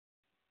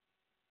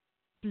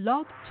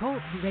Blog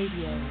Talk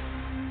Radio.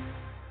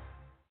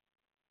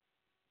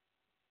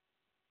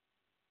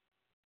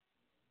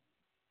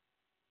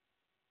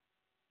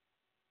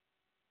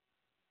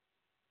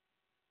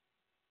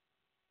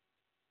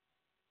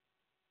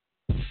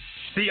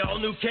 The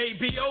all-new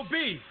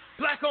KBOB,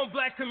 Black on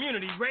Black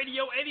Community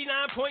Radio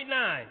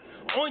 89.9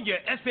 on your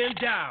FM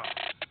dial.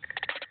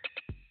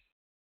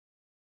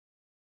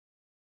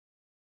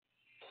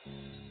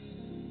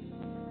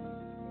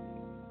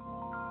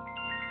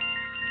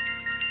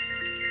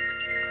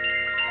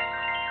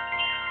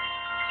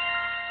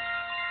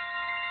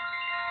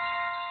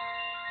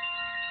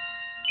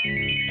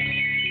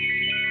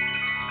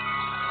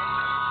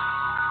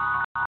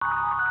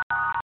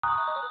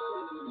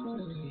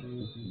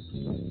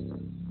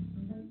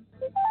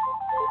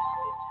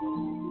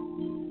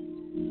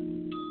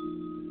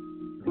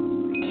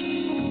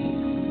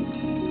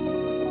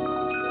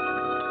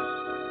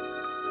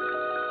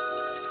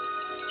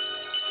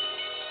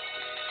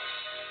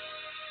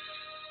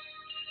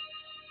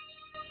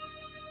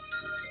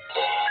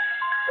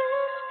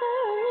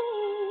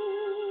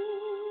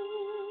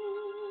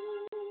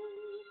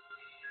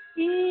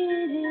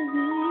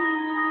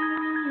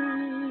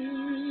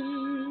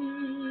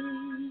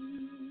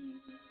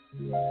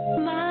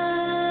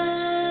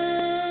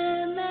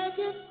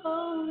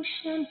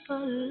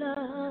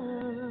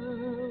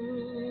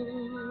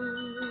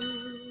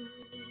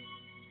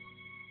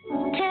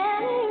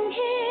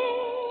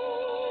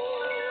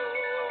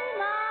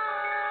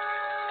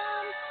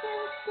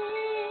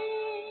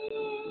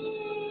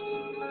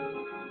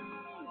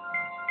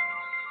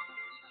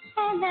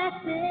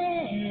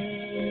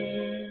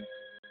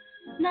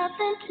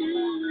 Nothing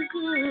too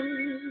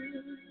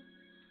good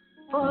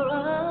for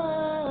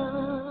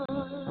us.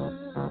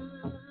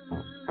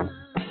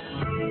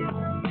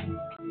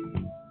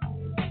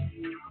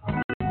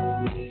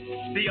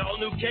 The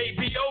all-new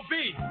KBOB,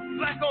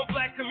 Black on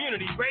Black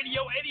Community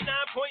Radio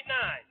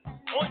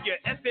 89.9 on your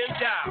FM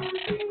dial.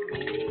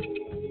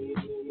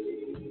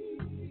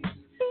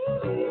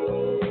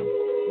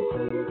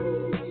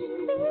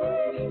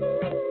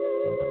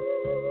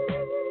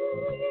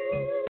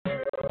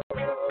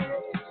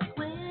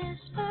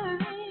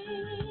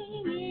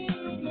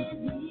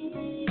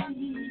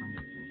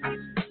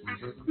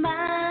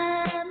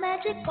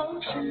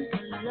 Potion to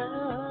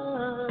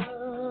love,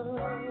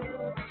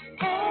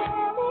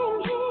 having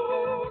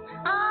him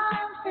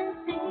arms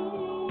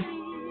sincere,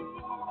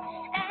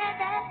 and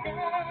that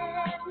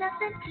there's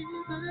nothing too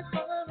good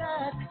for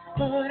us,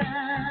 but I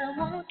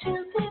want to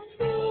be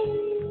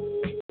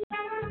free,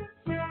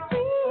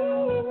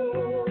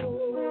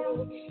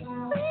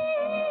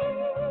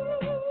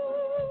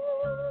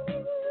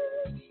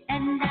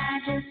 and I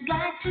just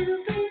got to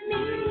be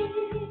me,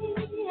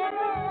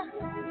 yeah.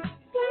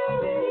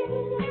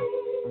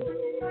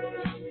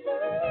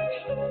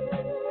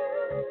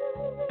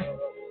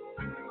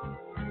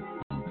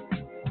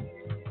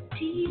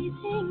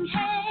 Teasing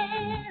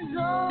hands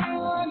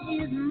on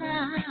his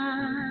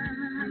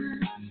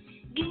mind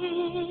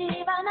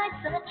give our night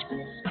such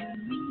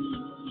mystery.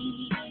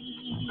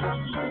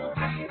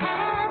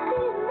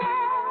 Happiness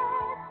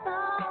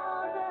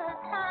all the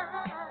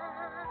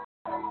time.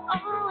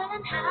 Oh,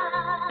 and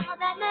how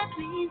that may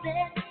please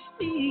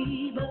me,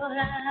 but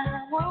I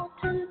want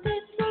to be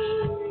free.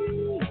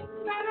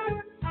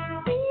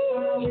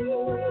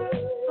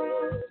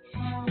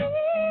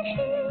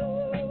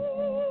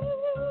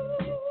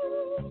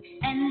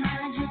 And I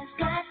just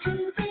got to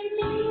be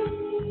me,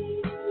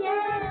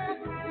 yeah.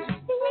 I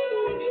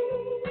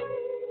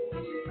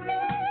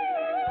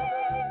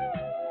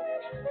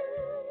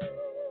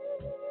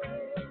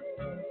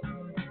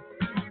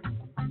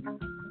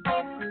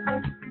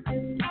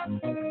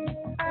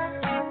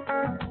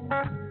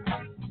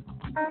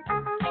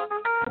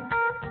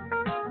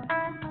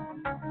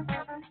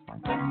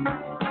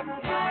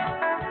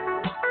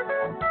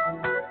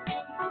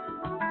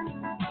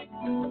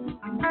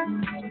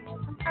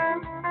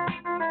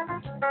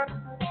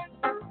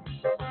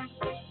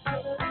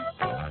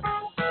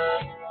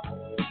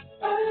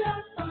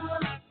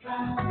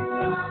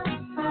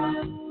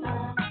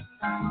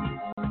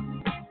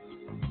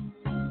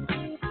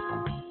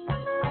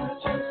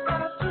just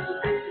got to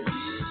be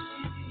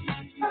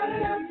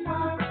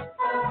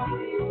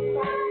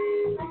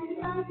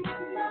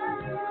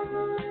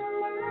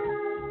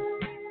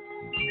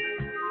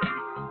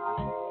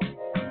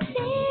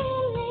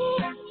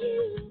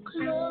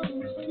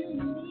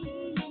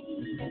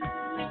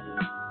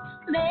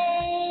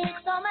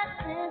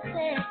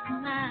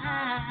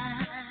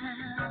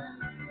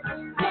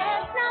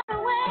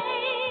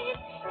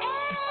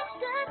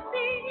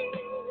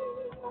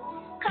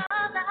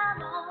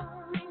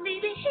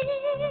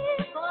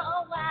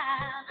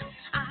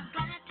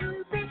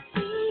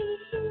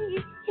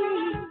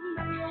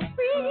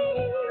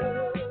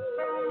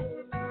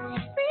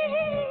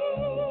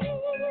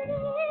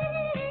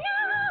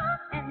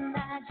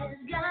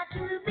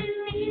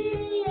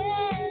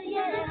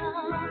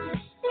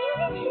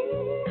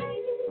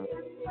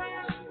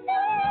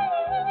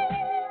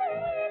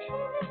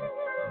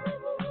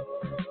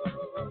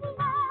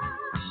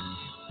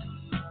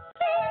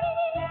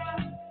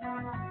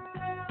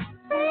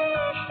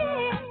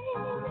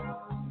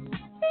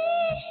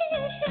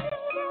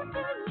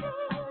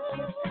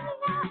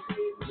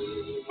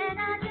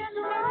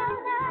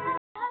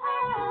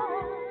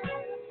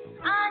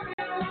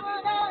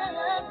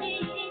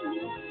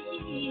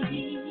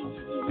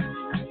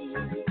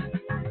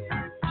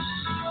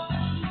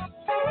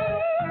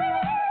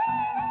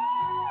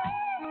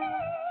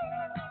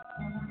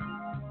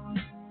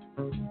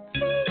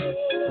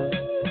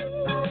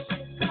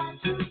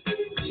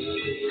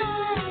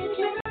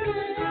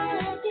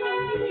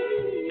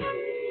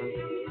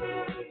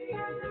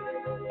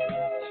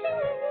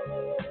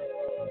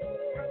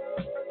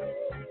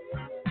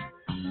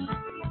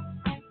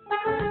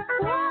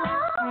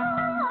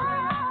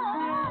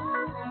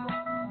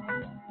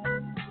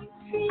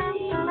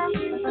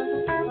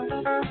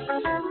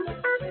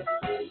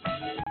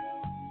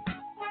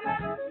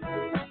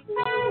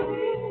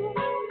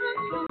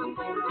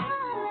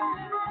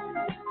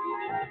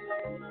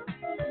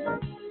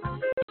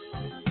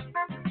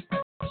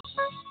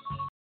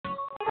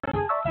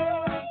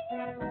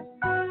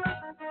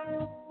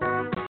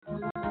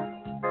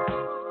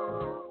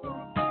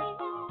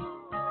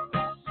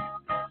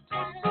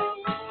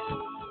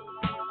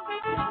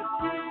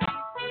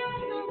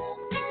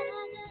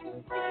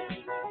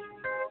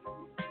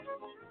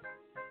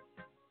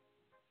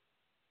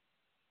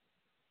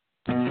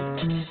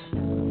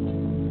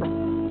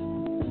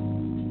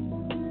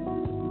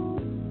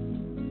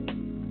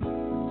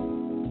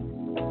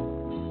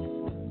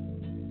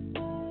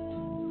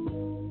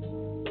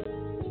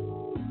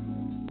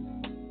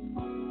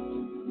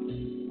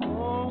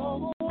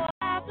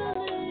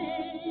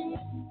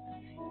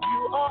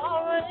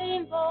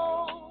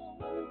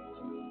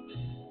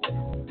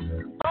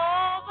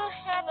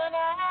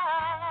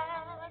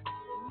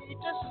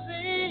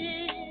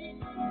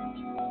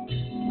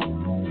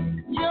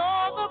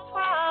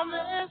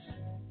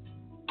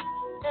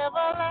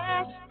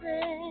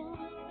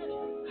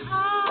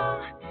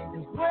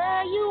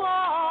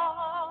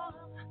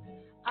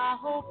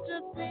hope to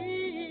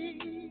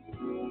be.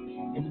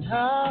 And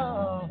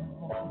now,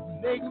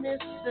 make me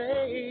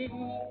say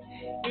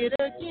it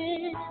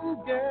again,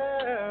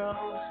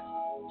 girl.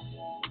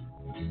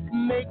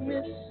 Make me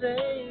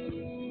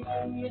say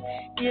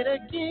it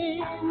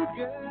again,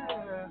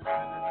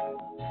 girl.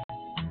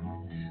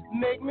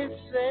 Make me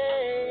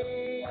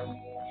say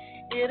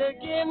it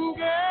again,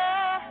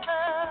 girl.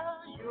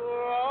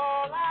 You're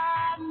all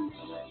I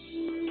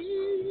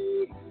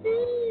need.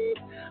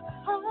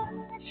 Oh,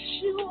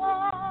 you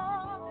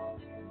are.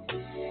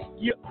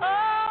 You're all.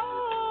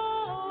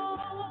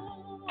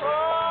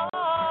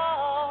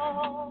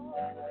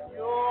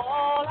 You're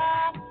all I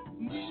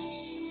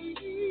need.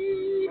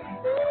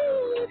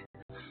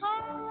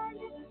 Oh,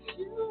 yes,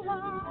 you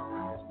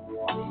are.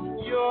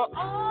 You're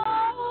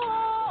all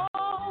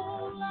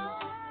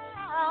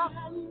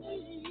I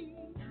need.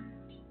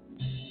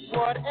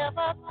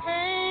 Whatever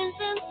pain's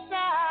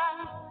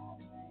inside,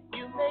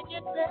 you make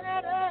it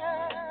better.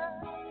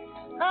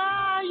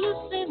 Ah, you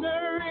seem to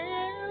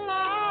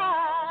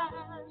realize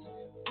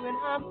when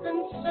I'm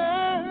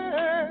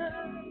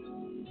concerned,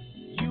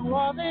 you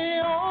are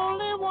the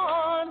only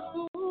one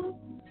who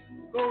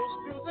goes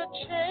through the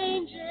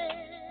changes.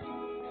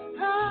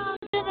 Ah,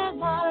 giving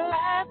my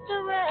life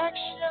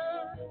direction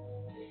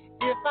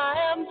if I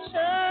am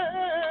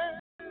turned.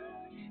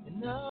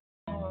 No,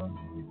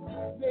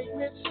 make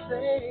me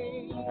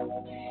say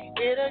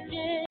it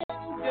again,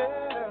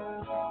 girl.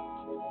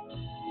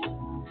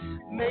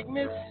 Make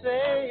me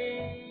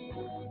say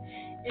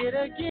it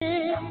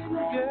again,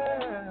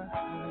 girl.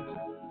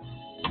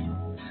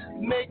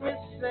 Make me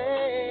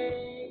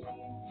say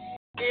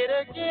it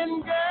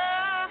again,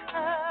 girl.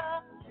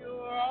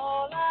 You're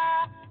all I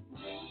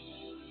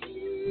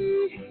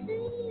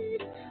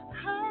need.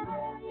 Oh,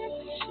 yes,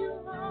 you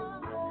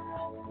are.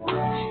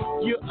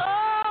 You're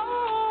all.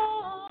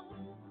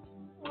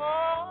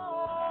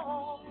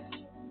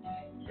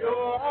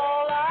 You're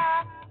all I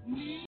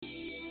need.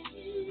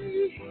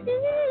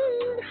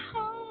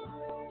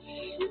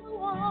 You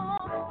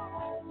are.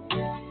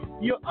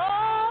 You're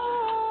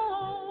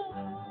all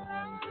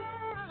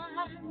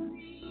I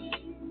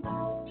need.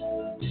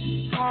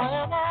 How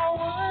am I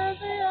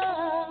worthy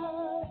of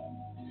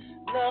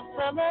love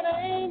from an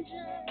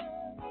angel,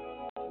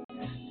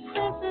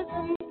 princess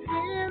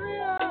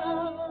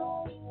imperial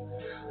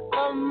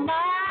of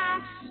my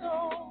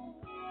soul?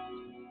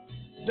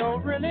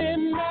 Don't really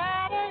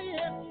matter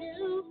if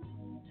you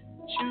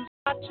choose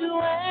not to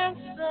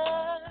answer.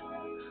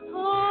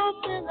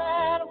 Hoping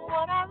that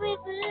what I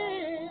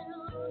reveal,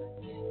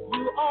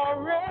 you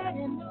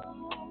already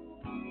know.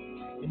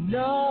 And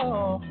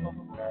no,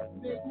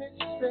 make me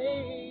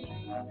say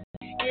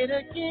it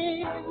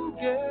again,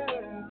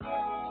 girl.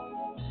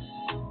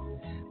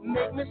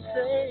 Make me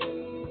say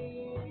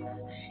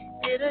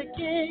it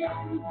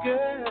again,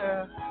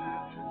 girl.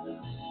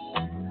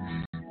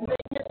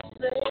 Make me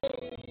say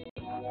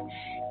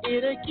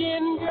it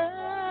again,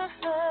 girl.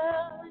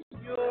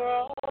 You're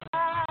all I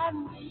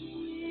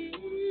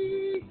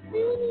need.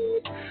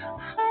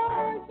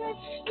 Oh, yes,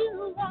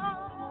 you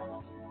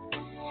are.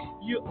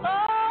 You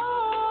are.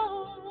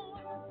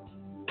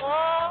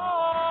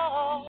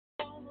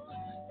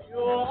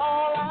 You're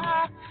all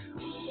I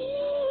need.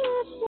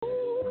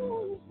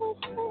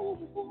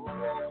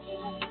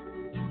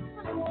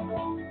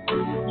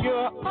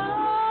 You're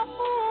all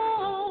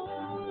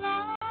I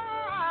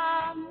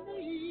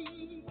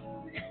need.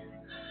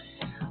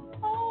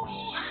 Oh,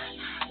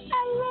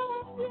 I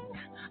love you.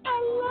 I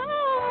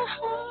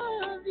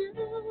love you,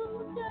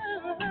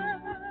 girl.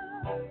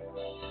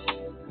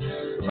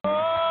 Oh,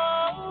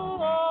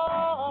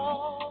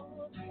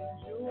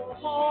 you're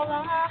all I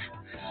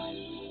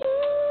need.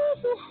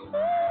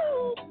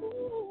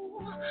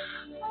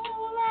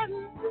 All I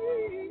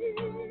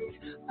need.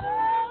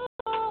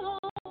 All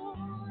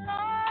I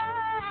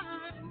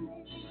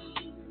need.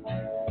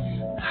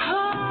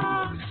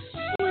 Ah,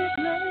 sweet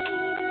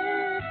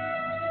lady.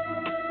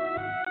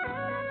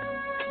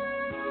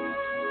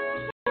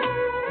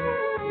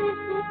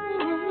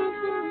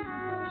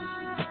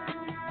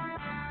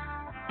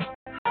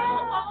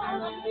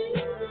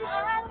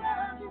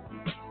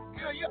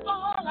 Girl, you're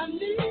all I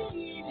need.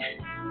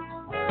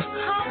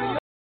 All I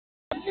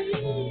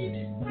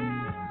need.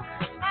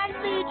 I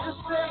need to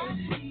say.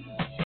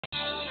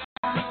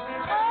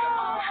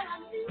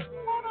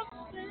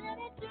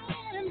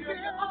 Girl,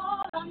 you're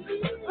all I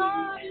need.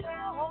 Oh, you're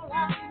all I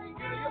need.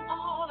 Girl, you're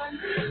all I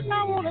need. I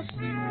wanna see.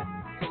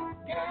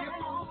 Girl, you're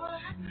all I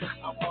need.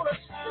 I wanna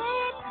see.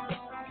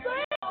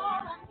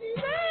 All I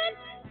need.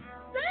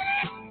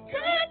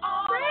 Girl,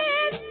 all I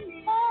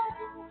need.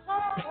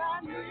 All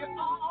I need. You're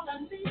all I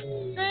need.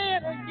 Say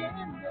it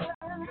again, girl.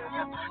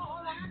 You're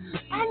all I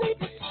need. I need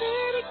to say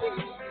it again.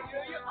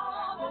 Girl, you're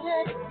all I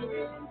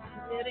need.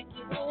 Say it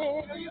again.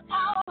 Girl, you're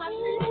all I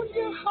need.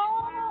 You're all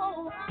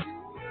I need.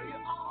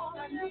 You're all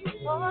I need.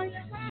 Oh,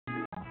 yes.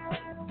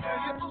 Girl,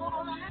 you're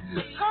all I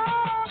need. Oh,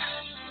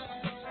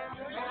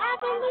 I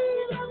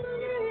believe.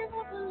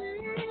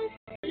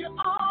 You're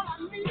all I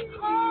need.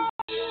 Oh,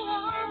 you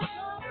are.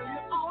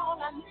 You're all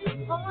I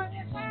need. Oh,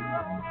 yes, you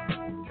are.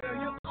 Girl,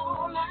 you're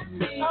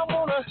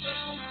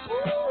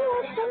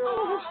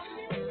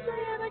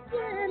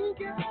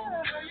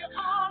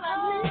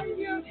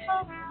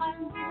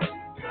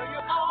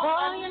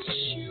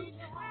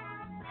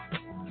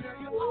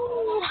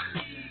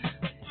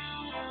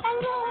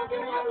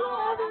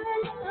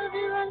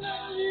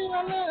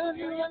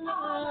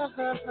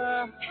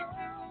Everything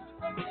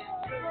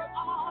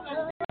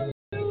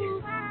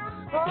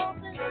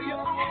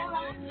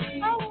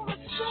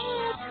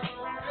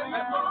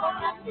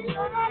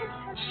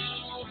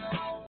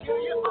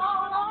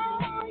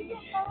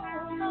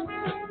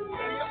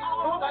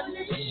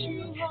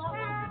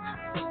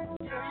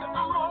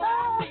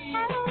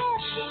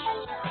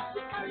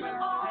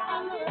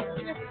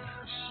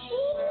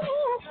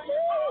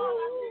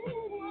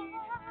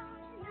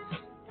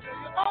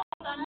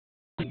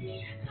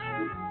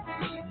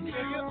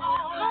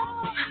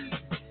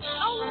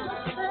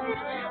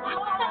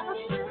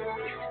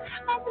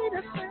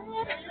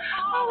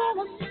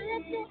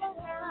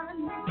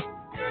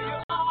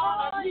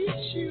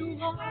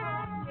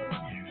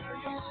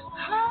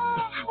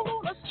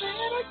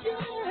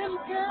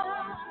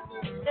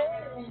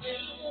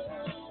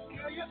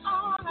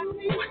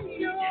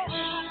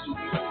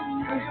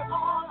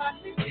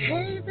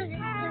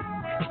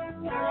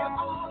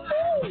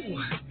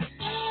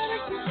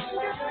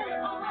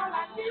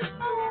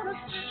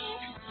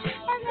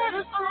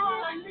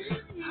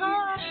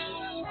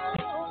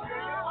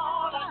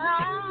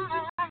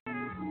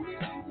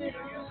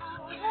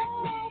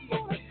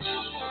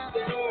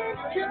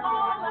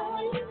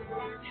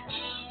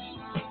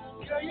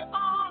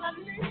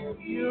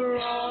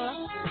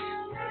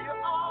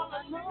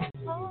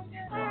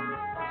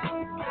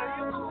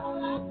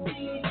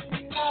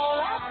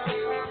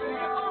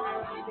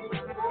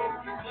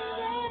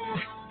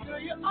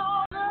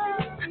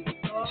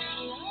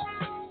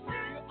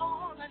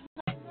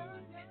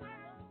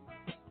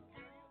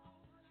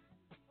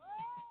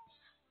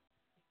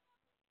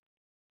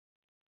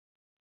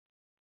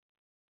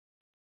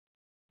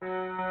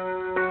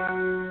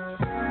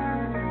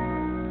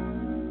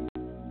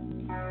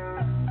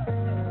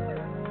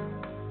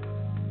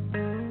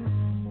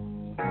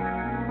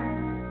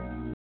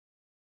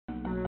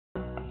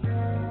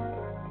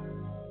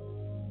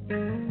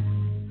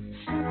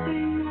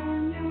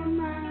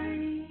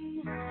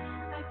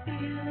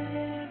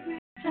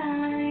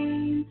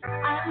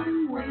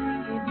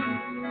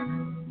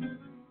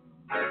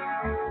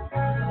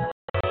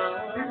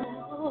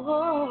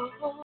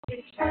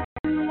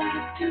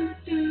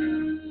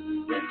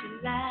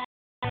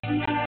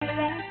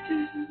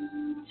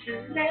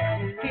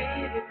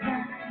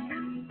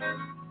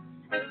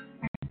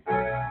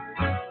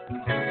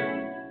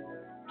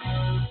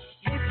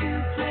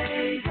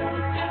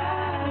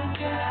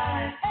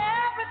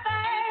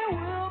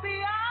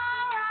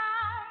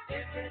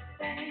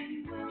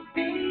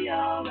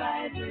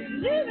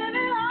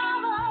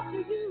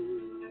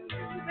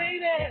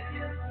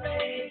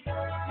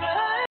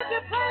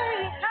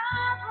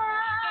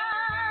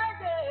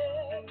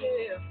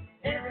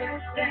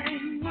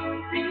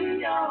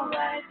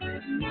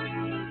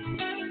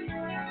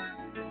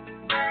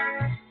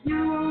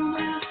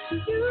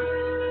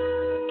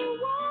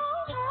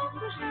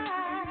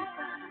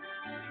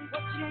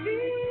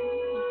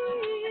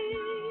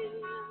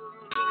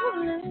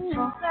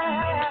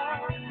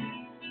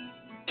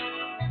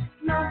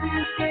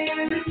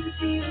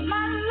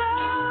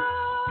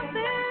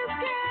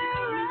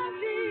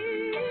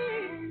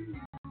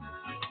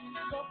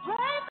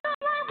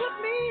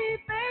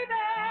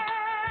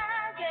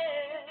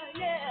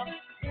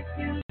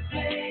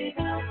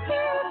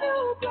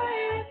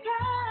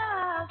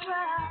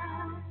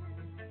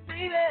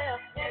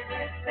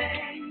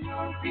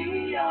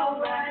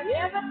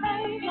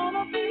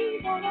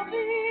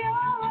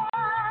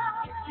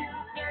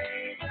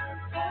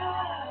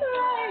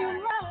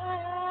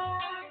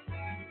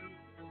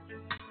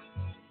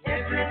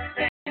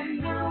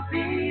will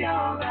be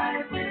alright.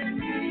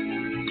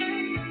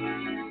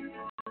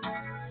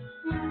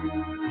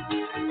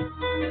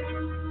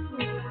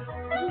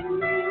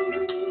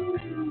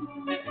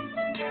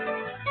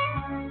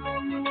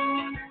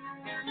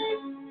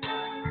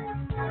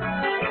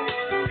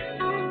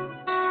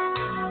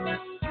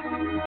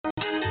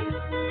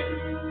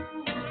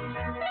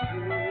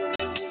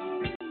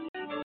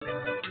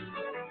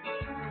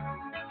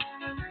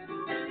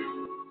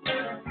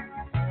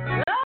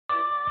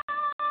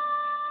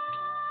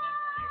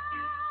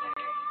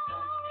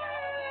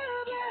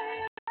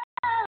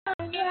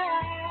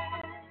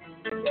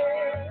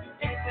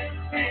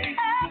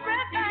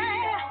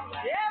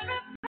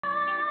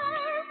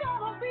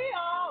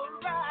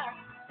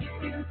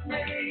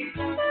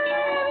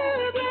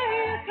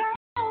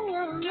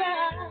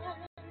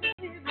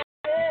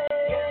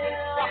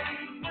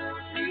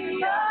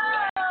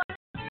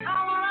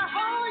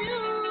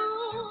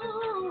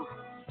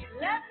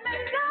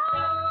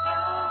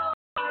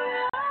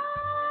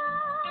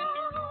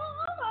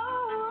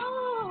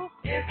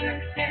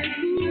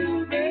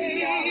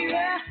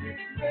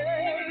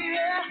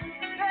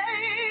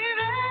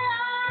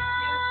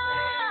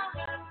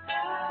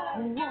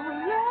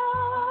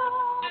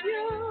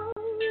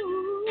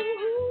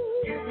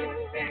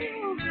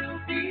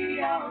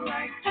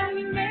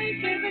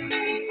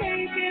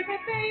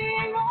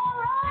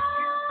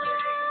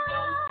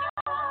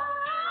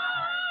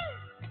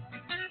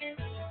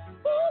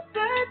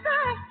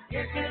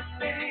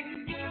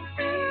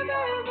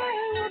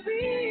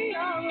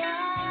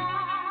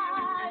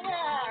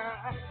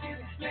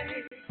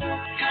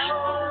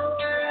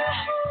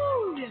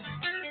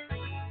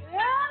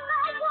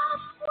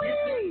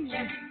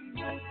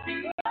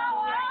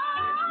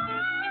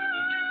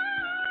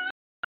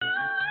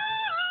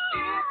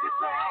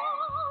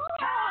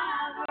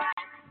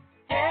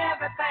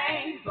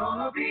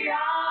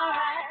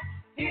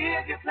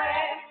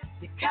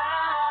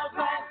 because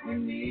right with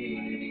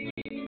me.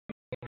 If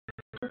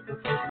you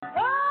play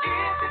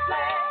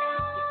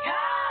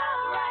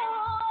because right,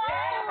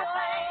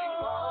 everything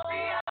will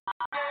be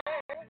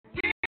alright.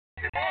 If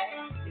you play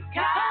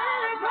because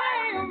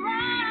right,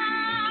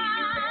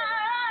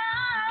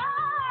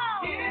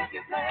 if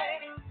you play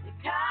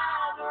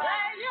because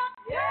right,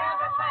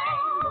 everything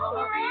will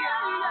be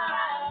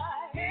alright.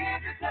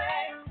 If you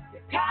play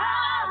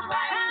because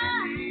right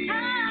with me.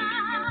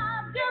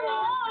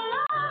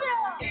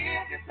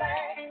 If you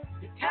play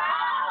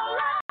because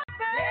right,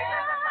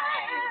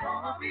 everything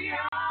gonna be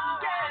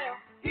alright.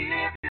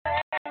 If you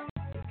play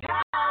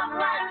because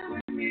right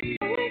with me.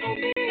 We gon'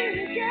 be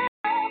together.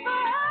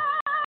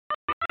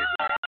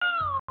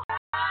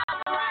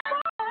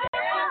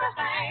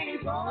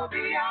 Everything's gonna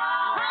be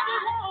alright.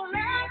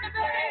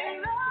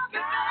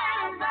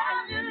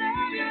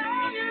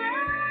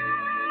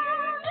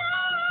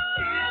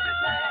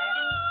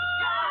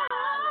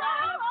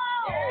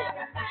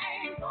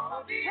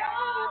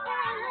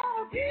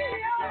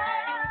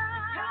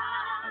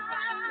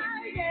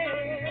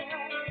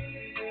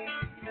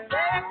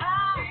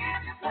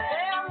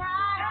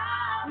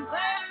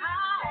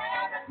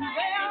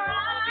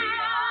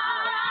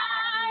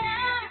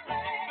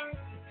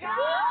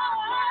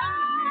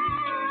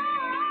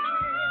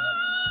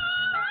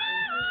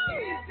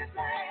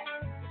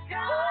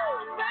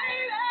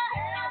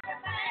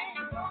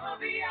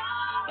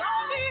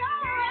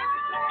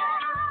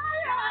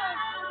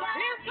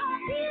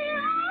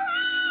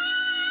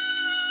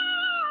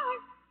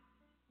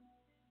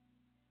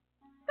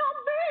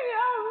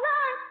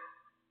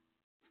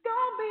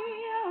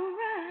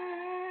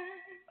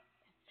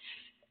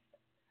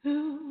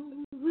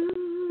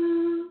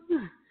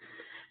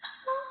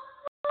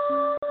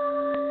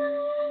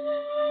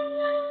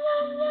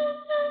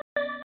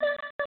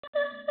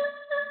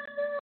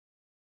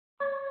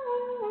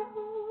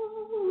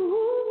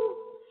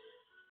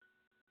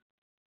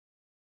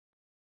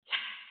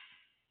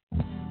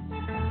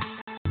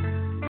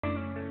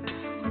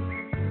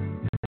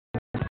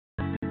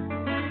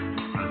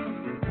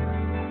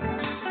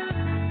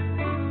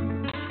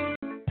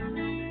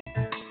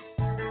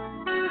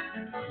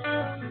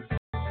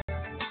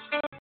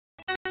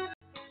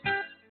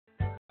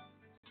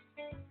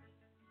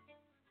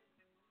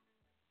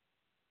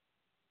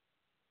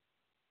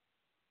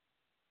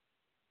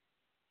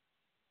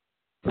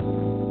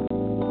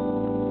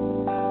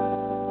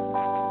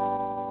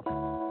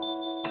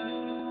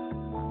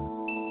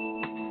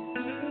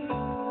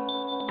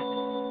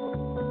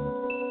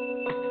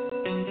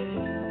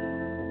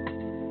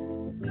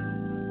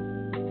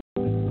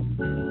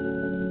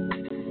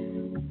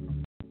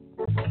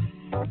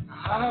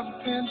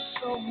 I've been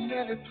so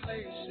many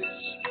places,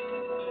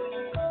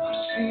 I've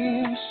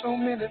seen so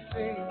many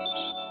things,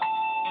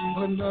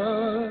 but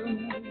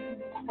none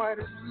quite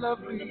as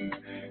lovely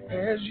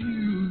as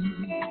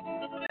you.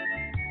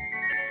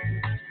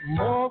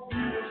 More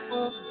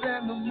beautiful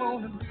than the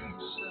Mona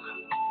Lisa,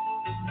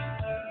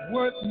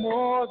 worth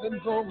more than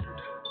gold,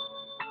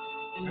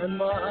 and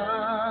my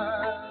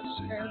eyes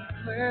have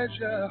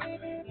pleasure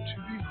to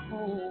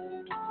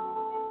behold.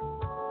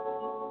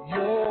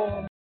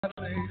 You're my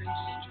latest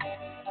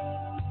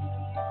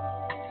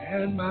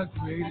and my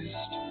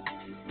greatest,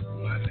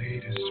 my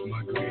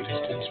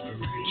greatest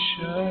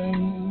inspiration.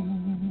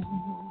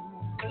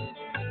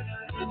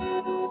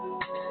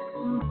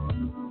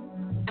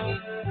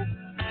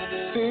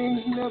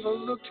 Things never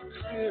looked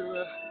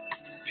clearer,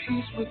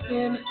 peace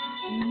within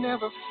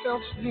never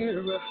felt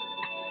nearer.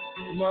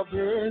 My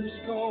bird's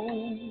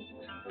gone,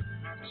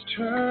 it's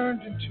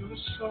turned into a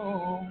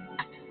song,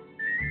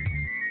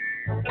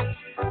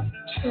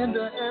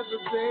 tender as a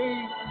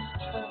baby's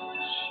touch.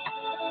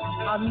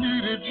 I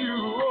needed you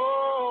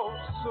oh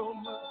so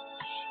much.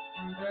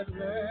 At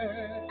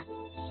last,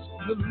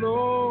 the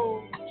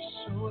Lord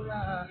so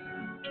alive.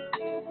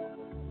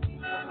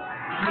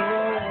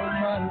 You're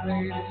my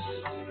latest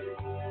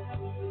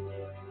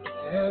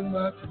and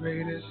my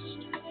greatest,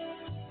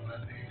 my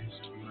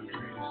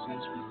greatest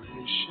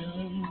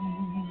inspiration.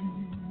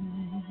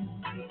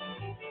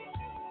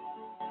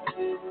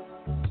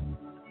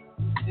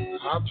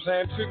 I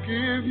plan to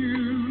give you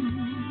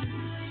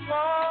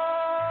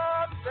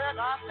all that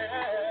I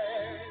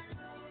have.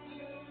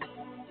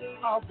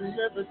 I'll be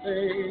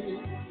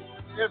everything,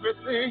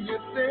 everything you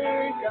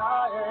think I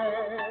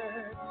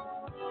am.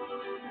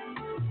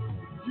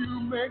 You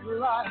make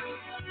life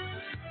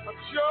a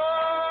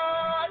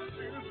joy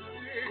to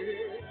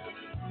live,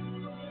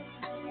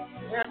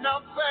 and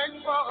I'm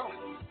thankful.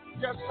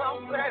 Yes, I'm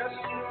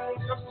blessed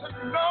just to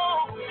know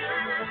you.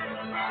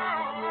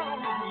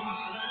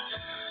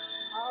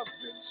 I've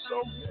been so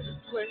many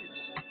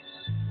places,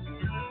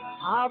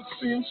 I've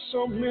seen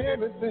so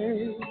many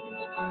things,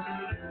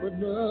 but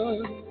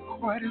none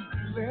quite as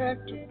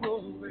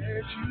delectable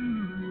as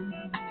you.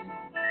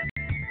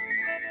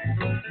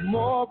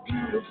 More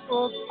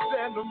beautiful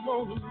than the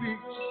Mona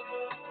Lisa,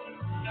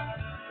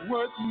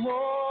 worth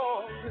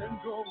more than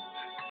gold,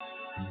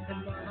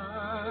 and my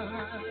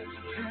eyes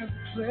have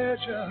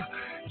pleasure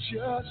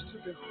just to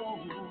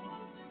behold.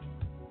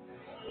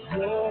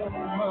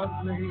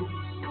 my greatest.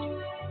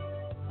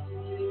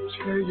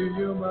 Tell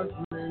you're my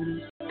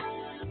greatest,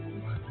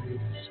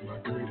 my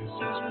greatest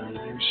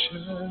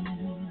inspiration.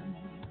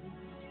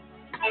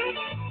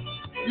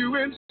 You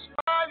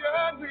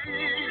inspire me,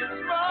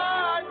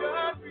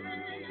 inspire me.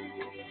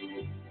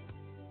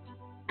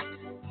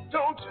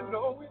 Don't you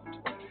know it?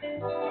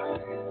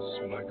 It's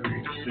my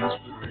greatest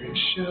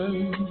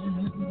inspiration.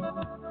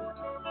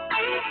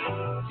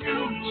 You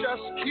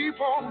just keep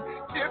on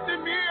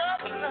lifting me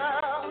up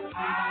now.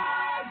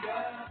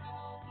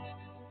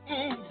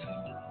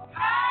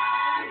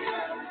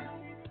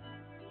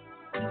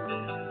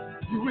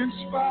 You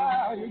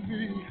inspire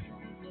me.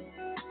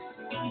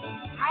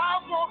 I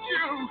want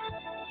you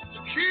to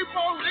keep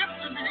on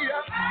lifting me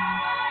up.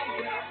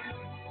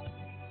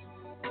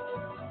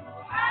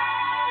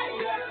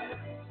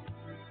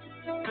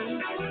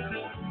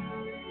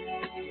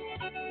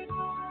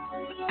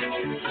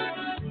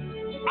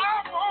 I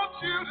want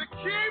you to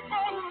keep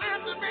on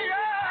lifting me up.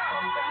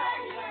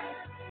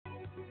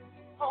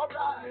 All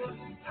right.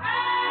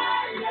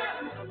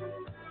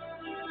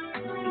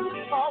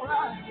 All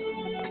right.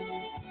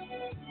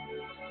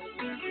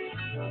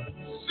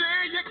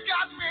 See, you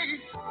got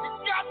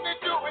me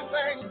doing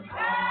things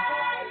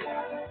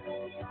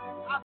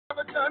I've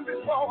never done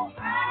before.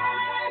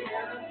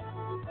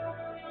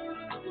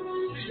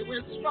 See, you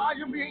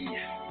inspire me.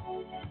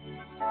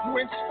 You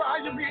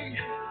inspire me.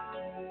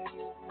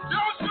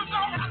 Don't you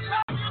know I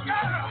love you,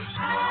 girl?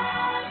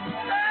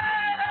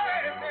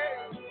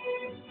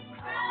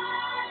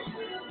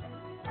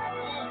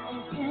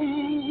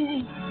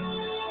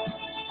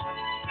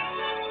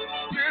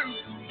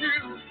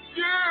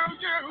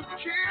 You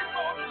keep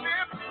on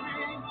lifting me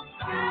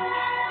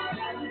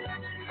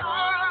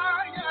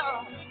higher, higher,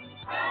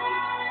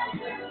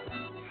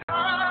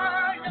 higher,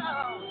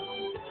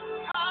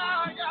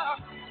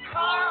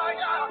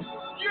 higher.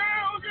 You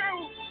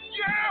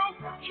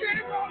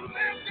keep on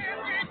lifting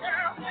me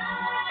down.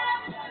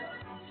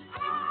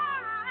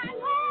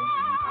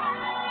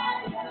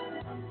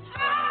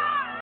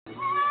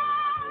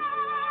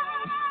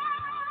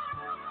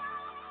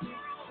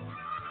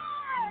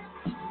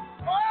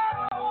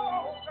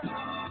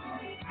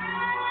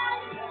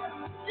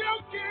 You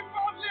keep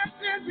on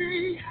lifting me.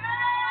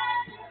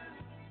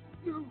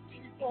 You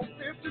keep on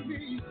lifting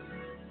me.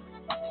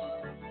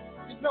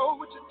 You know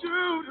what you do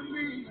to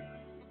me.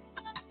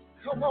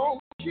 Come on,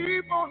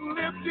 keep on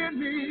lifting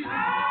me.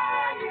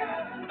 Higher,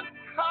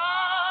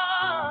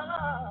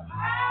 higher,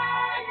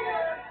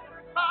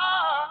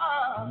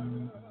 higher.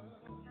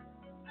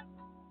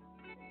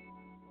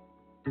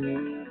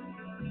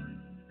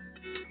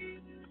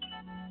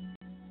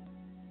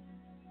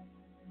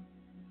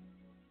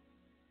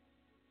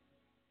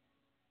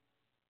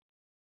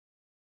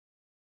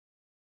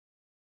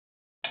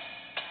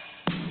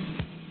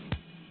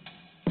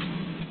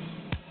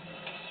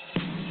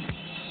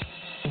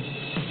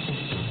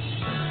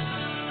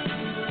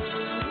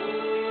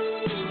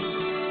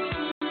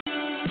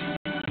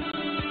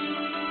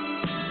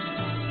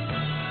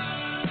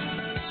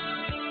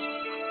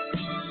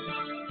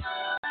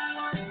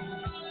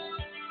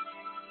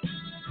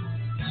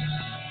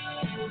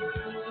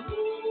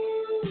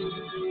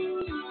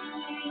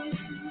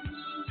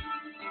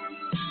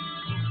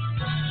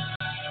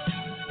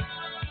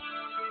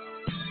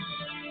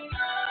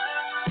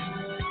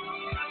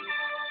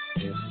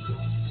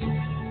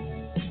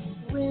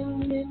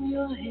 Wind in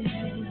your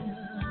hair,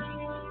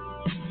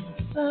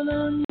 sun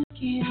on your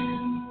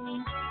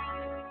skin.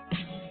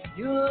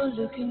 You're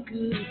looking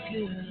good,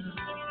 girl,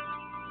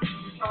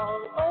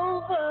 all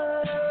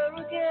over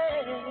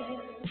again.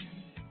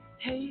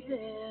 Hey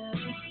there,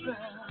 Miss Brown.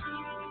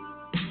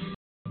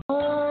 I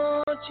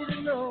want you to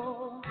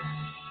know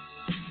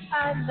I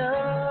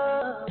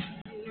love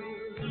you.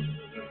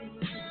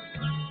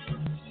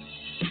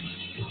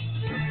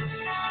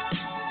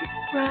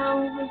 You're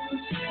brown as the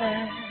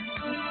sand.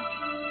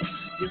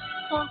 You're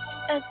soft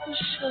as the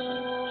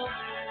shore.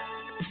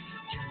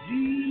 You're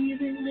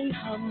leaving me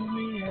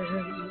hungry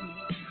and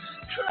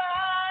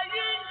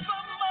crying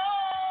for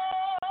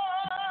more.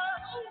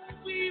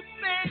 Sweet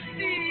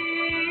baby,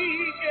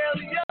 girl,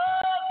 you're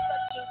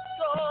such a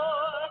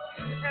star,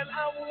 and I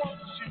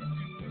want you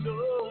to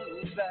know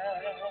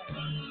that.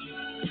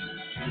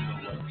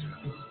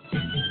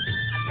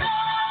 I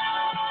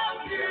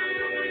love you.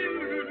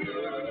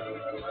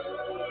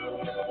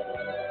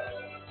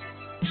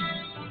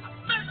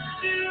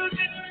 You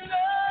didn't know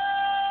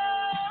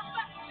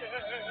that,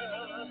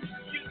 girl.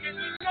 You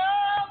didn't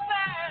know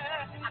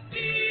that I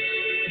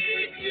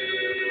need you.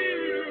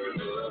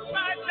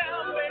 Right now,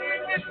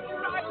 baby.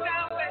 Right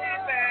now,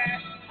 baby.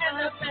 And I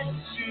bet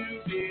you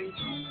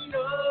didn't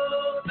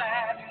know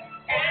that.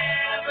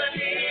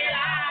 Ebony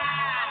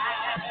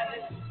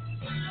eyes.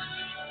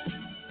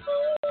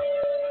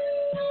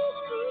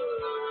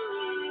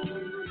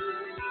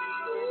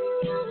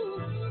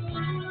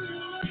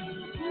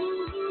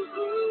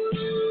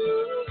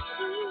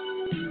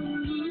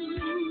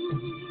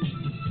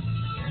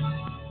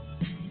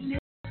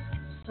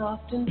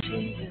 Soft and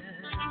tender,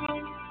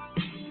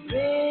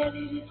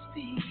 ready to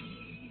speak.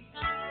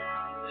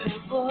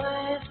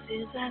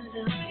 I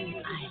love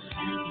you.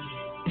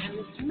 And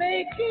it's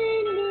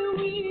making me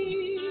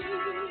weak.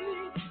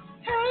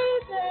 Hey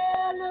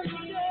there,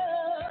 little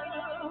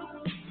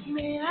girl.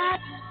 May I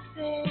just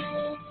say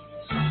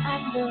I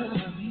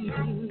love you?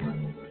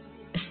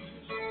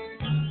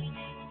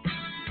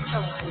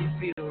 How you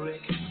feel,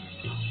 Rick?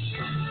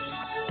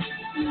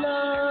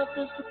 Love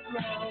is the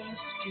brown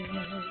skin,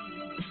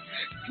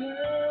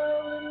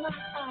 girl in my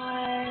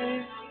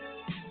eyes.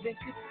 Think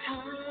it's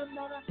time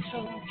that I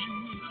told you.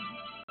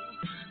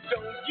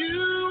 Don't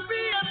you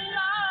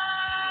realize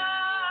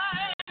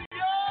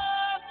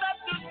you're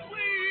such a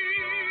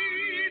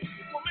sweet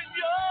woman,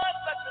 you're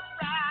such a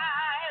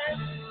sight,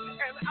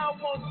 and I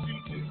want you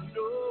to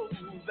know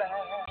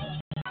that.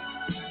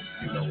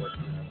 You know what?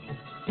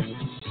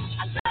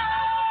 I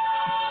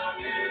love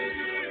you,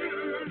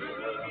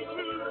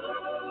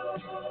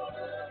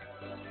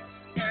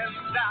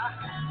 and I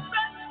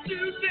bet you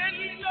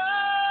didn't know.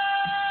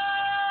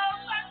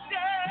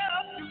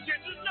 You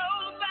didn't know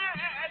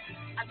that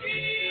I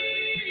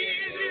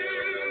need you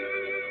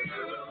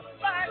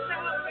right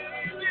now,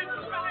 baby,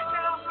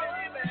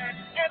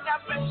 and I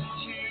bet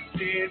you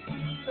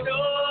didn't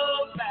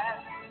know that,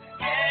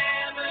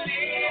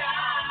 Emily, I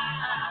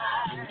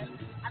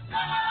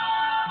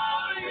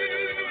love you.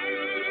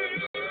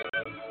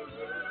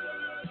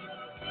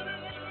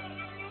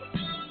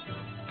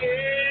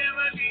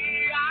 Emily,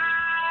 I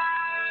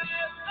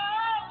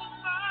love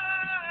mine.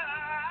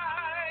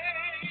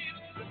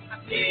 I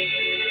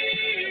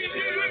need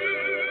you.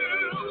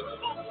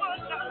 Oh,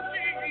 what I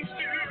need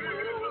you.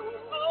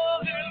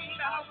 Oh,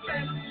 and I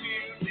bet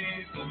you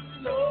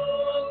didn't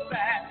know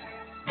that,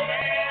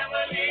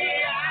 Emily,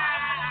 I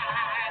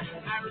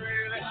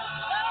really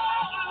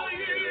love you.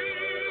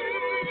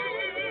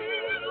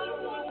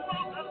 Oh,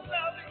 I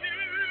love you.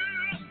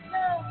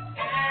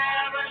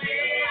 Emily,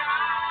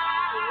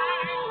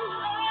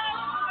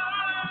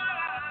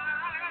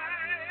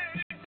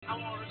 I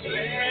want to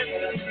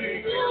let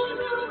you know.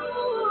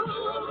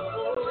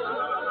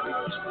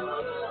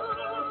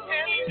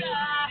 And I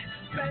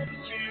bet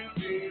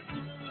you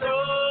didn't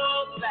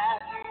know that,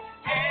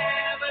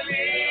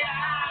 Emily,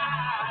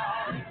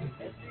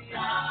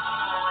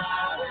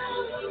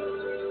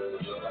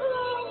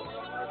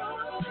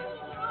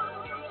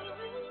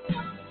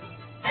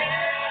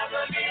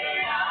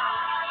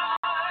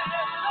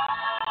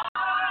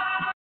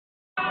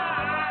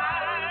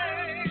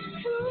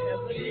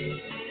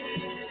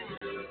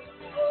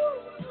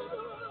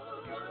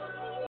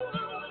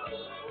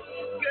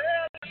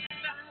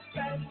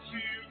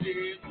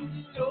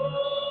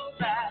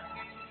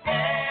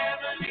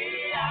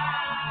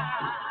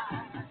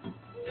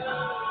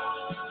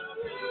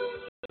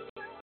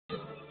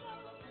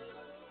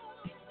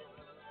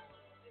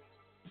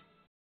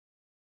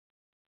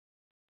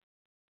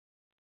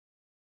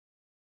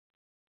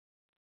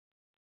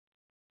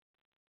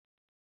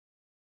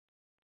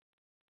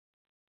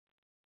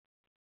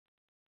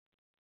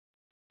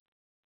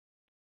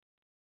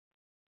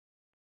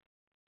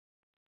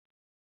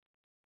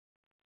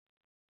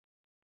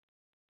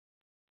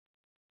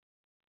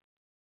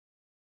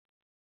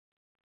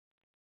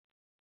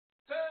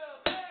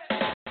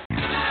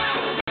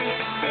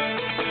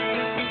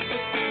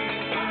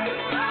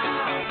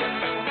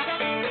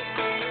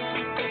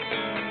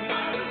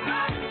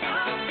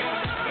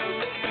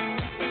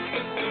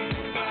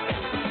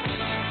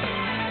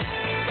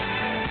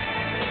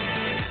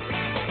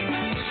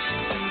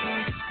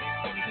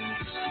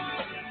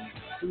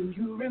 do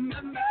you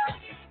remember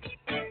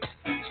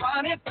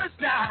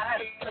 21st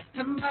night of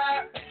September?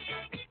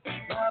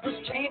 Love was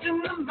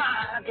changing the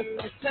minds of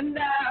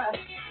listeners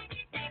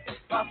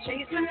while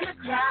chasing the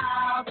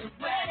crowds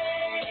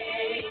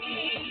away.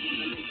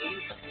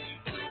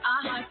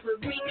 Our hearts were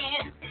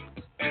ringing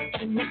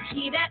in the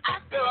key that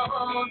our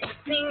souls were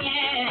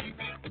singing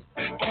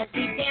as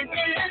we danced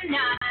in the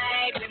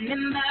night.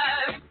 Remember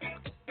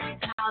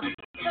how we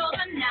stole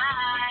the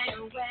night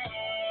away.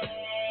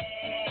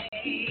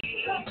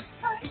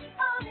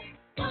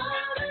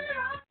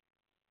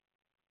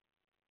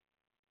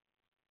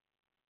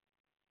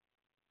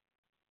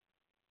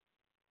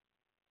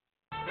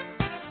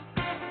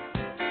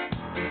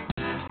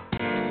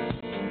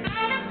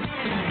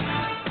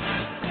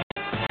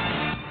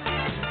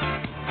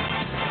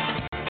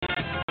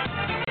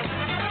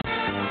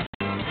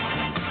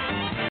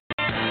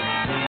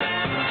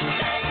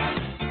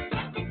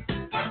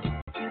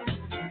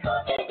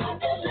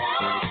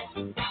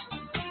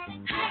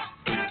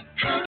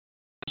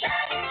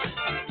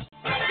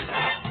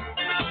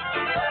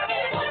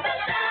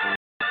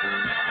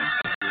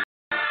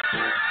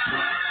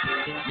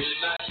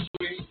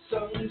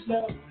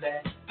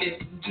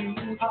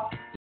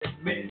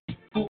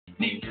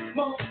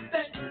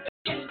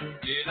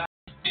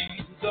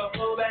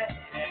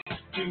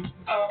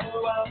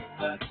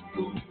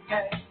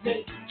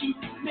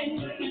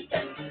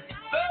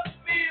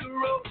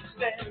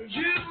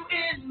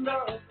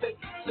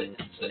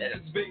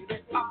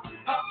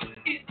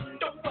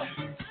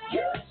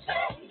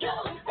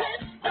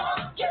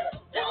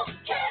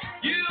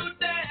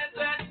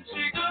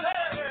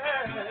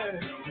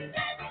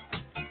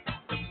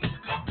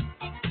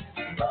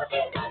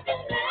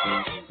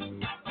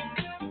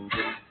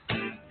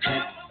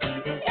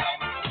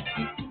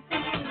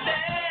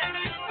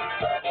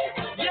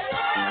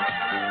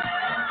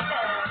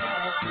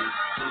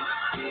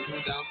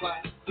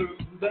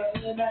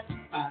 the night.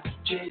 I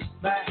chase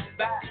my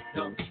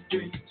no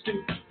dreams to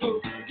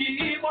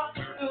boogie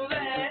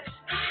wonderland.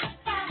 I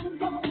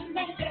find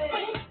romance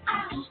when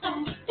I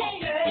start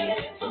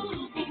dancing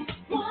boogie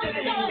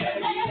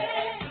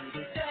wonderland.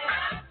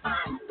 I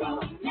find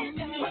romance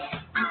when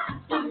I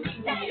start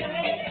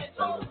dancing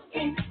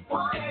boogie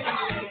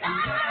wonderland.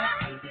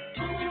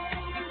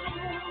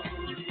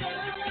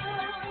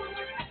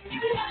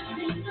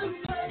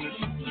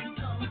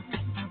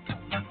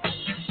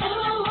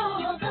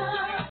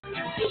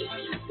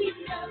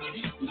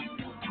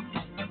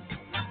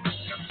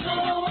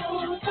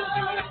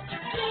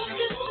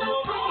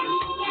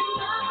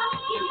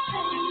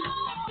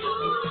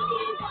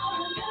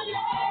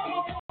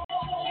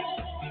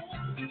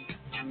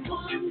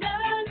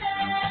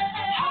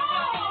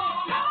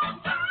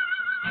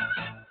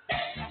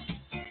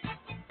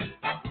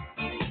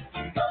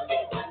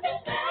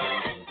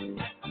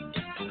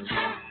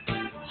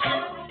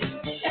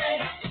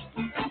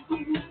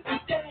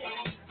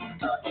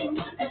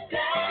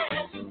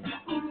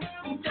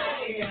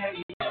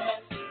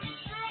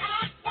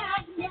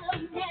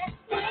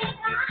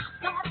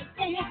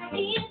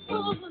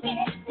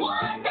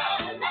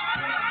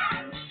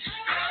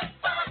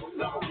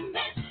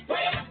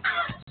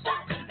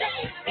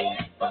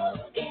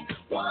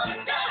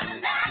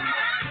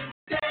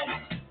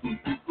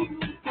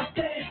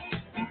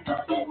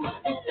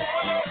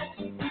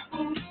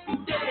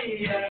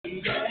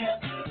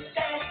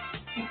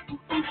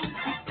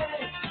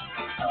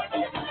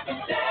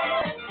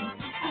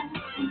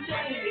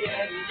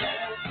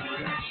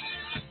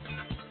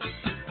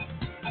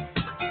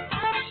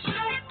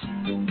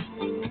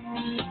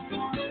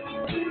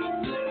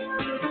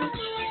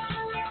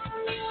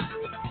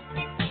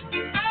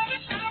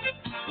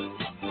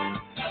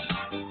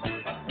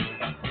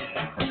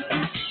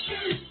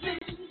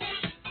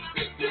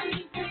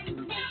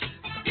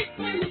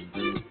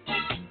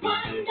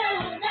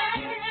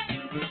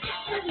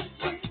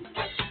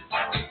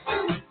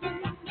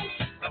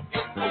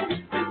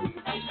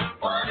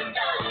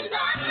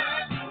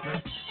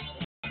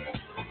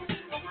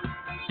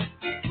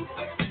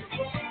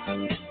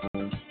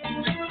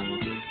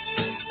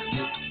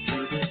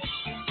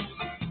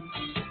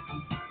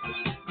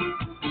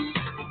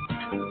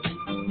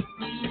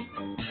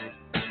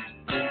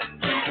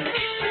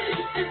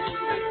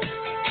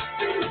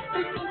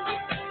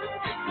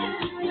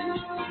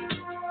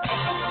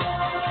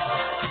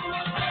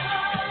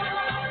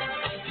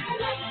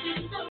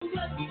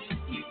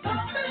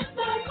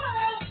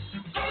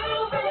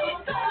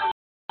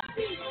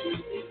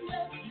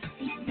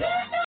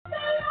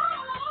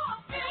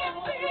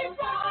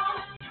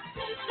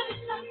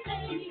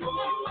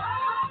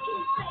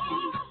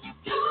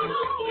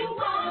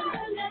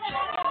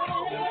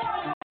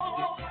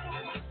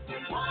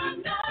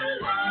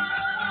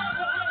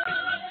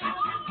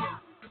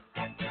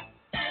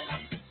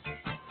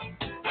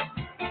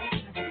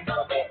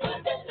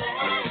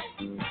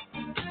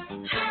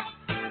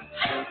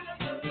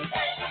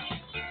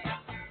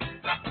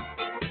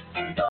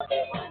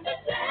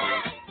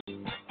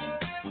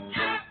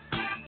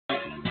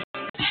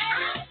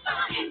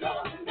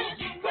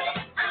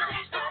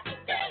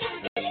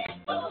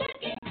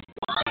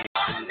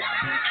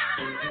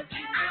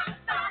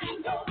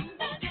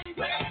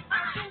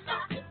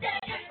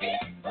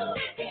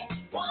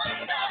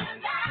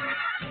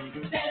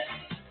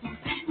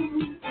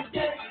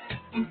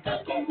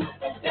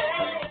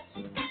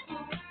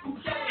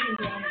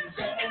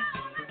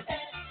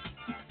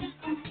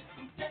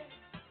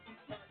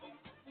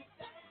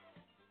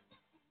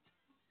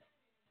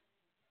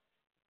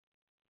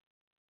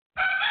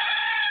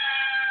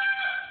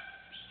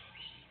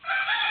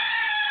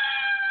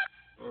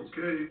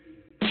 Okay.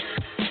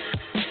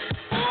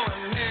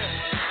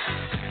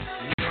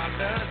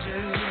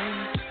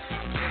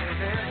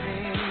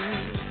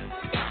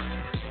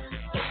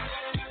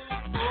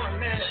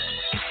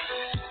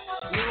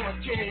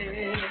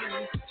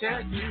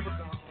 Tell you were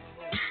gone.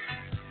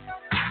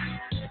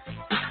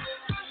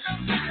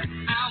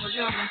 I was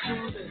young and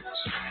foolish,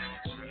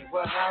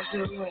 what I was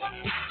doing.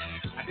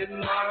 I didn't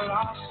know I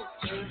lost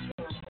it too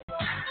soon.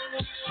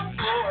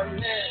 Oh, and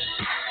then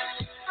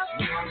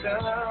you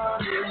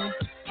love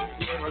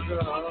you were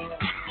gone.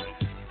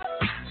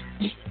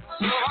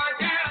 So I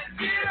gotta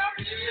get up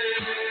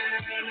here,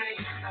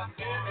 ain't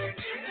nothing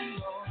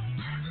anymore.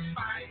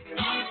 Fighting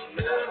on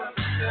love.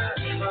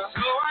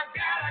 So I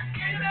gotta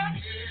get up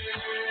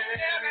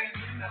here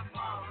in the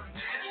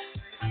morning.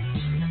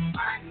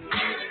 Fighting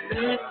on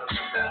love.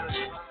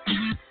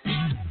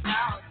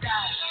 Now I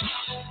got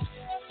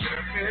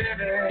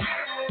baby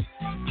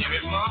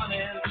every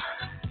morning.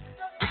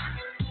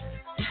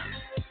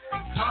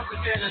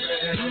 Complicated.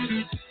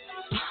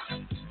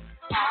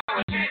 I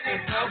was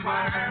taking the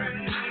word.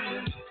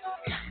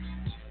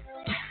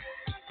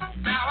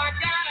 Now I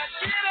gotta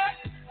get up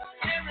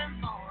every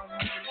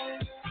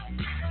morning.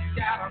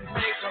 Gotta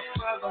make a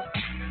brother.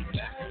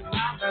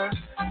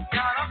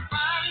 Gotta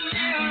find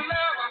me a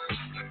lover.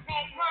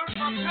 Won't run for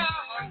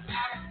cover.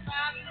 Gotta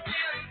find me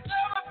a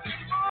lover.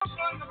 Won't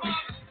run for cover.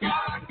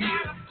 Gotta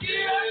get up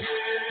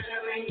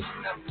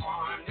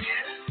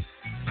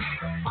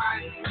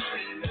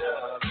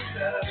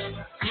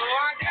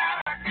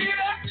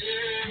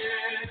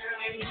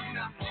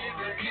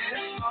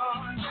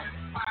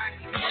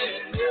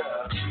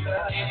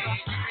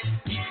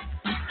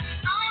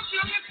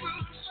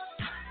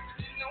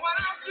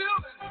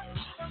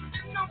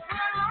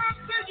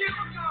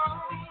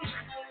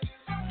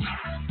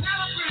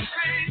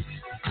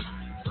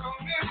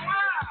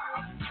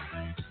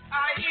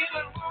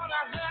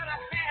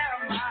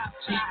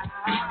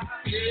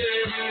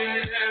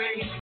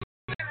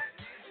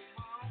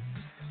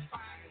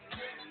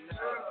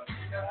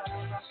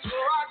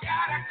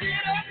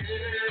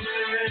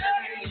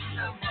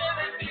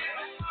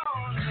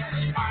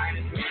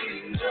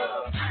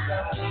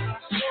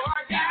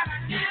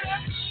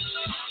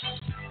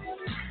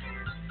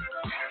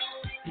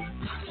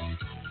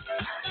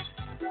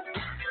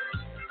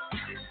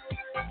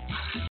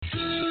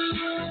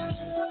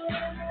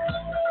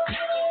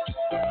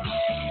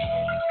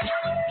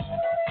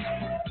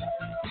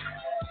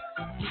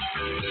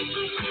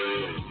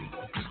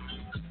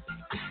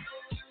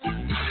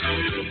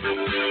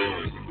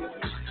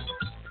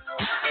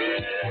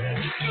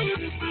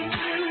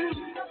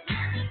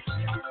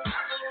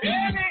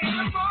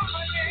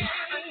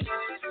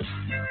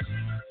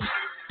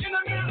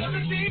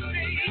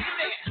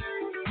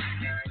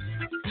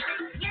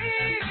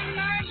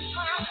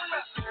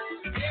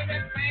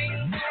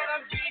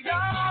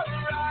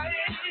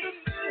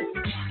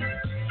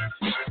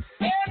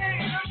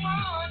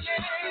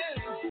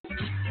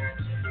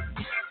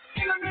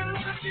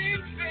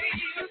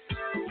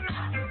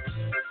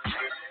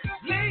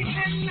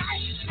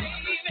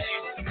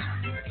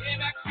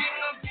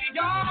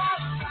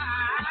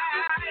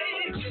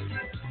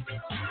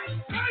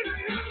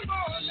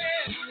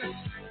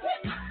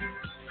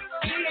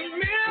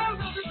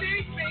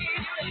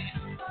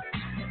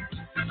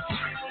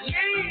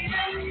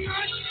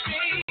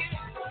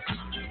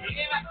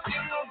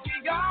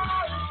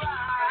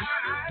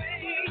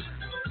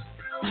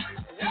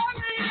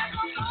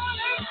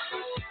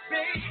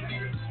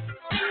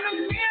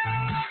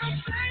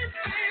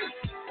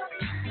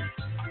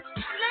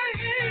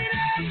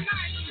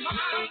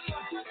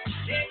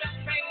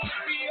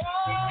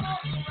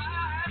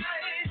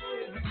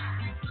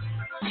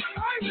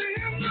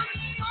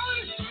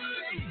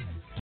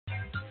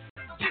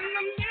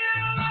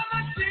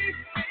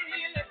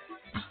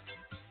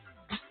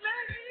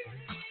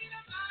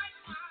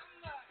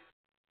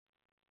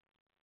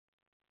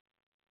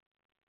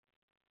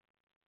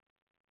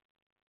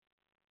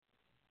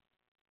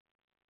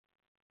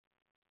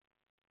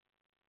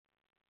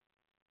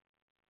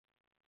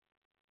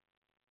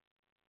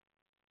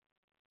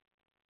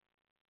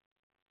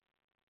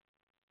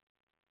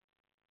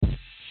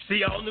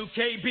The all-new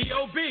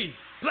KBOB,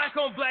 Black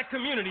on Black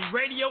Community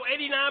Radio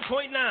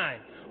 89.9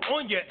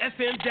 on your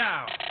FM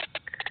dial.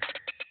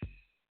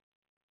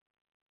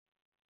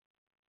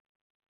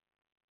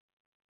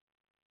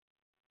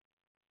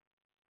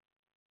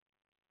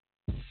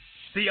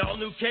 The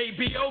all-new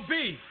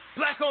KBOB,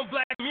 Black on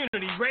Black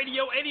Community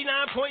Radio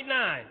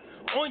 89.9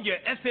 on your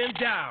FM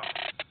dial.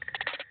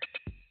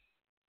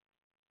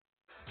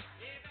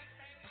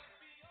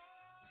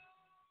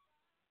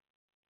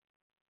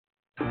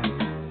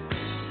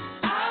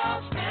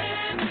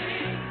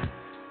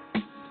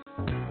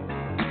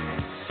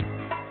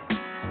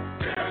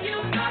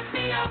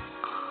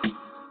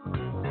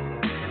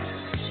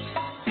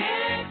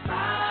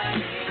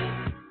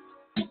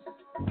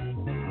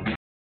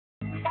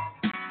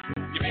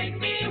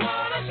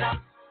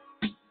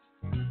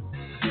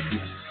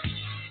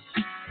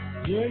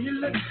 Yeah, you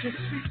look just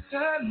sweet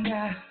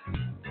tonight.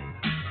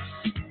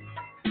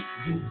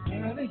 You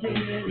gotta get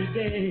every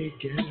day,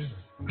 girl.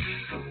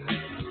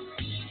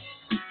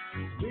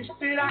 Wish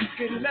that I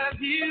could love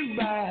you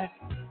right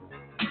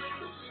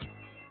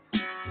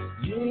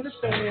in a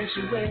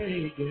special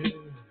way, girl.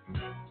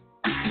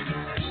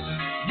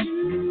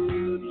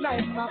 You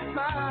light my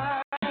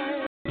fire.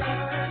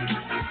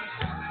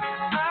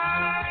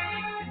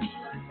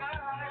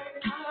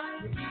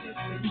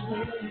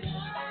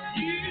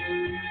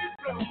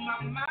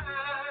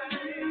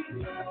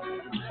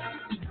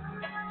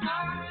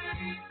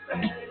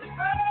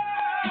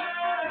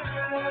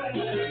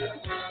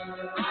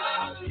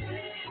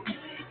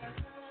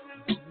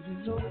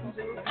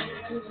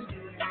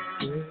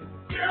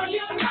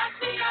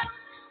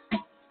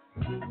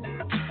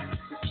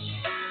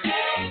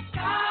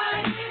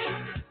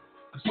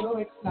 So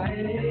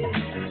excited.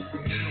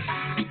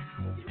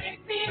 You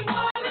make me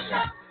wanna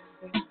shout.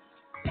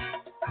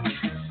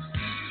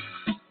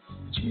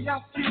 Gee, I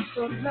feel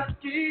so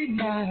lucky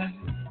now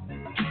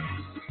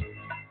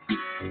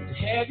to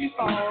have you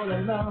all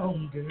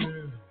along,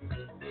 girl.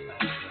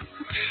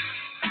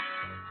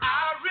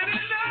 I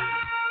really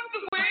love the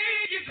way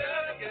you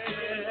look,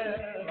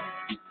 girl.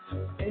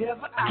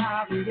 Ever I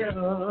be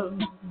young,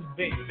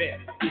 baby.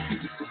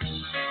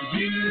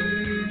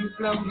 You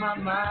blow my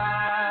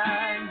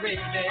mind, baby.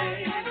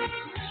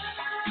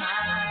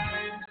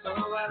 I'm so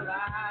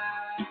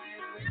alive,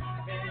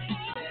 baby.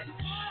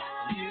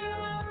 You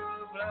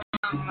blow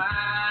my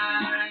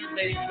mind,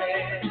 baby.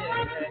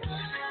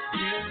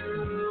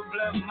 You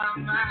blow my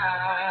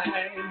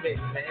mind,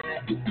 baby.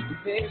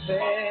 Baby,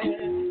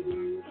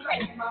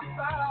 light my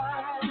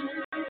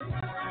fire.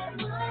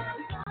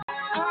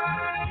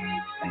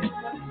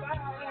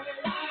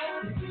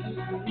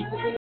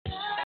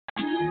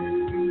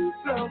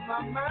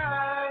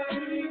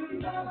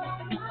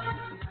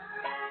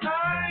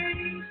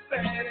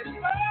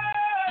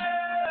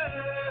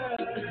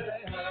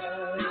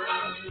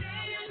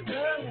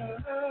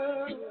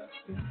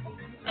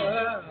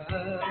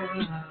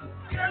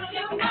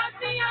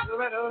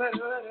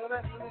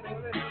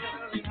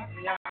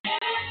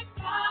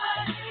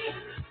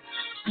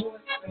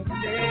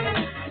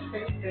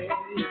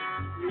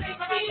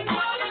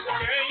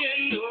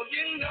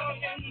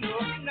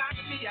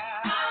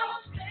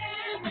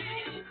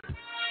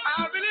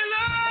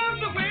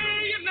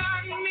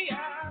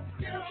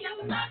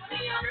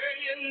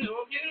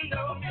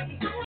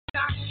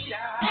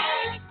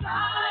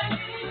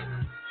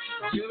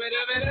 You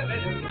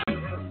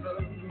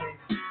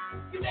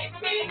make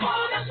me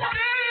wanna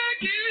shout.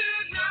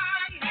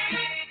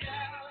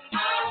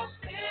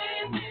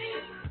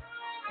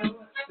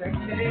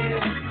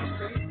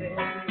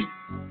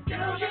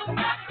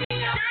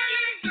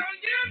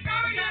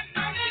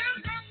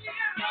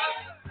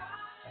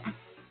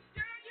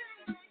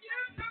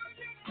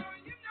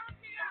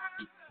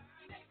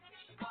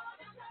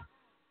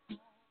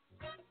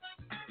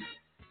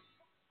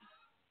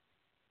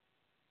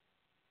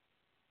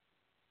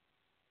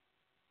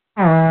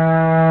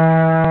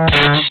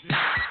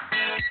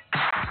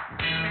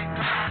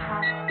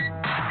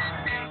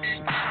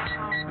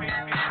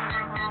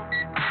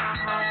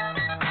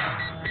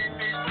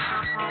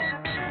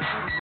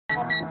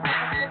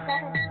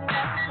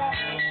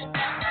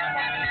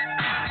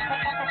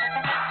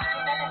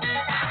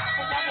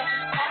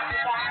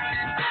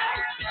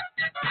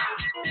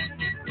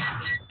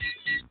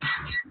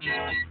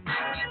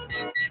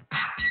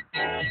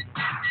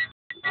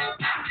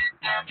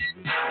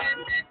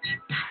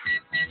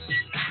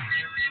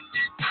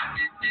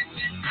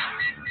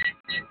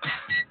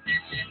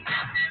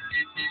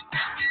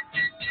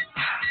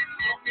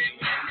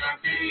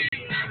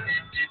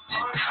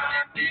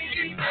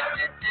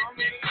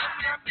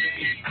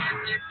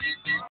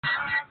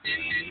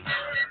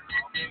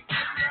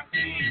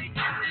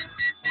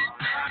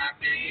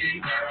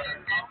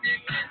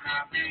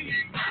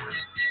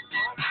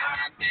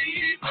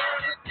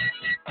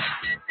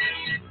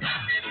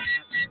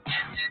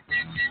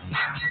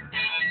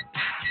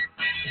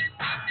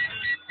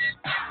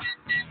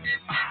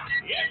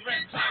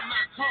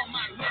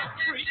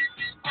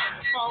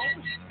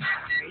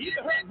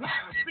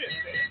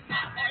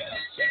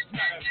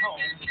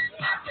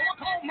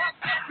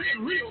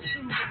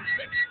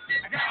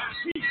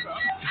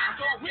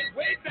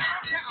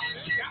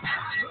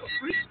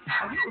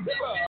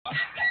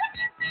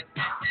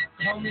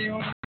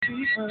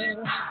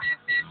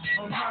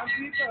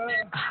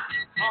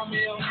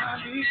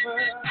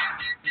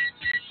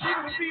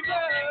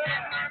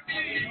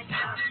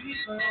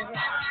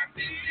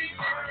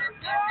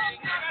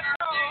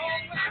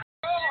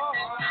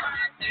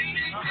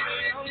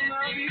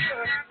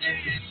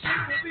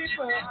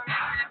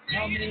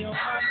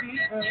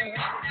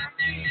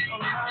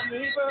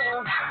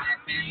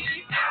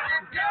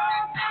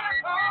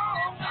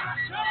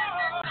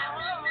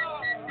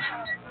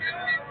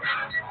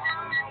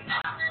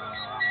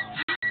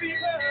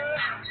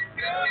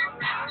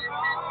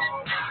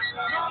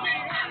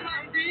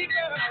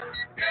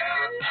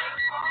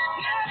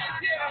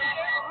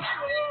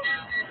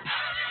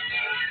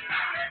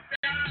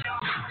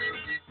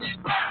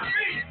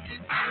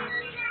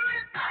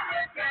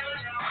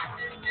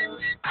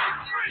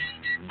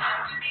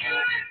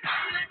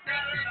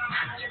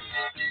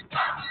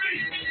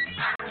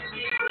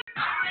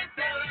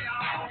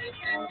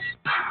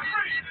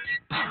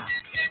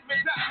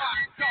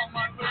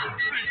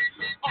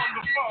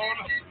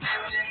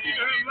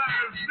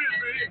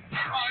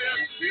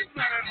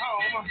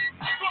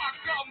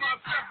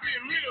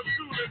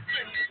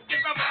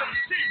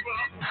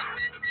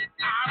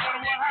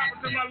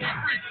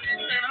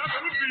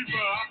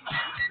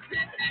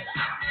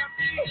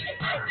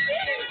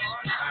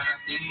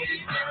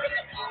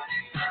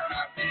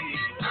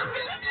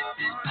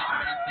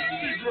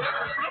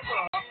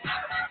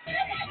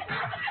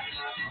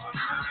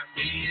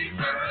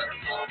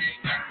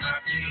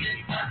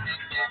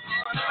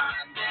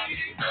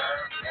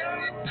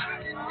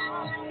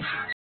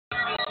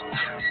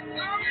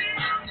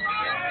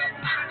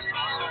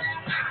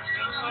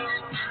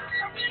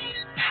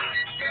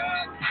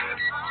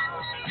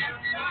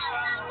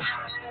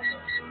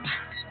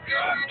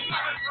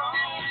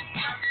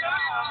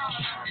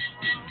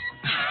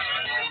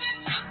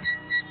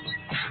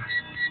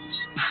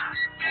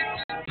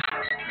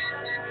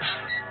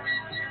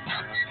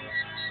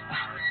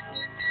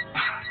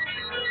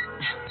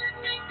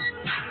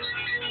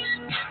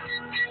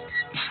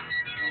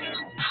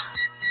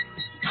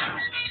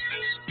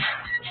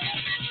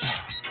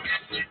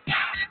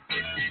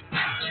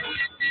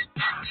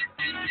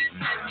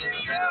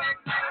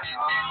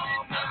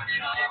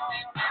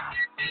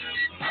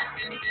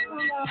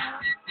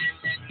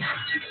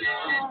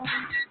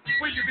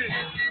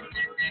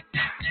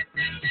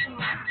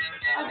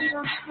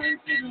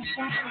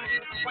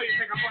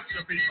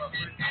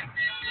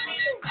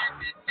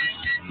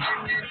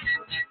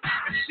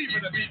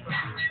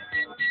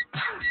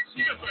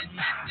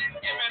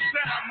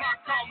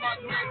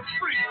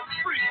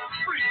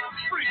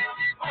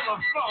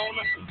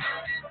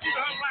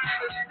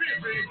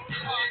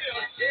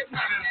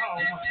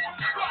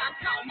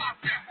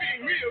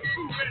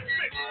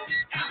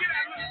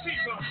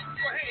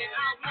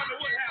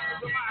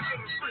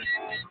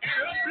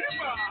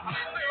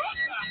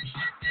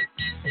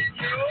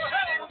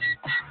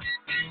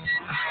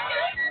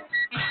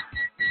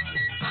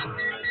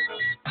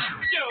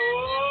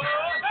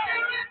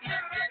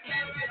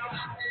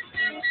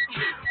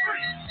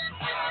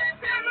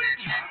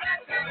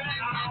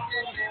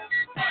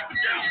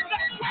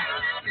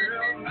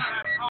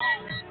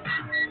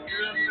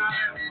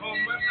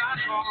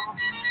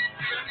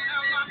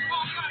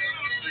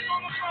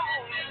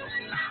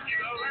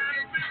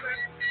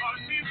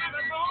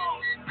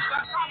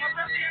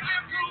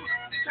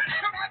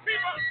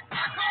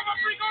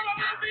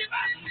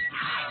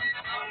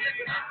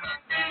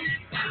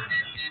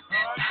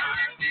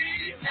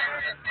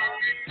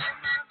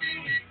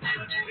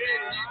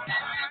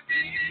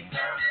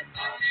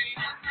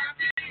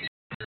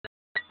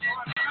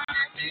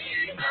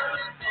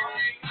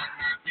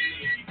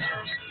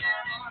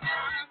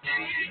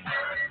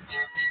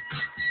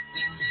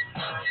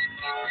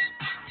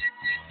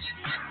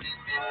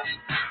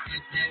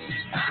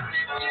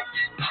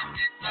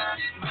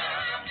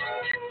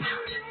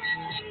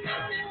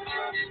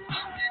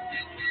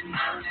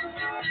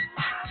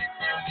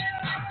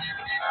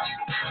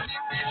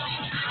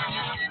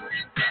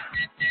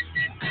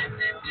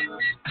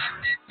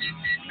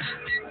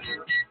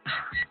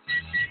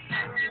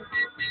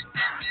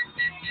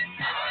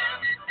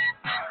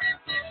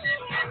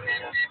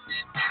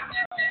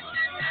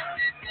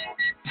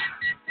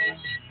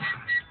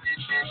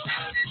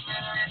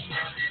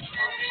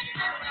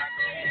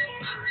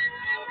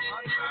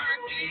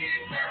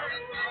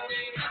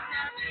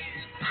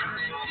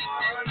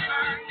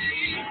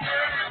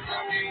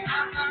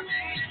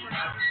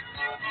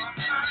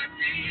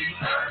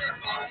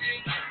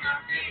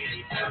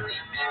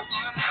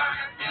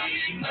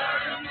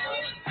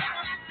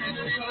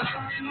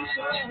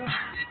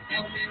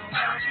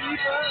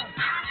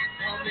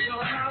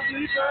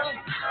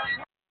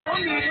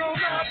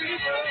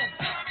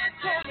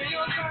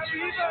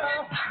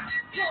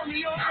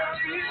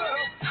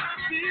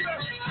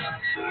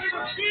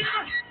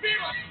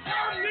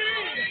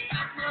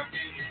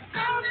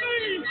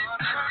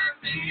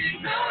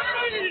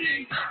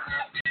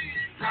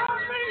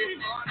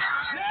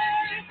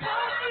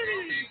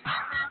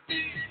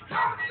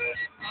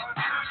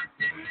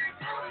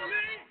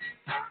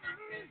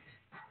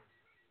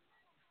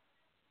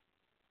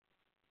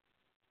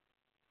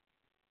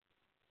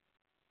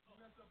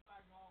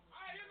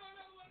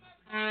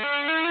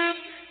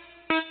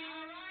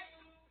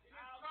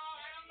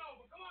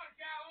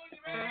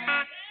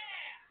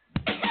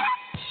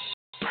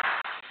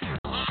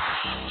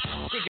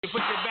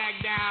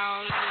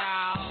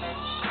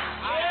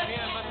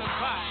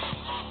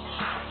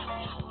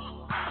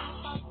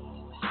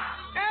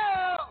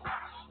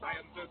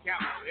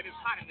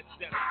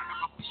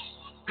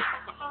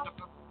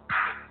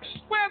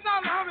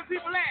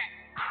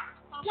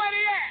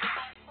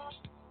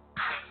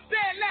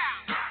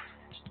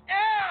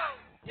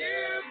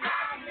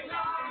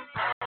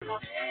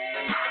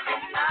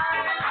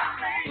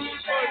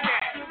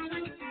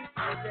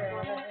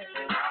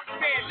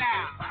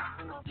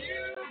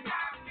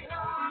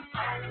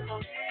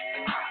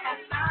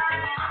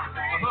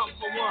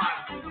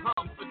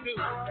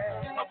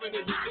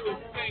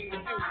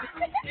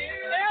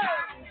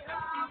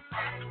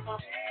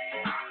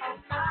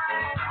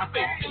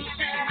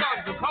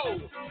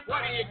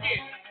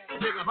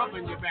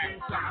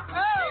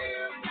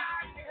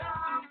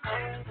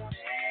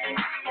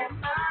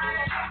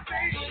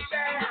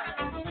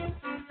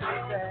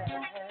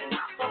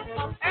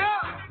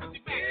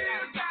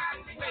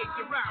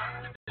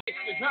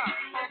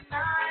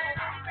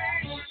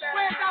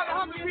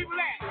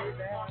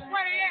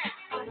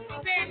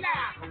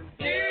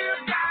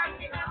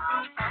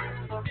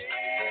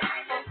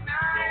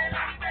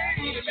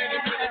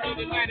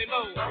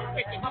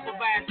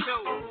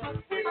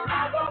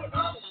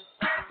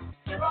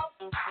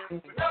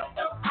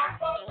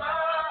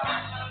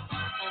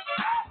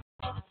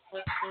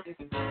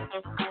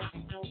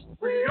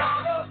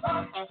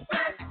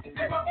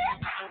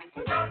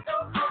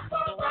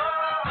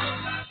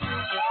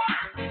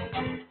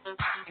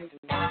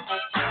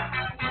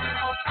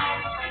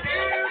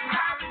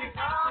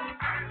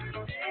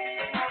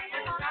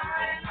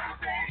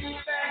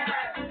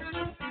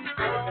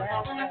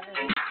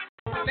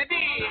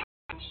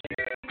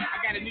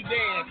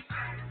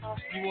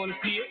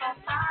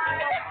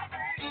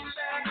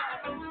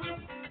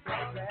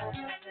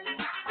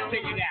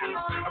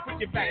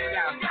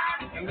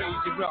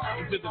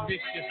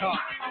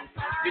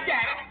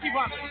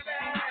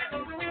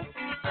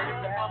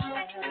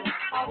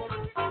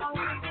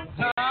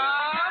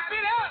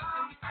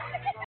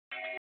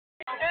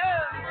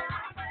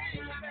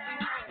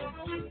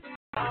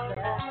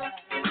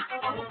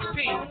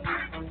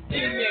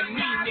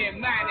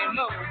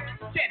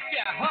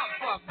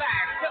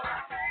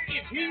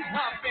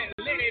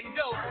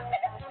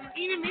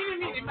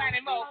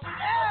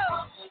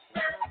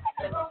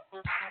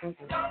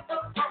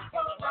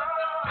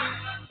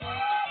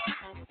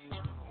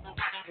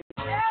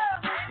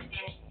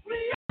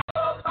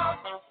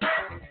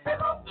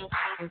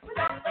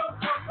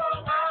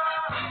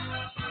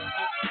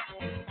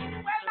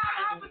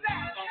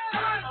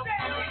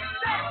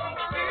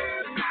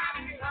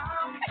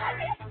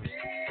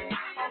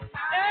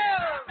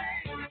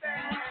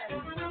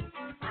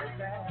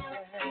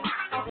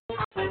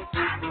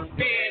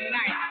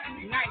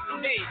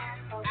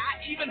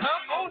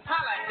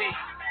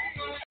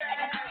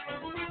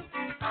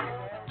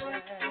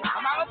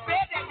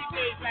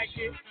 like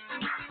this.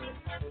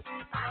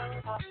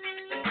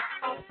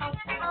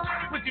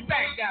 Put your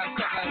back down,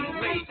 sucker,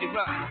 and lazy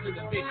run to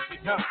the bitch you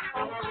done.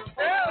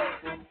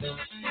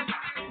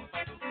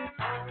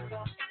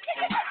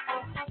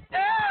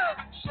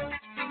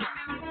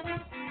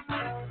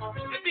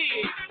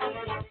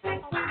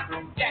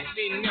 Jack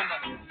didn't remember,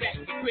 Jack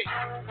be quick.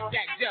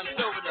 Jack jumps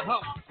over the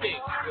hump stick,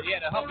 but he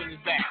had a hump in his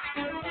back.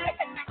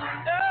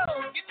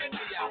 Oh, get this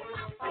to y'all.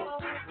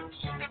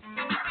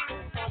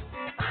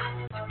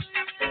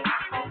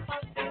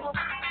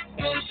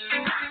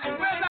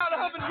 Where's all the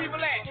humping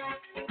people at?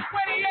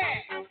 Where they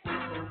at?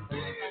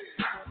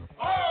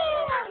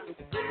 Oh!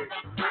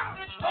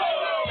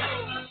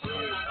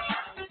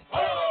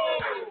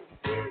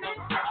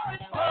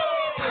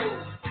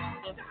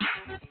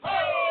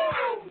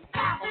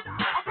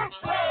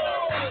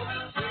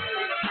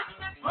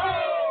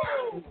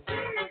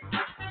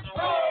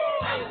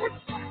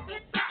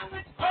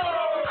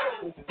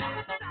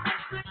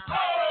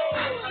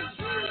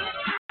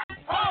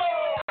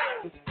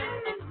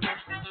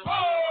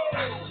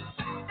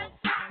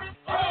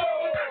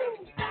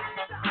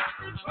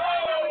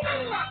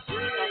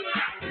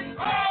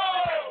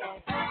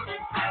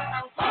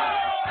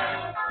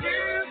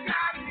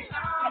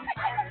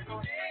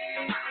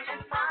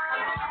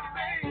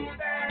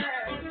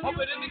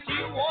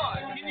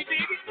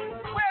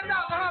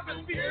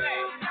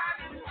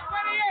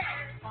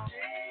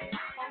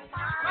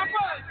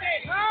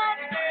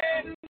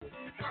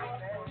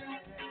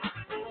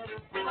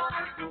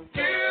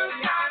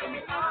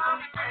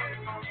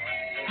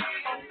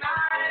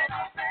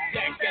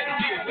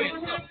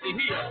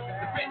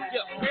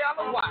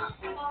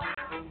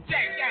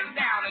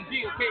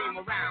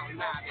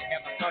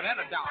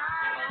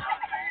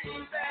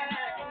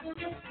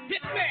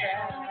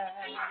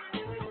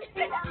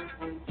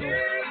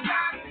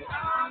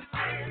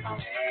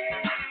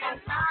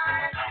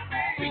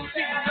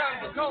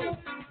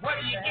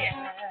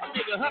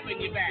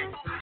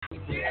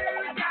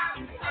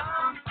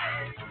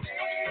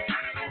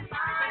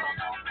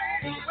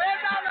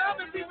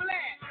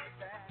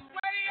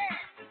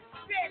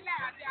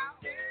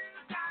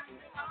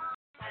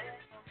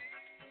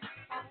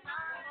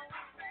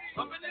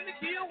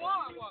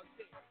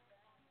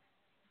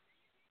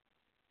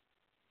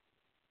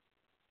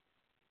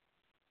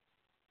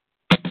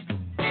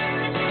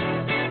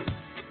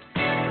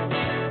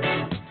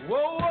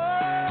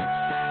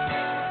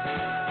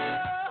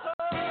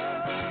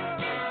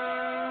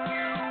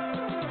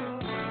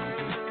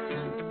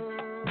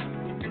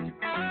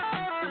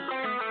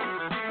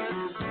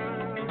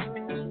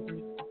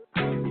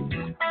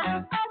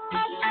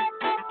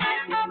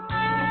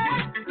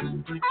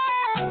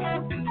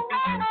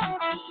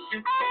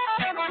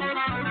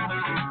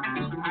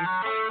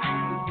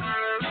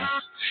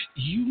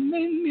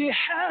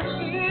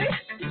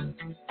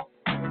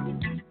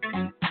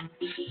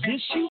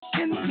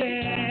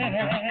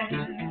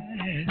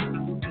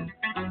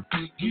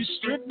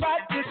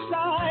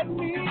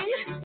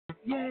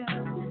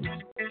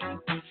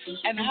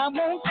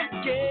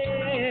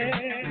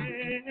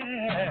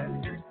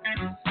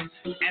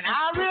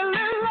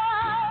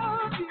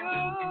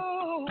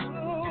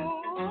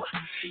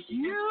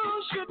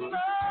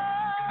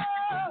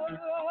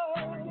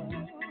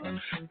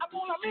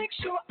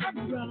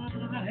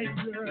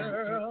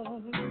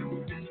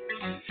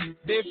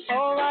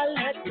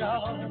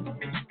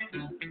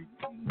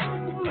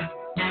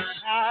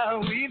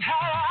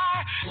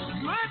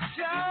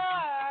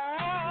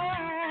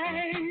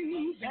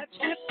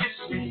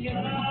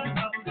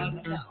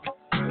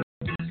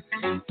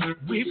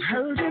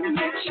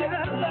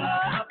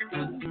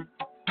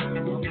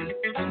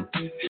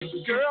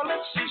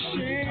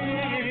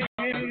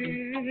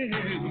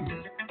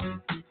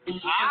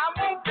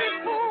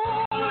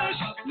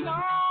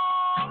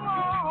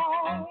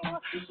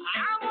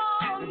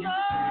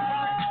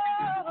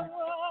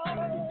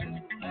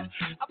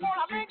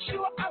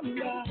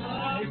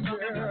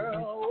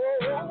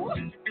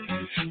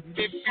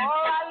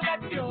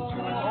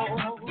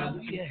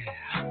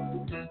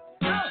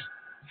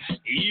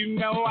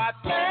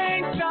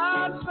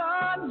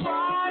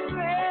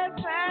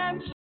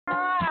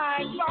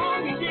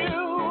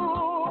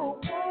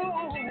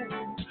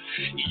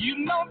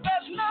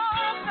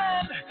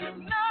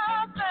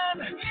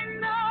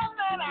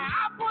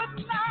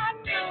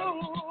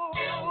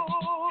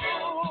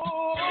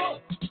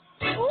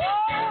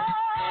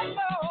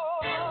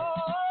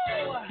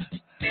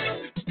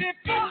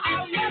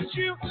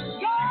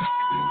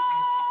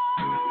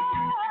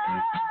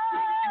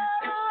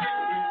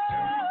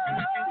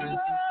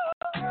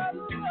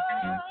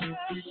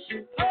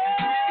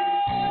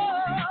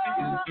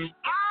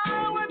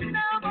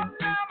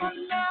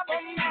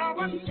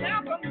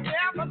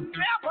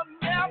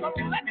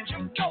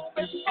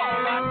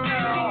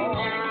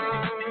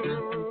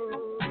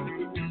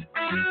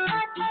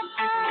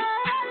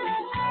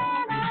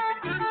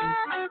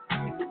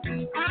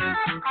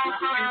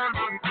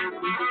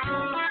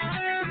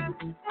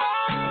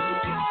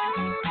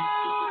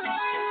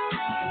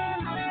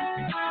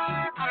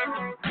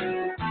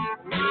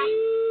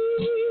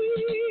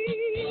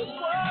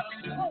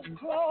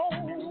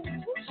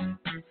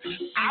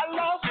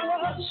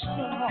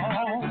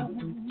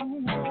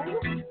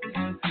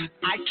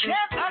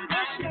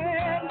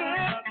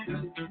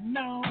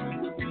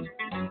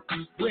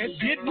 Where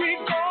did we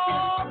go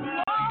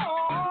wrong?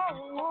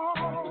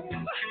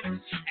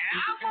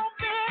 I'm gonna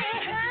be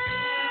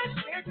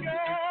happy,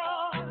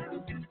 girl.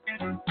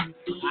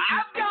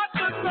 I've got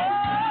to know.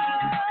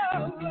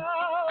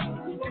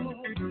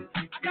 I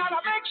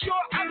gotta make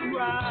sure I'm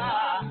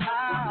right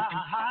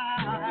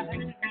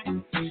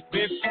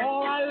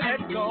before I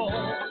let go.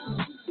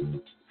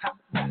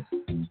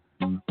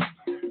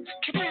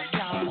 Come here,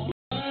 y'all.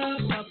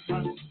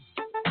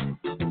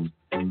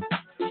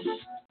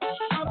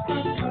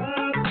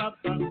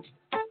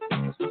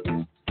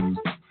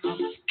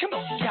 Come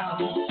on,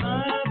 y'all.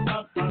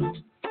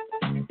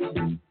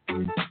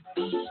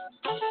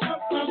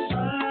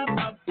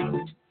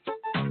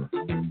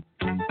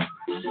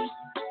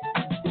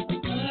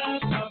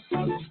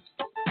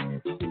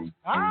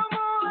 I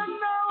wanna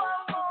know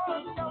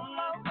before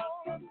I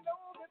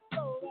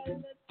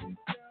let you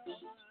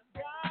go.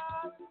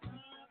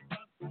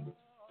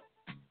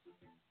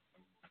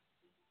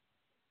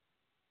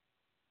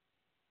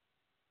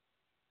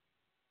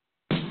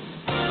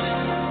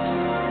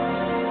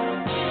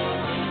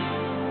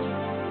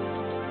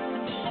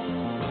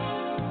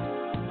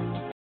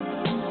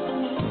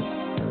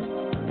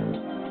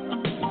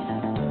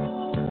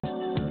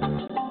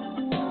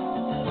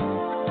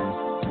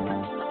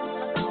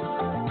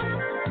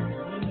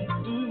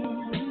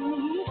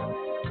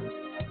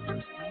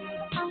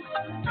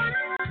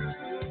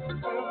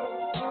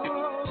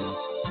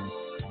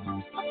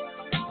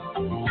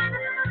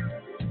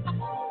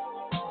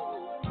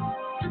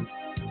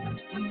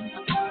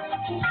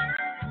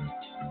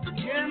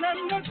 Can't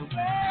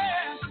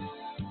understand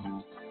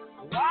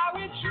why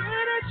we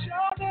treat each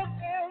other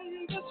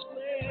in this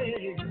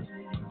way.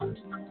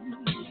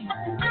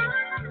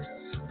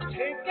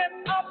 Taking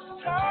up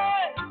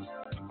time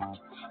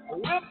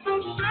with the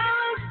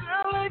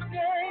silly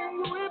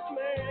games we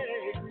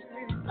play.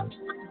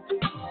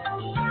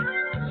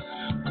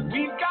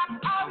 We've got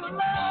our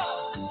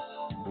love,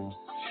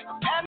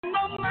 and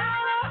no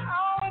matter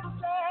how it's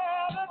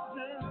said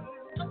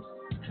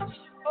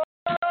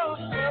or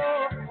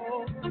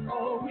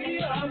done, we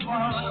are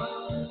one.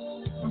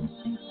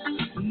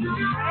 No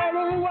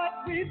matter what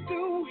we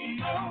do,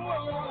 we are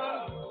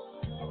one.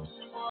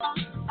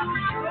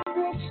 God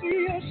will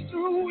see us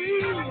through, we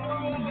are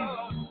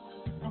one.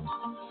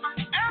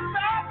 And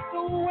that's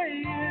the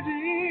way it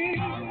is.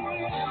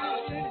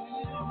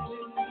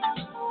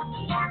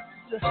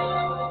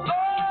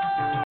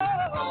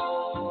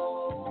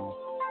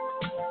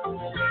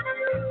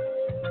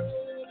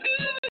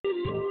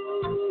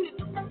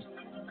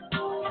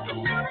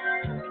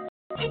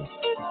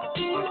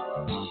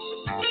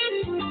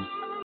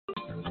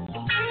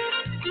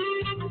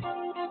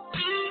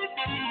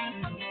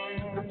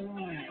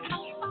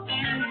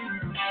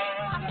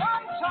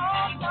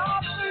 Sometimes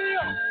I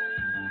feel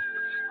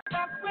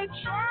that we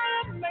try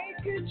to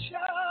make each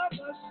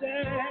other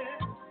sad.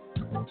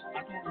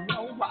 I don't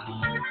know why.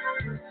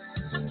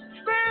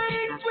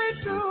 Things we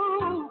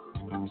do,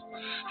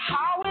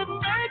 how we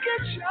make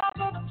each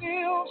other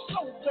feel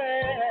so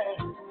bad.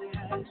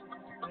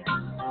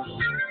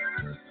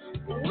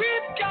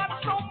 We've got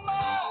so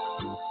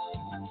much,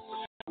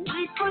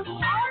 we could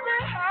all be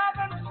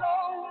having so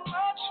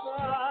much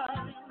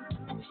fun.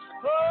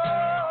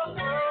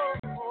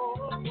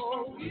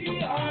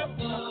 We are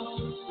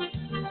one.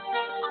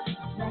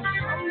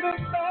 From the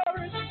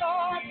very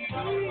start,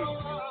 we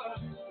were.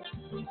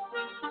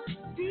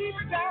 Deep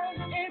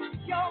down in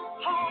your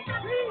heart,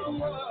 we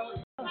were.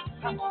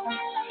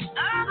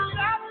 And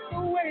that's the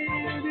way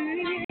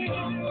it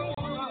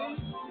is.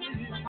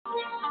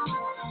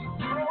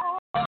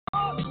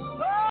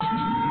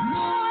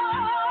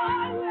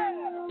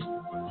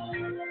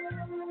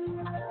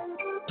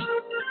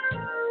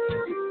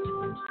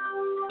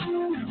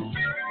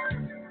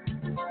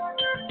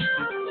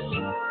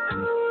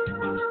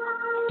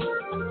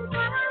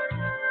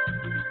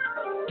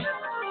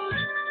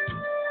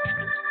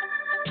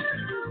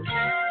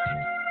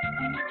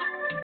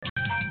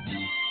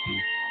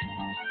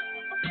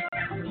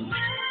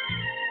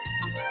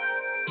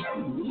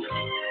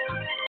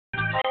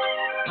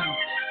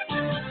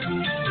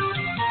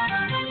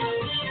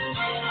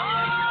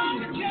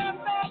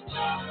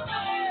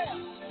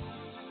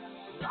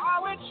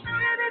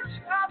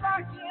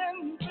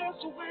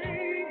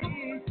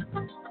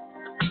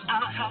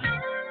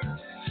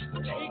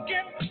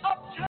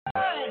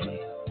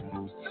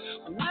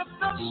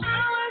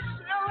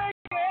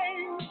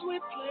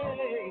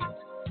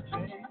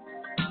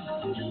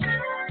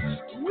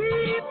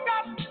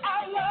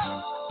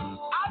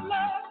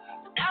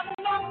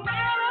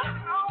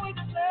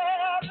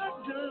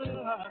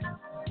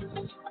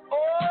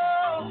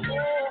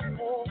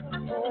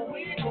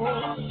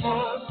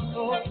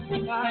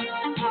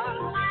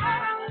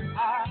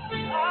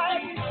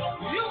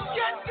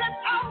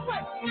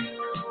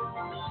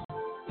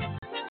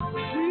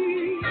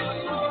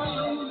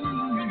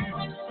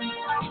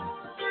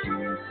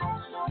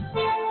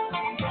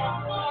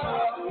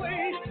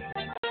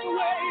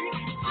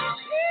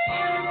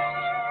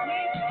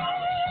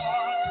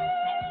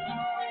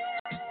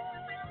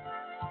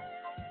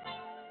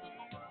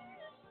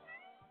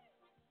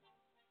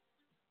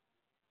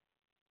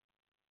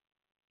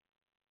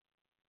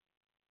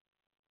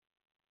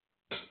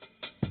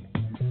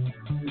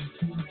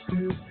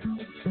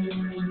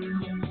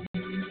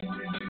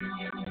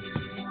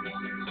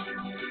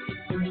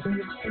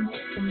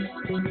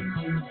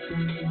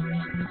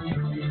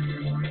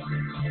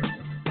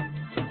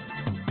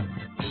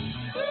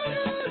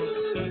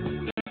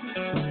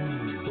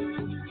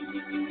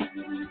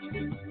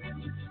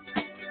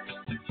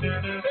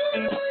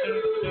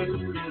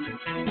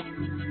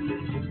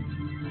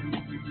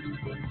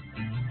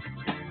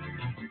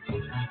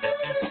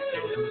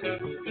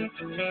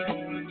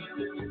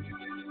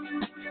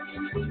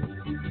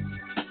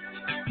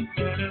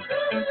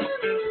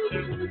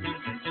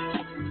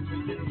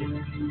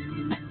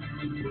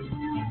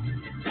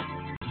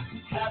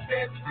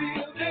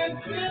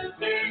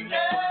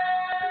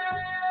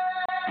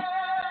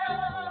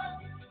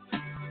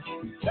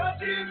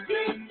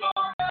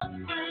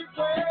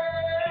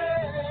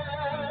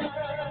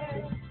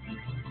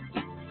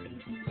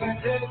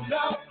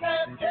 enough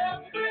and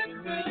everything.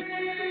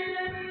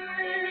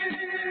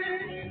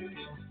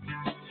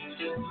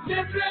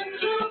 Listen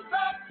to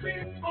the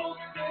people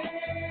sing.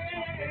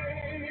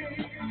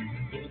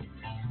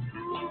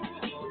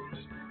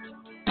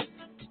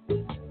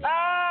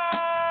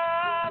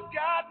 I've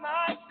got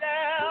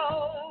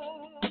myself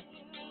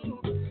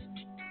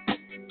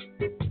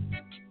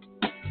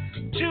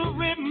to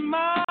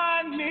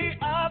remind me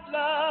of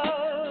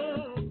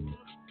love.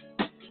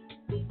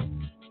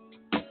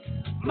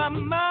 My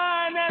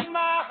mind and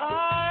my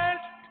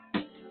heart,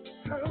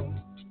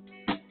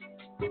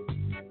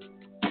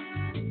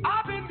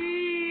 I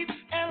believe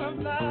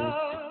in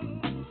love.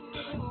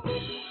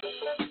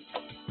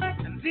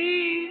 And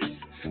these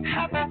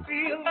happy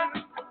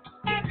feelings,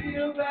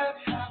 feel that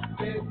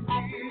happy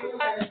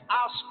feeling,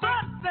 I'll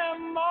spread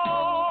them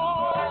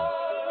all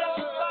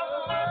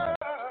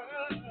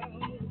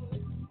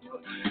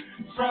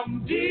from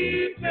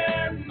deep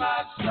in my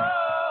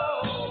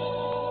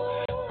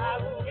soul. I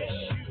wish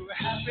you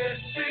happy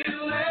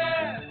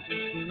feeling.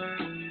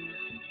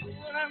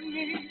 What I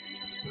need,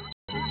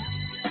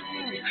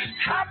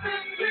 happy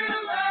feeling.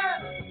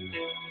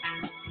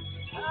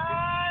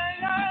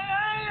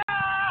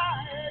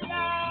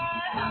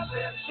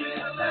 Happy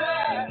feeling.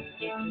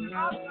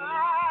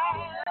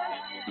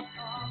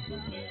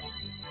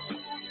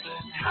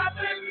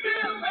 Happy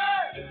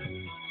feeling.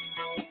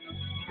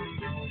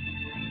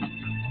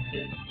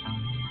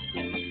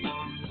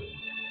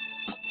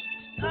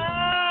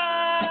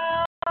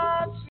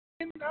 I've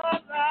seen the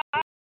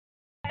light,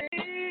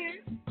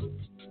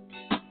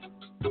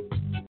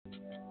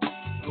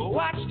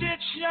 watched it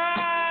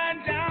shine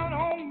down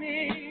on me.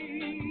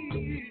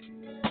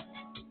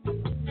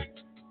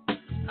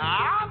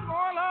 I'm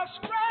gonna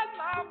spread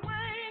my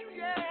wings,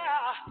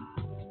 yeah,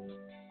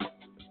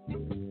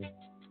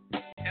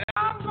 and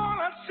I'm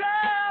gonna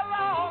tell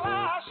all I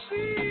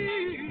see.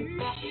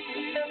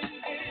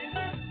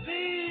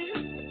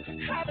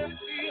 These happy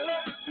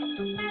feelings,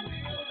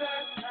 feel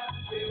that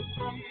happy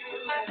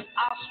feeling,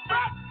 I'll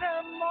spread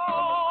them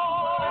all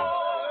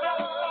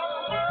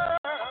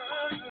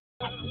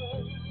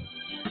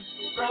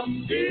from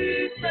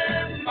deep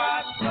in my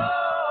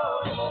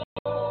soul.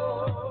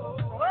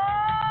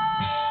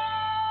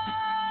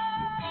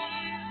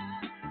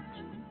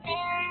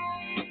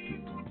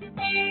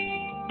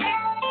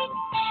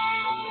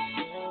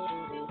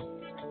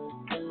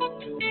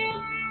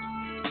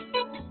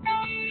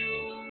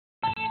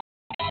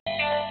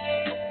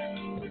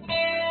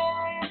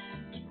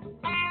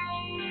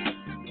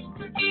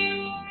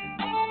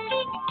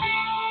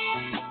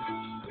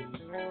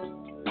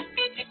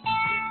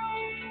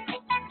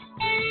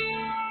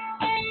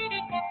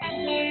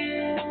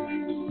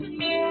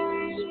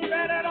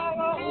 Spread it all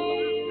over.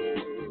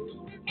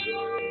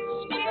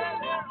 Spread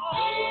it happy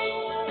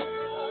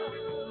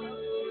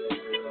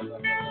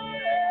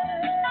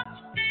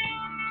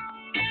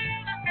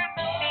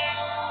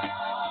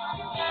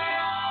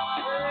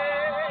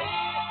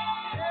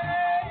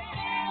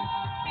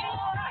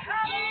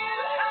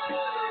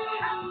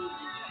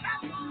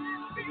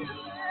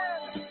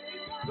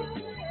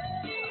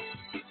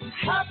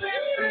feeling. Happy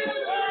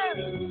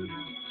feeling.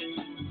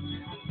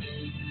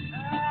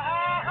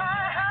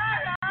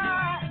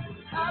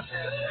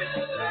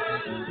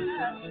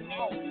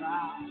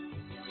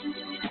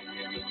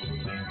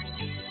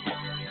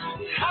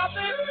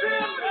 Happy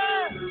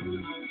feeling.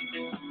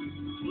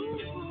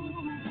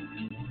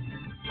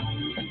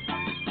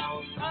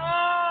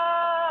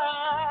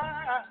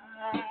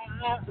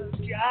 I've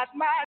got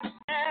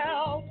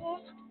myself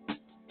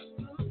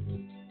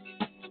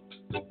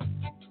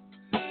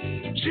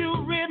to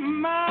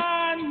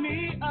remind me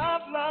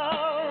of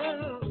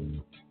love.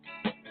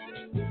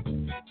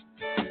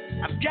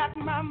 I've got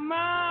my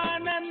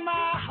mind and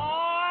my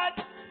heart,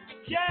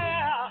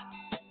 yeah,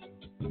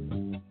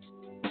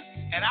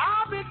 and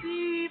I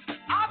believe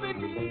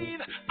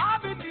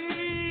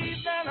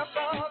in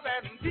above,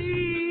 and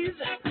these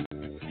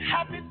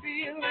happy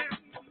feelings,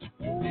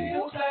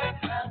 feel that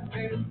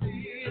happy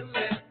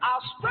feeling,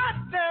 I'll spread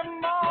them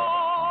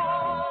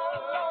all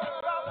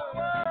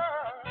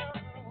around.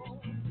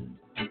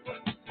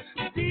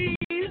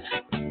 These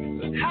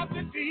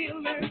happy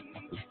feelings,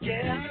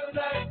 yeah, feel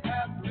that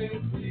happy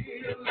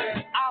feeling,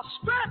 I'll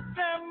spread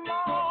them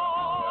all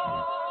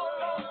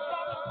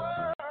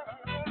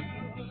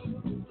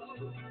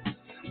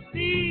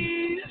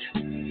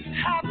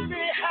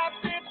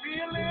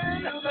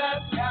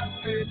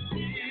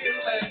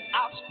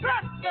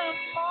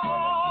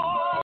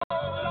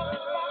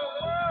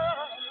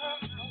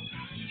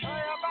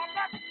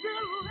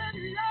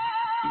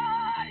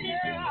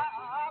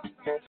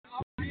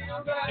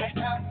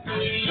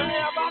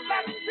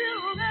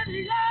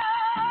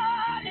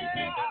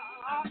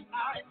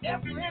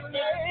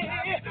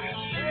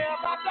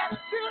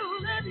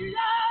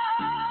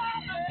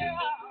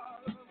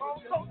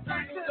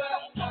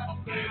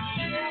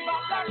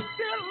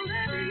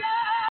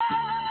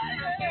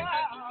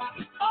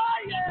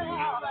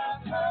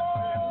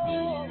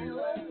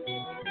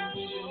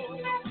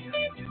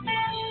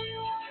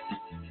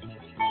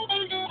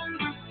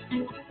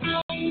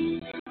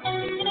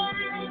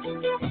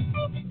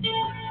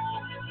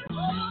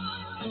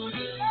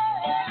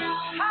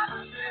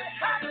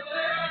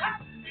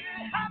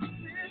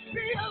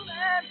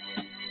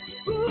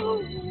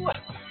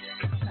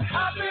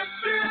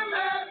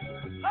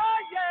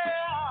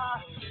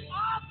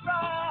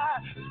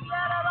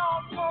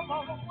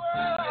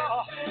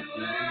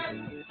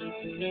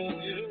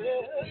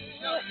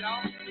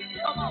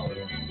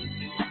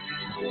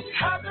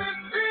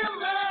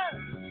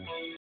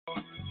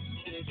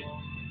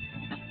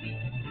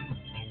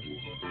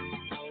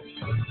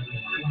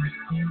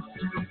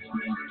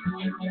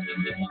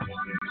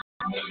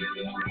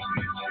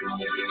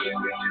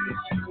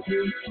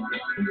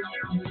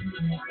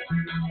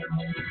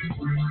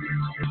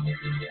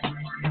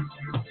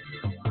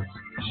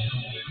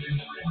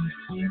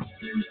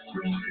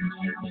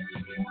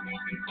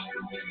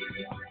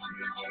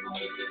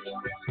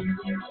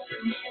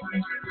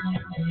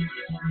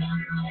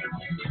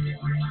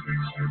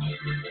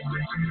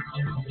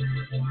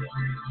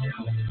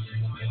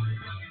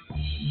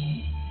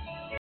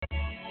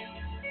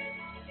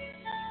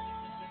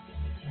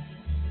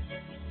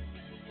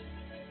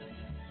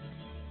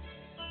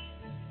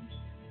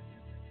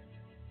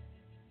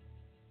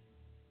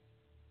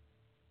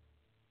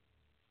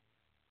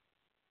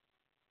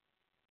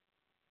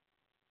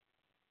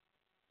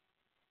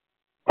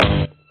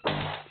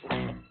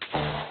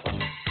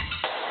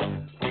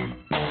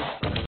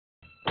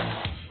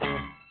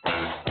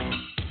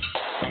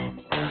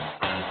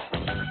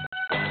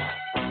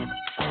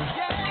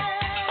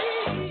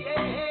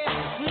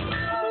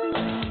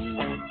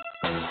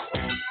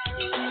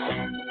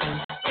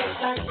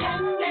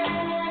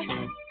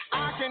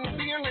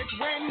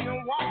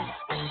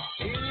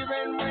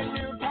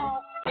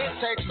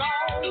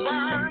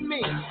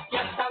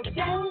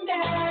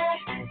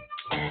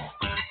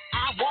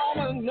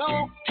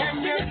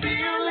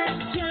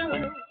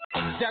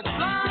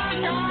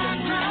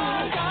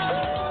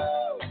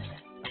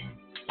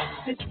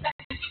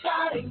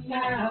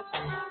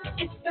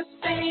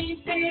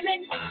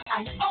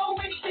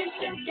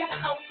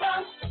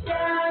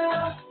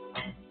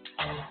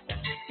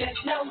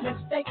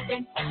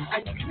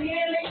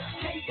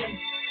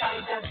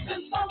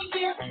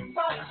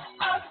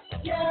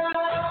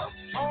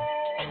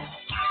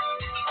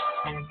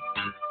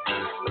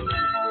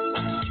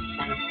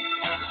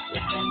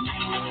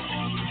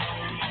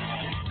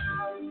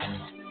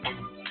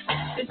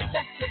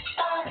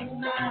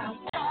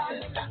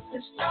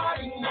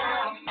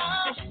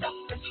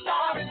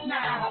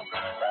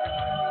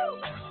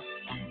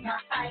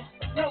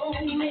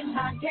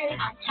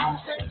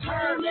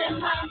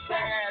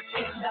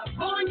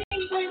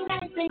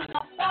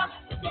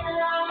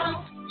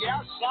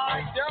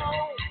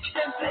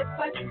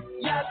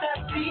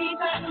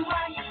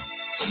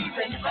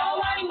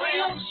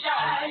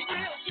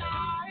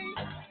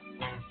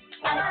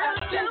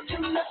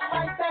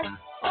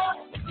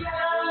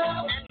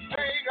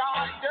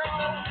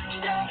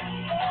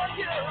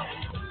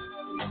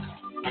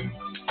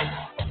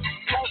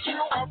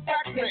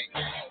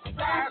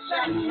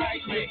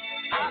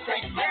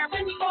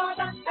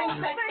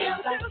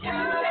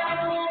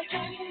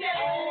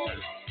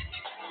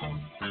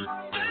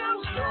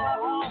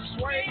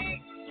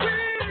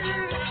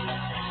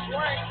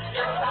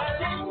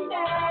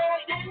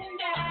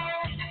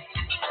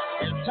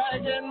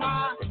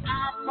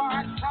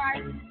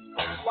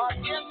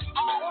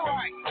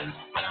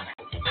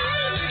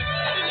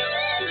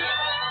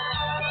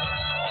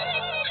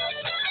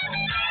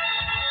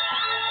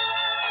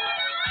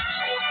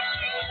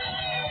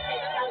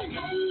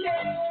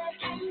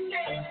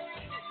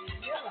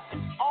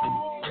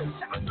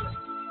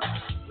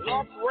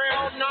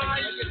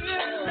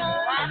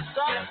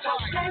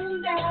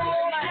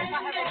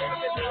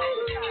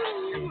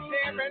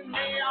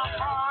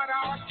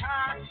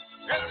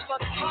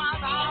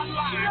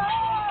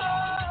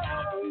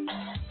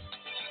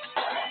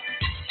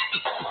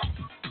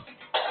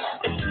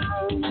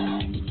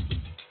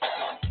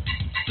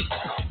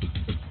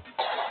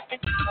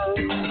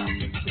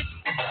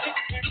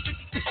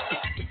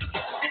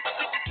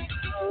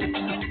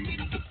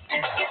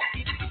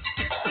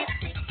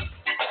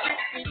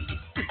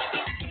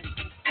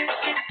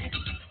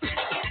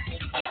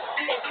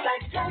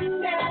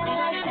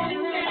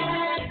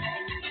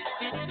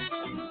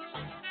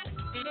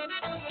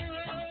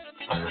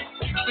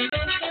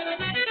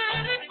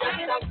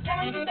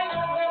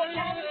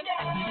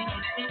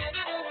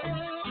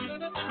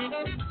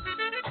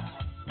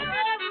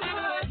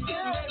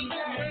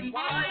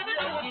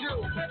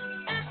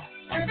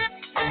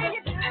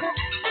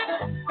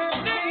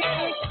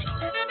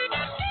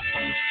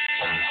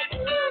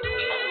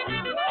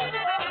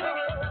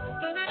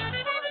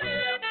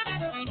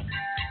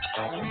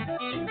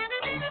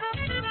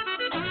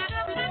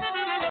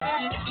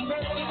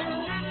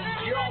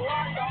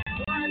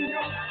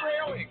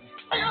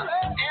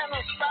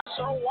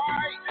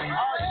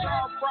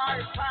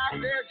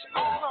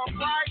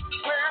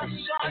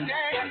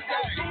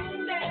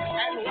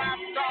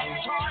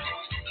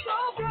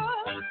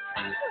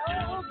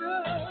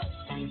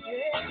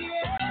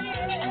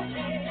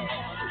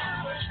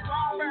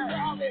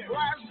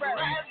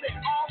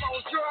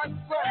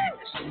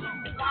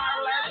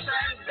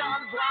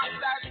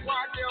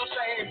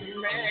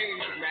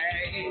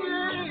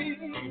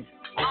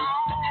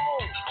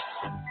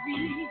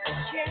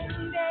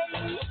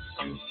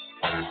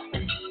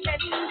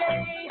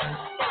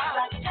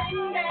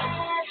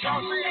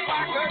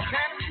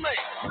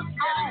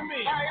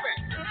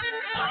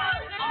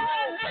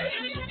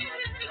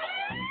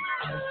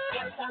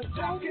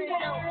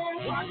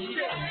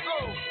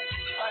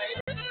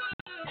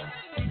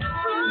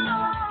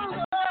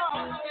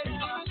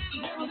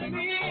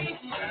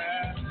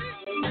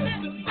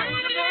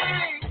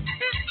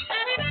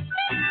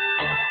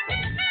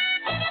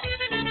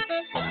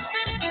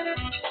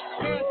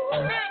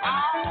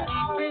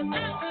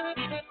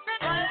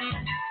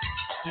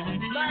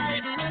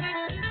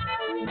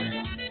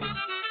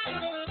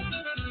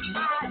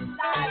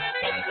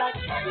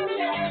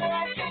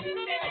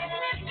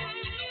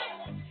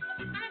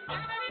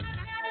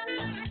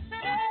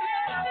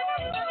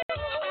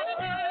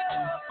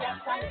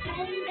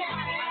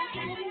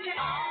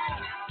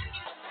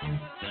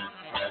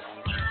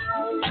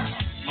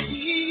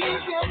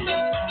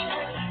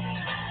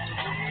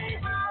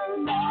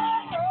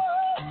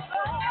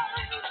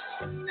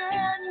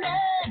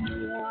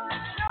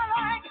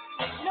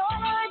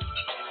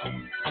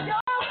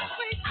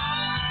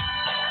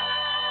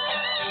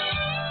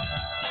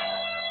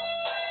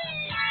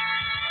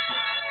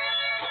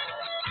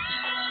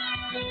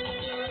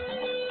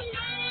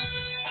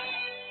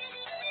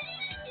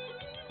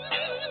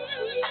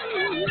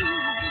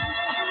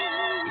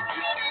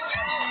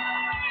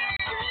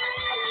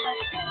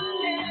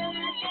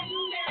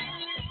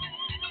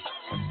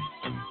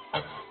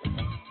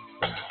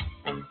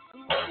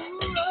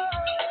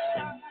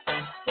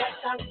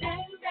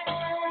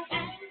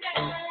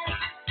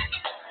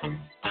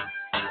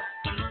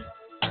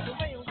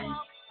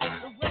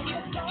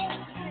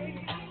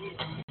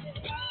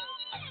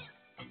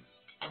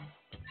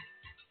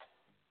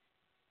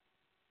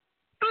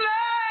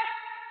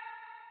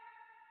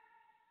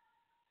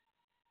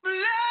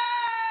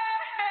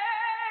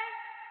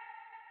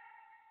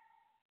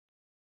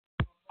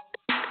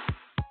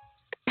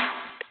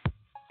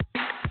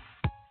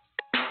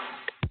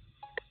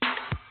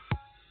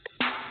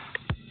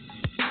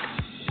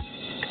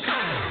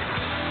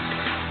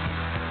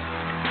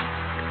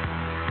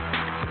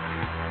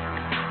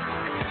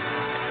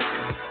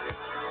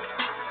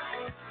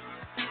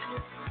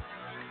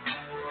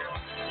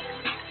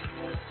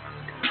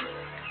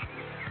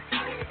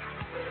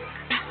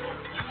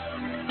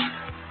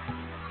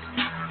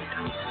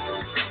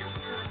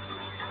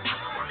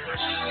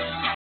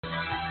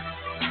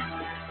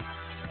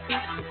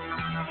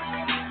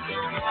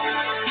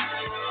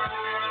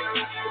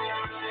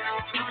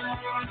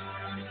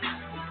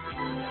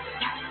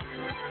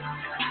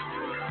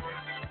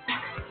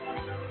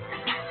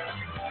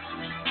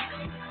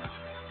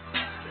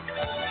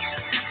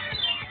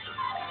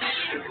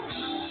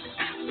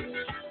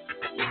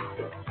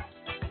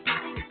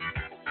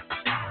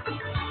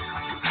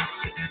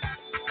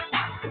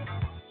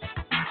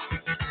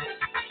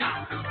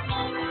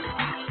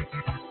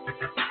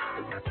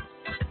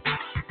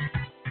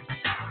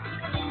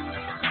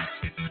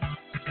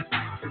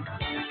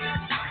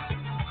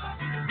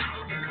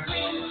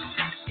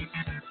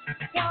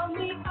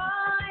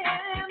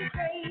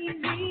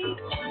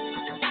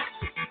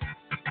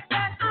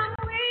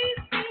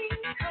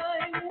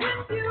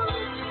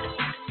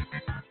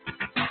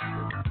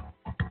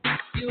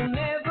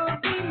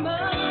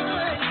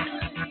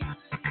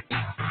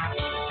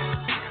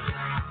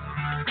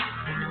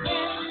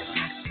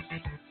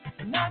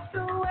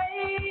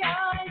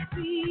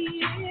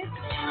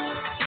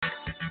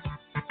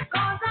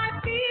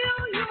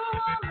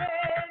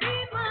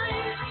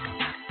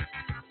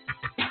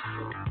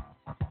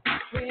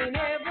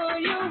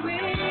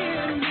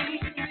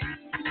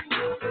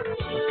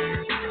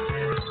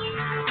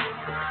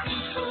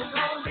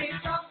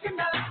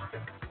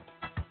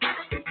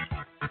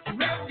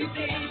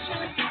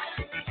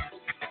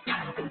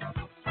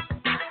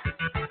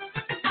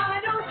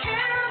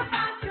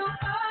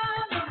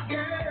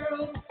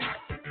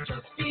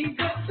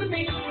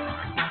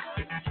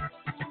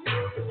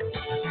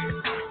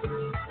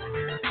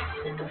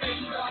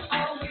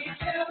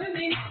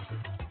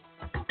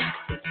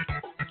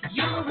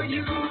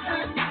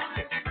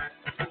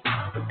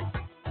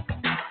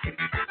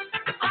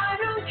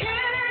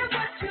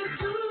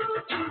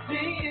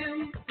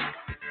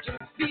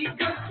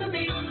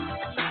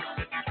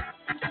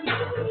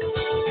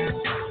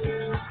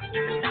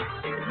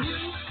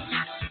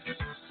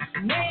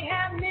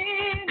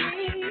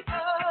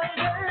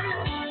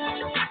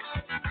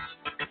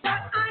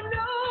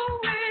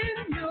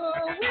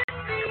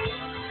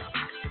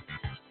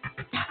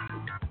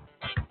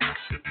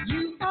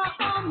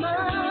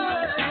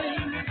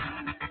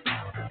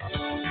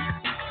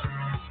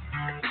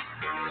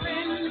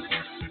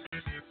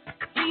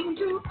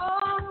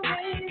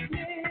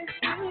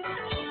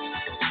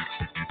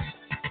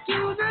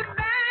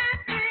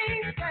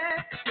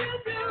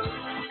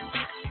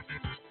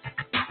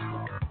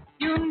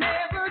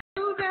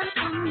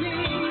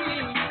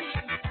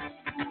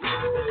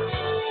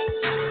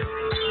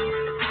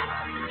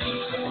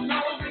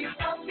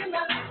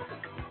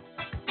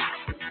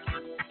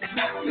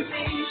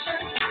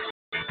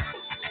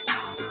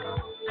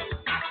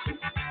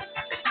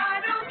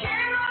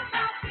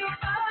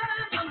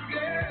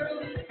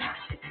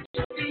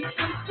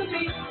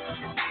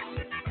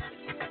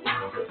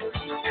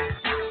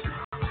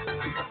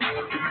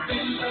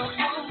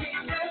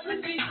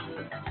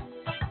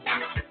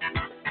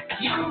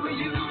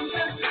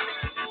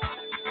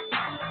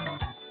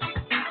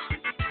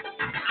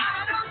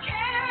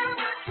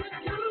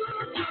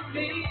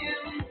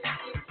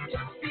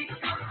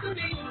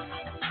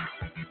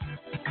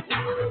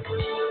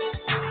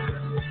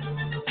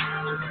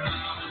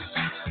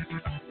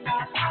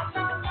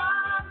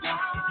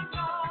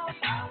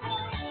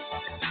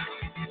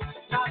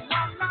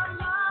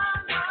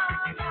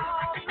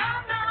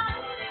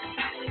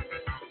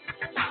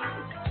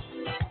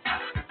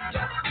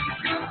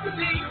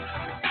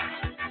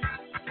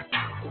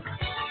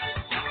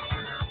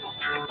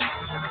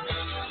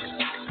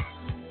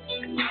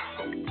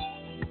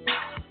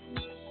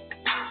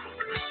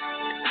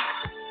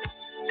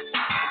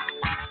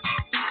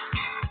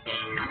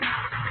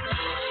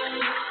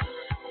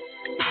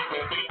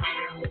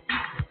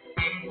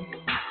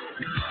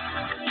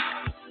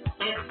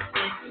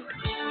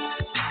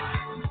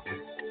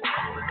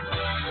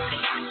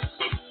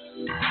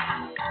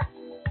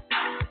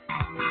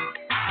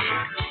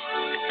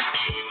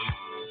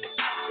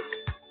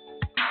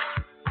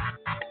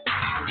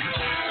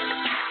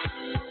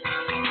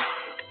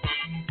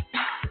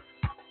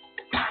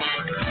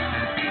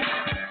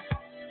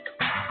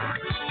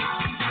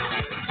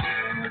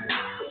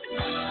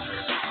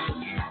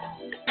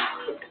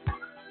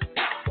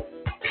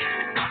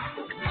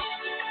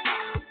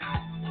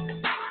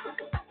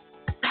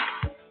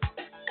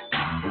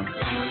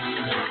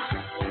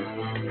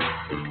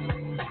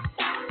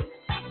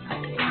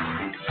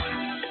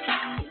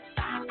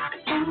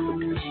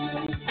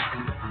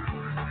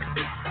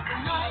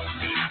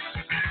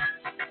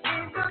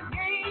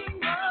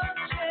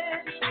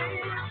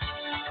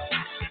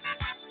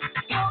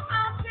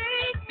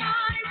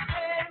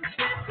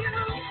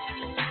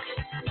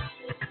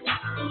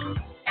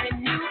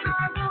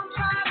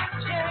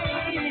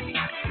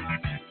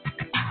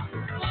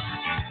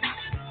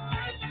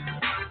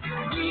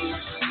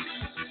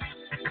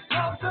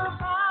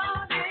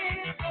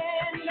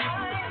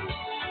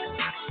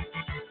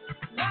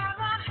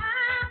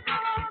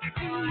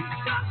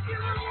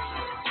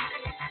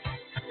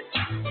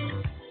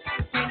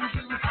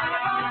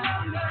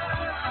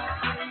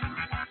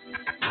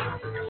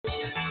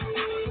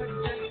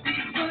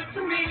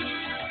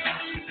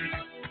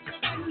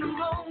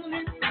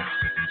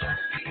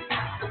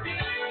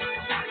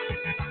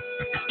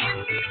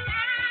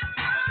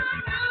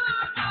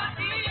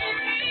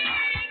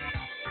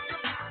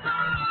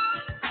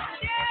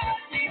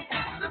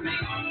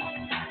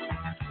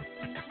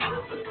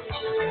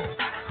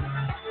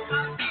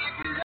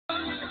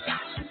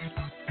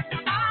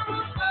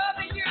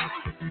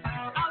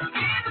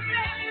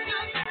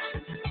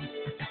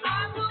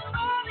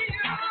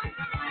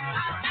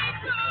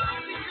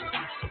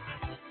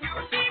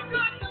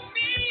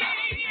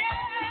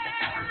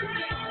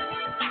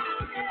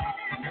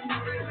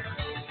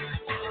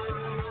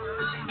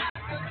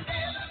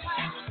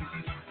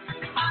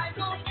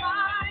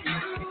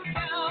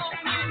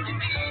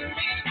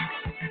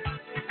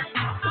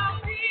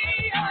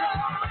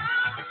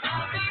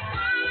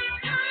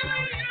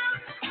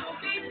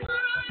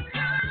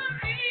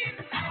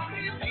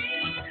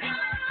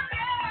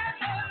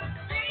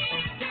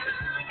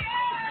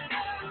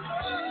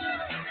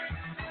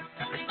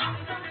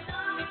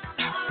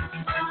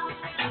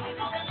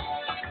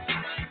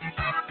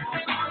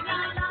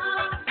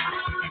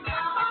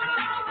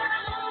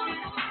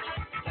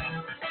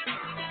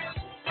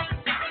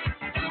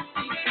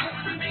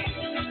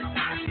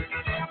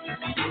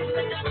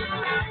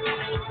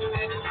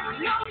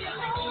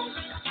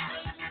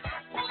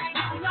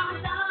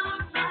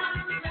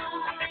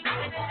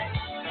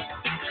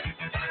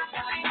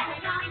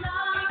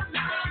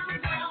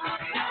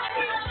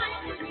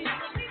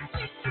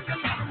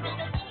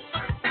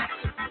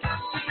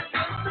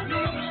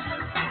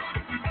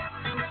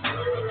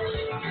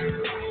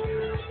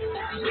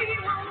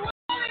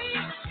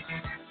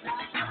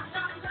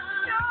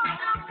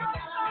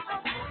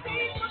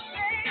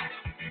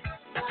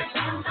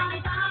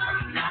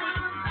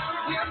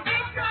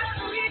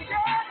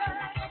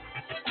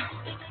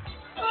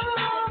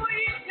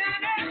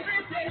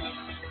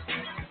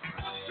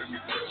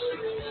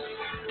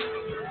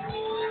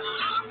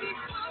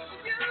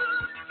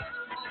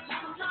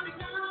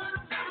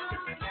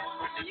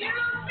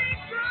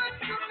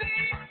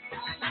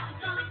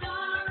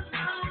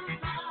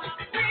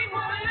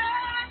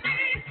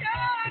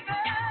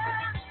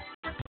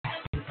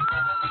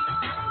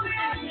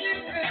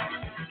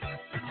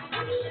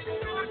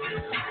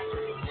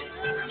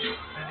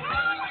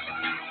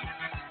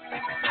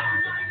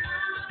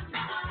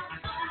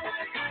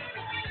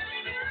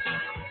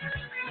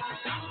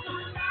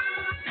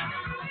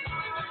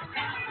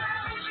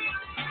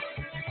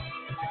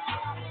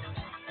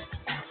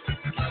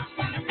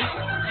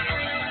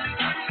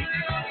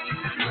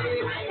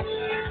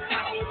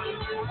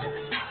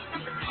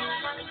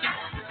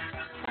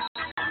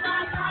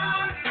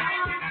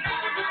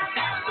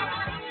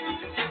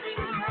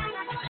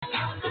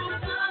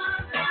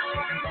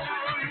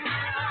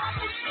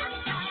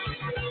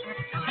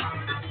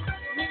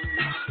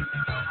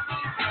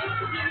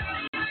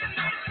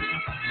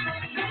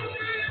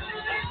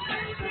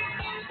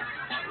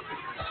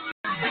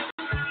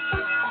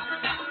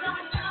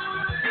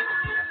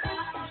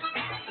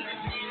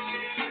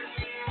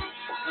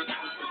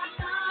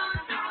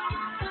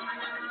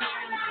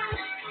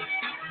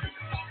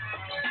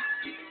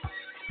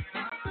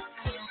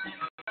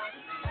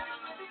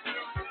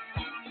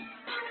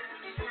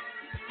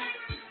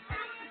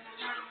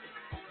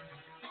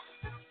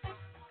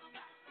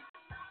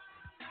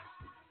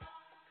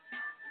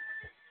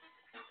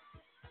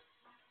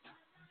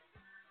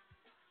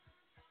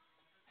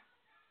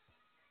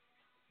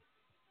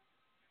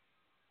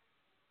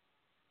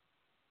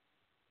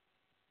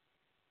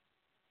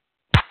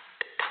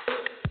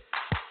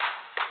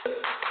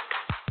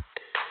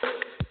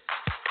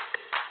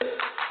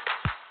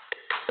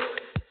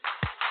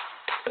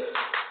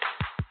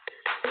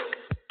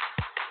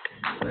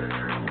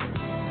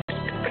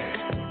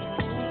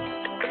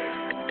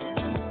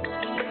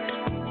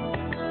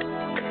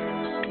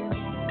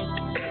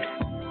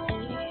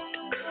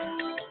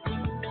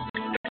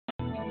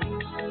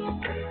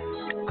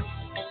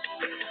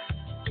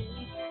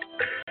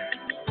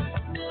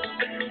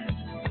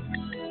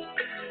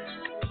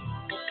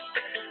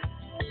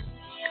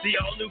The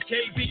all-new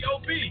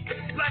KBOB,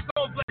 Black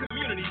on Black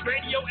Community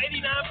Radio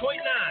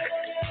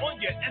 89.9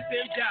 on your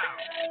FM dial.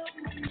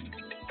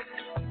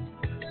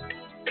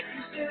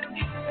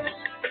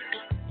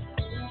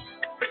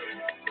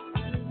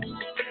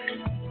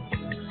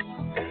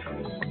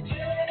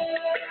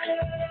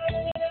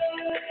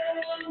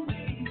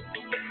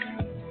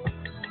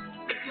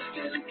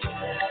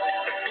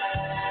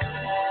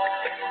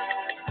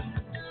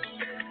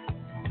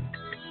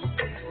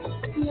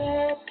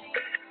 Let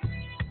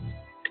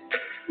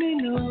me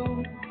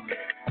know,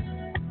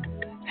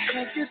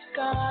 have you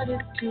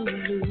started to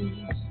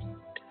lose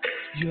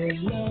your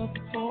love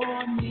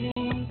for me?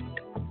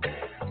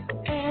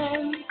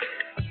 And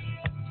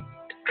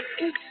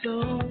if so,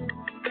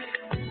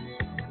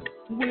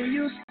 will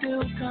you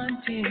still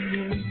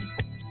continue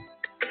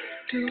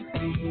to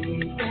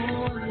be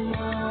all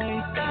my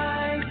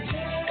side?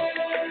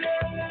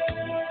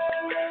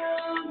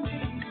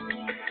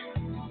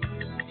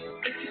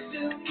 If you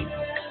still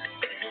care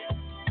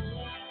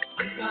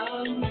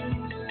about me.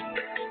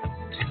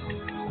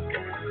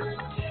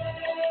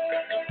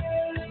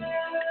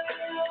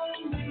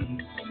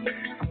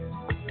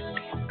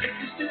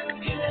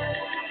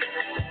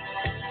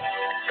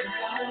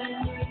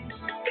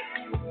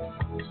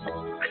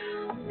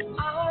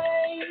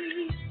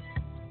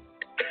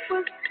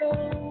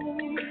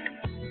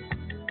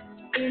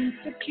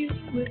 Insecure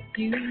with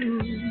you.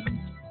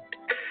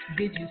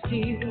 Did you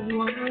still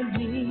want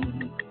me?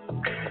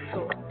 So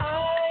I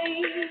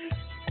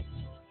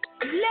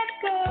let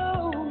go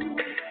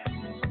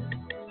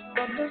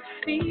of the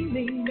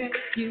feeling that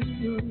you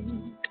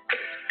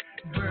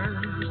were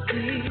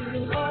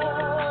still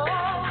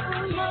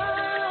all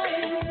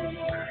mine.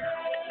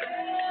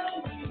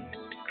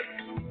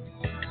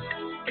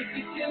 If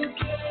you still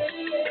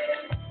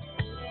care,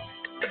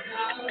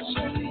 I'll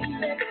show you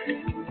that you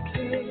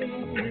care.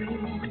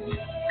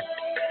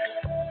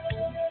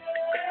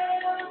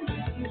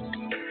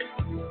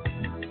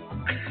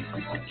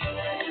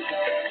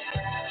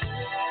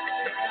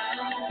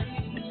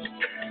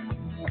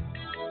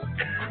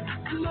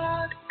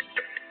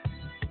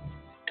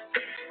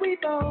 We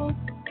both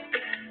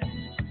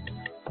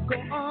go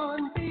on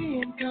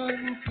being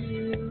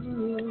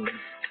confused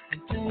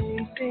and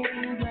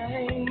chasing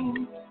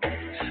blame.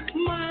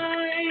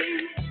 My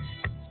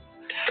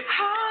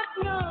heart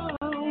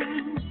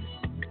knows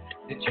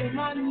that you're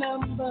my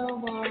number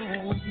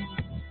one.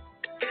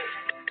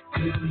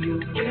 Do you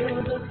feel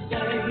the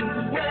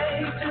same way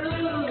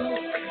too?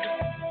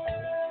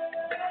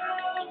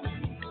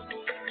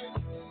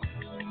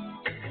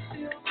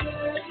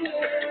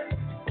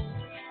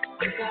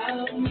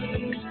 About me,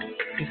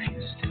 if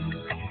you still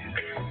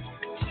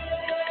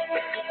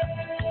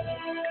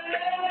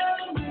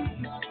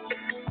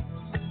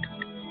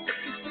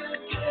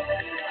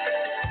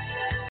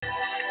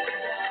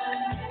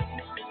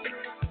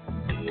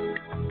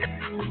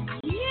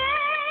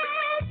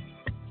yes,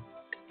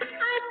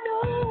 I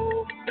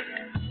know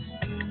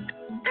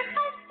that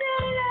I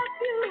still love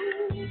you.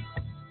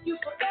 You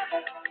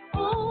forever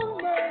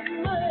on my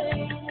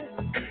mind,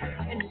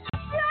 and it's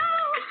so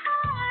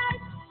hard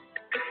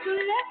to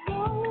let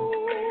go.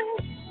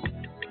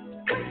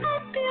 What I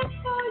feel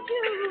for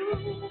you,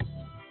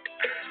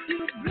 you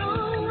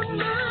blow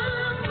my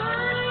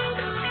mind,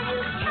 and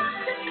you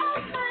capture all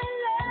my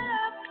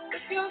love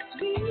with your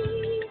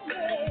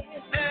sweetness.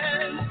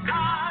 And I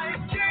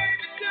gave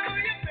it to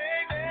you,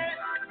 baby,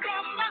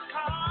 from my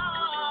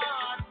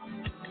heart.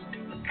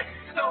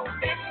 So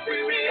if we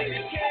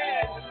really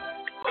care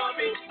for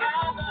each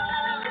other,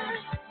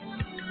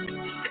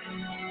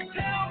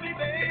 tell me,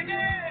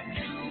 baby,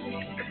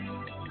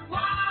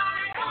 why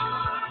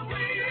are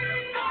we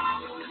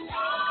apart?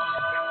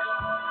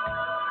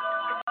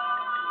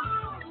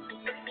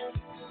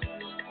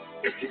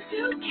 If you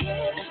still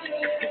care,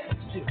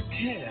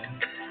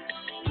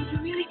 do you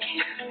really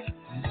care?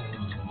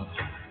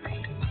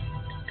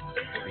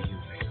 For you,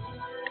 baby.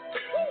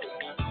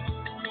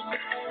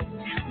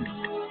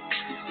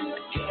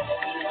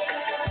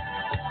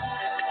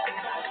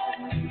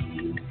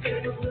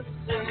 Feel the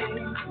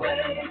same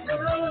way,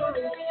 girl.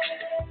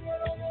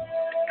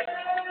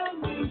 Tell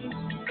me,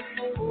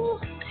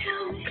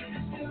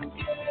 still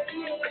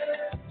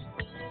care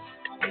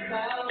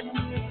about me.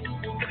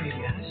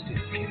 Baby, I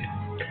still care.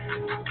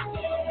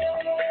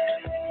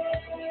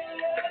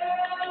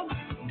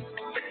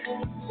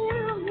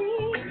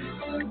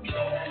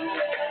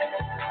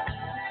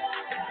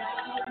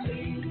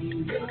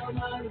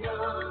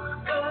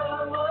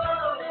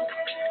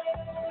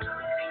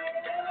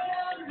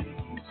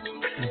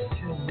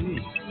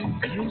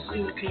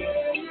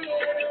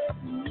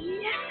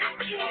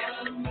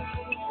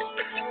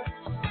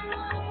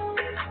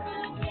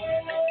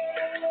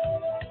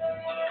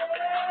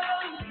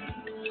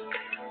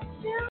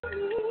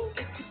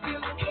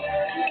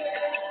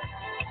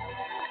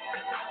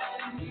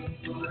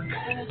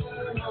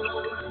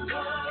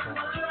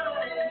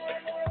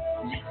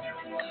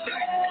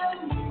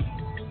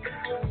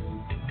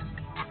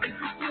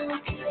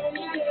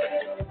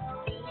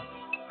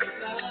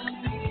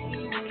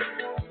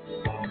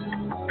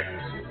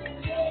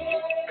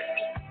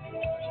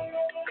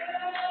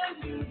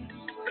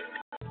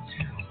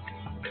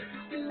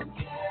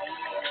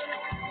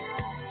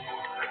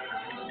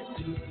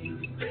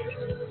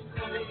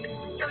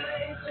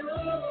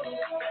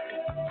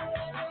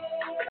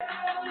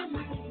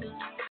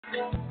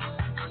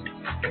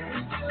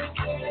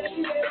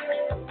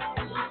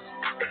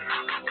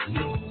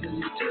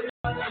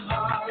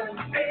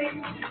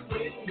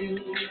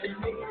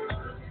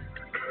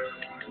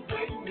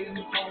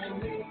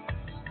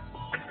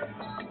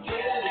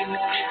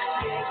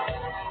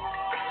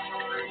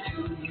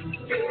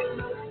 feel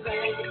the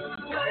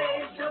same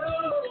way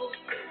too.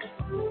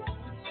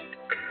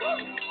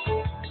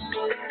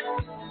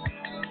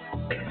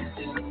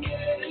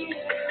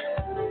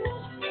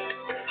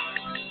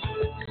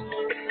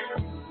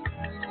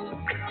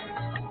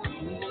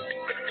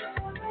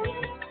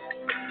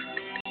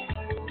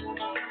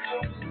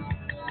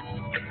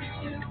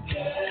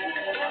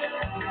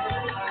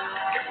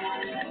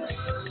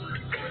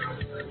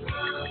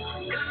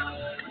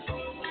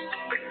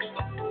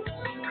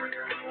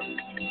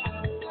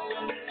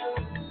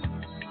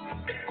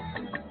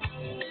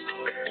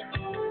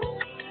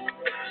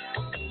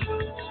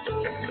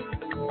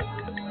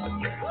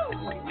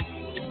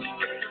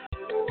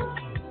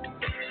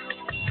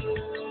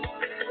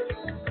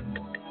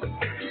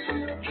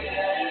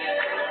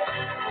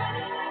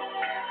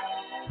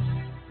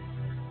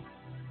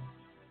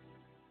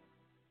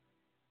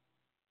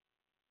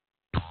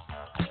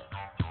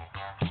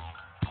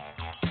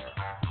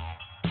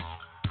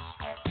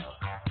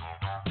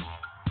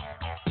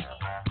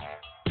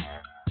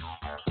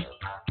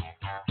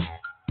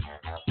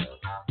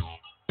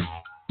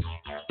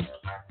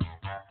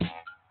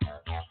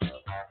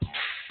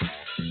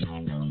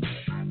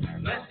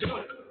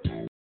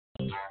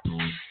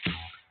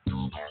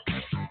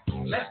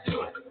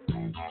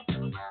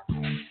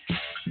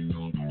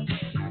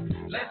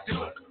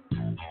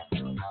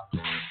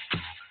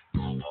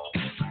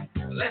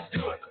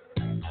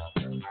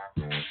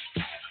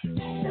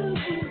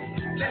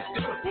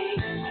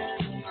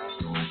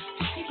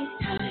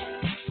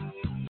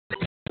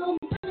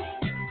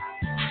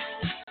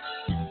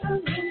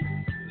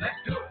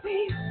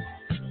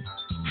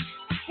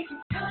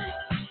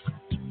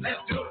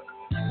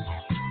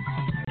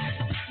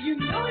 You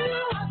know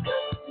you are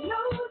good,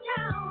 slow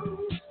down.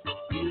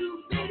 You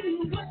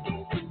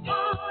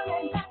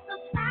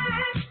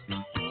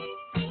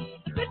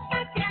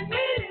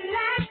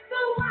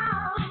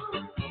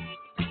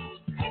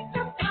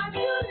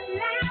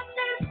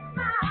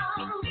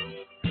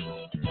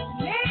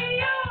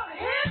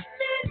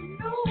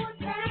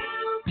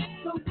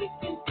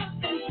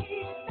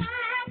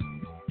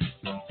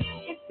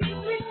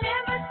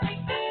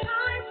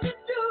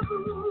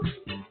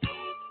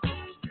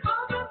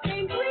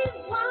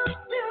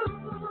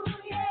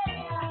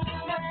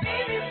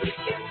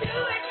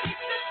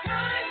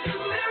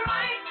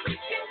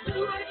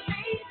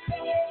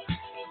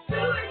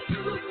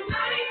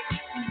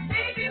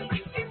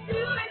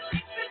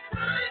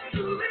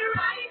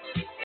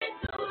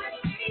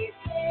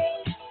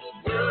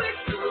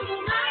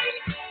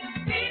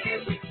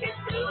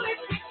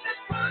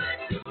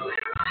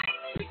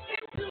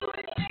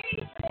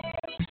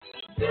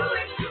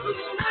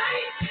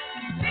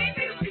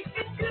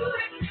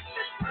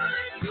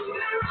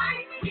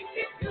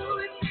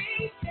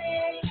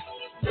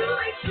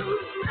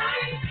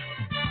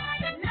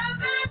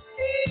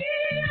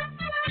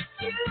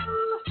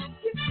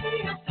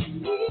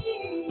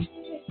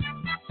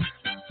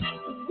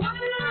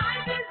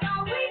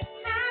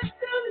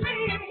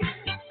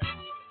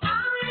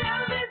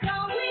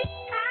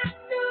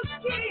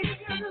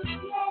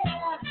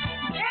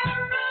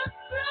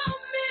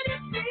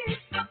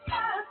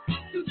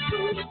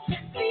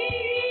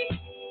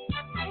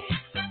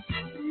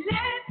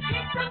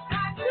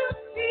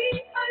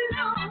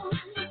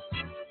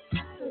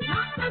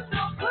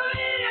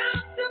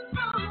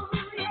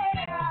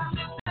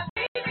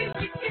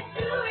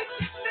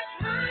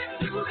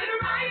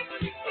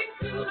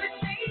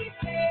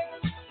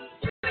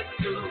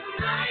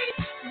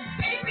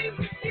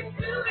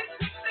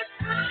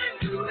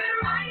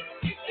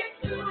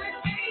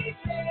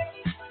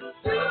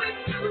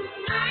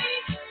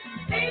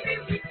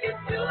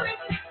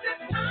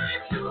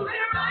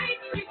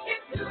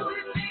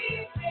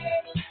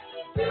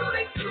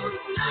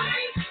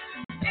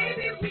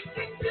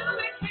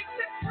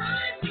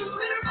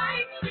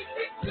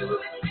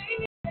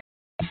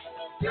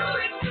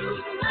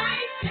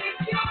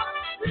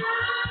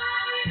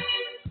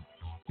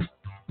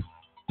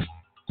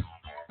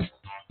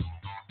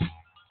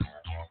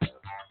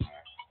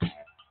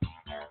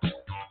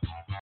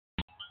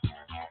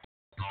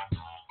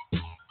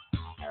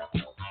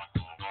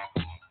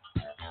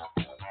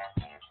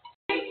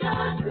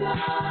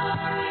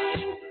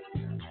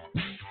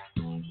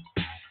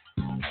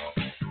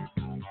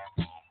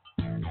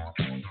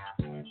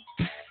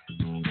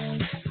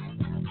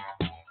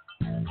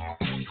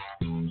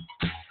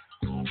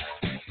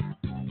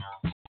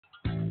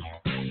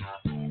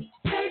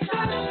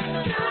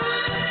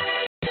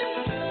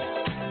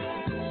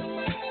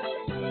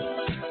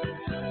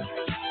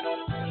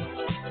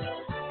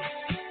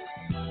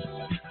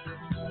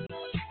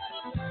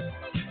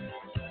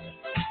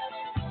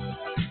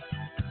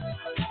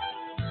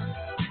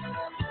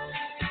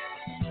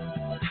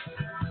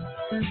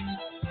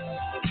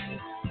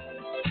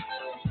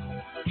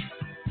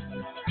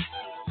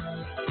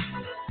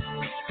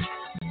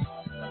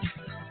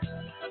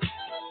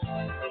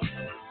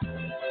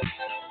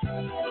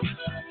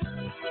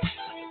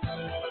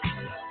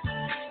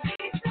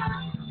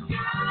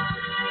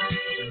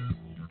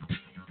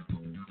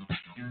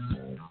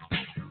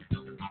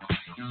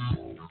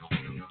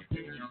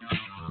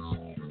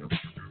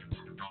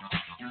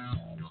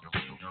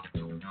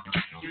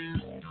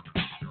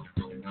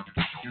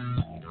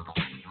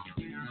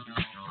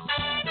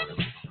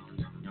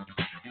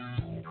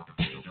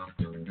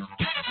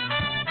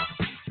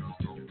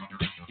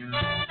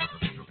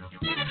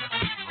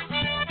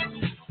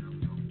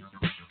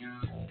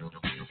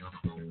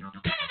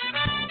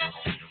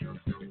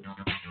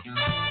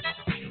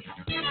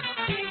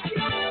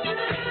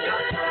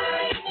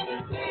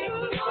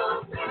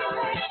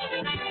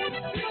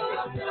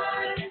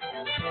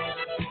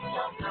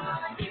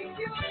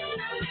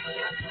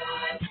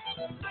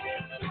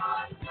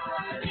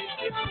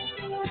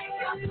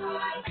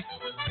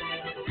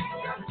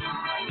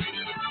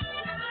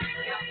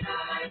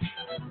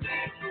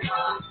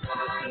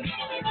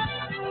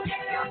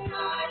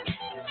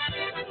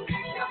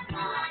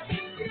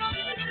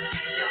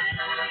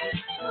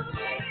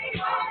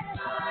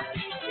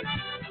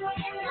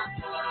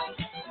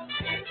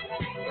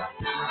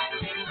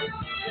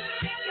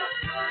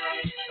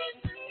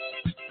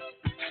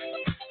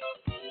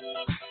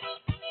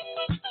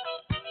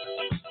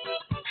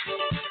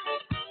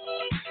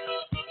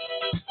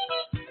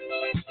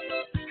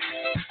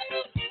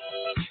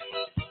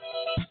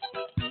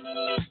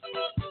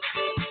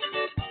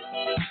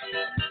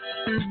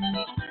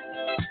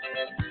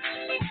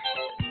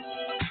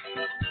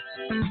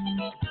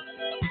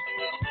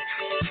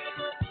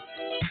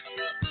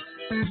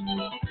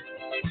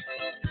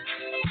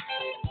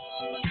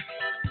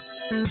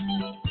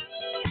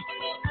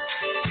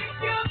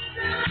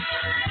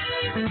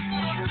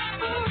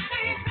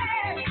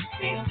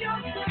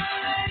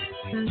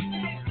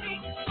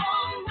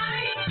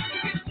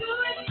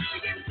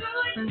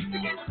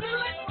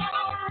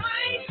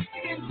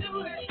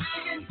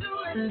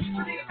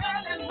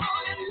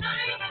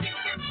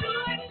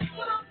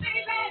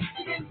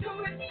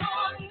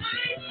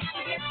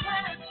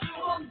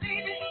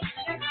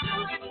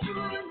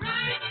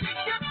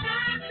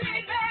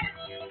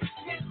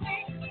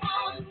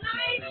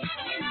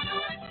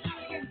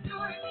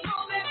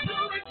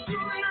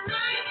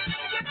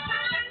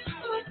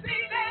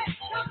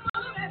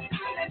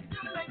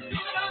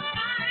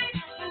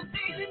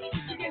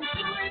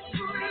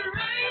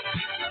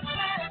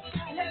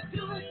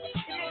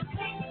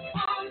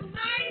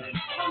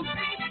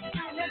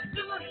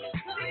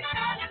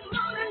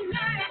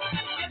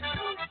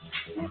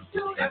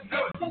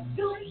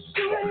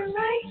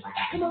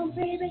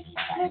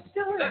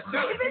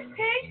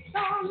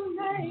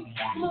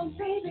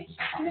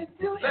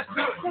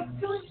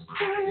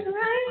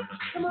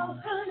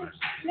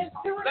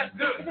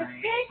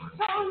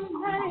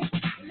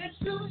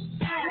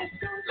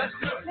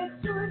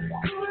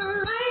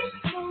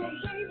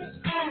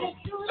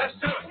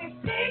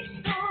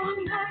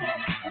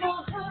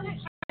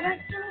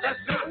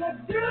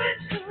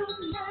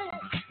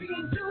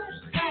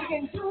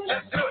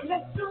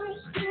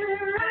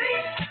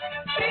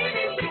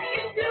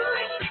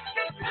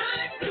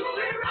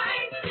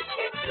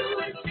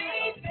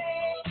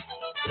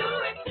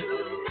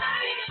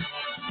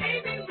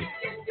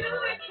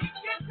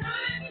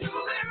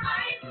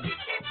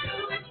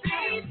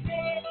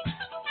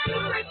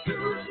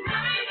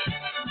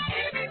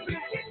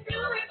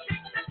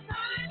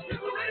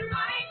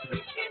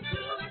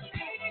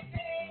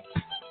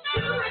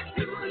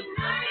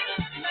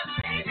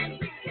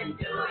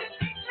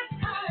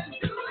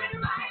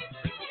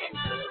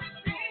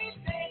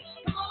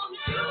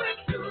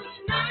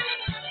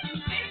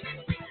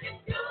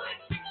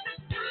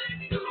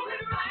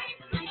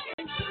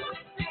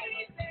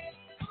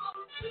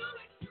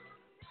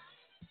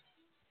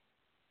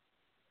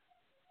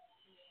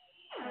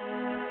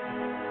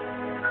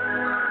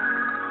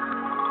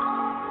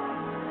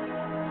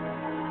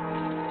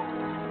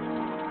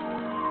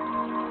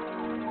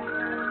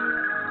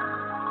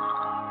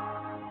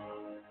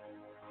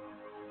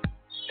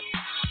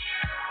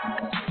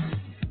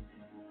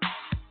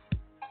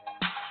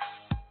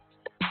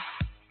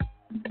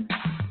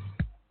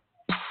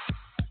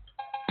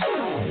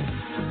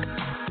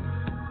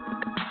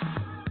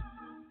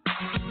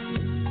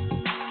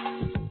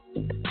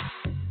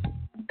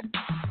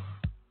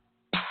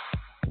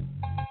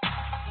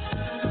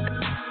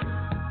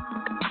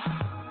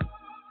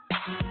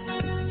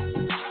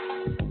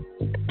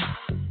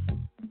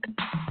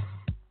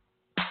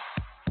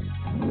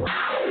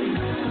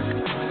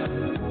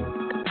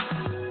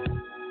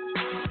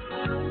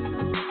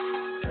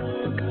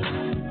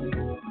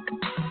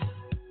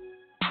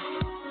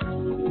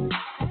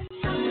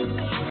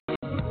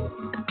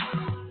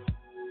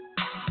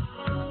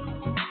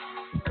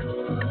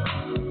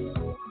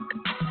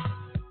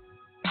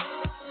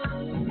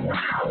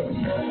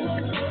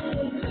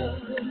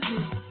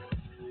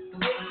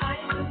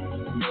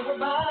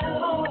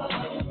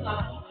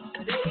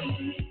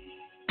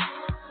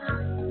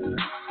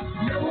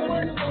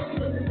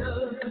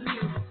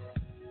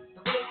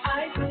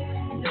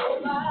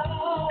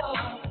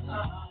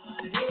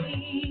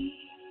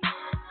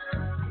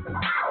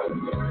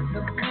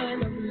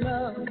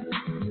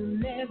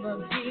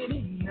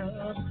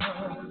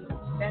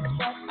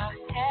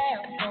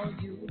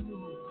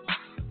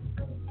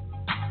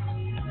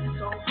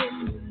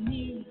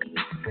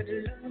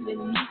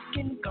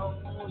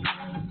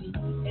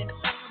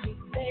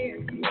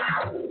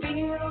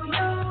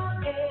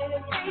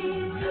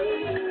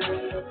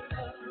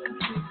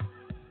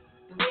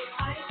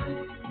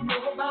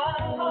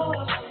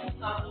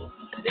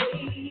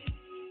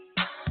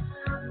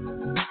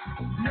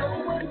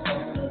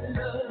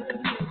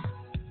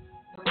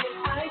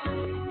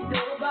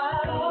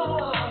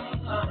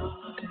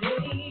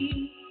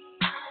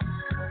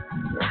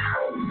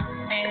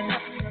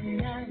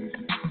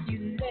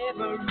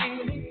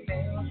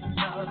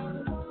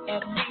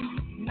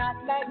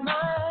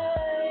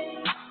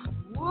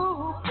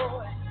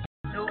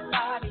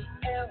Nobody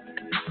else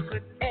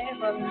could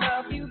ever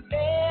love you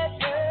better.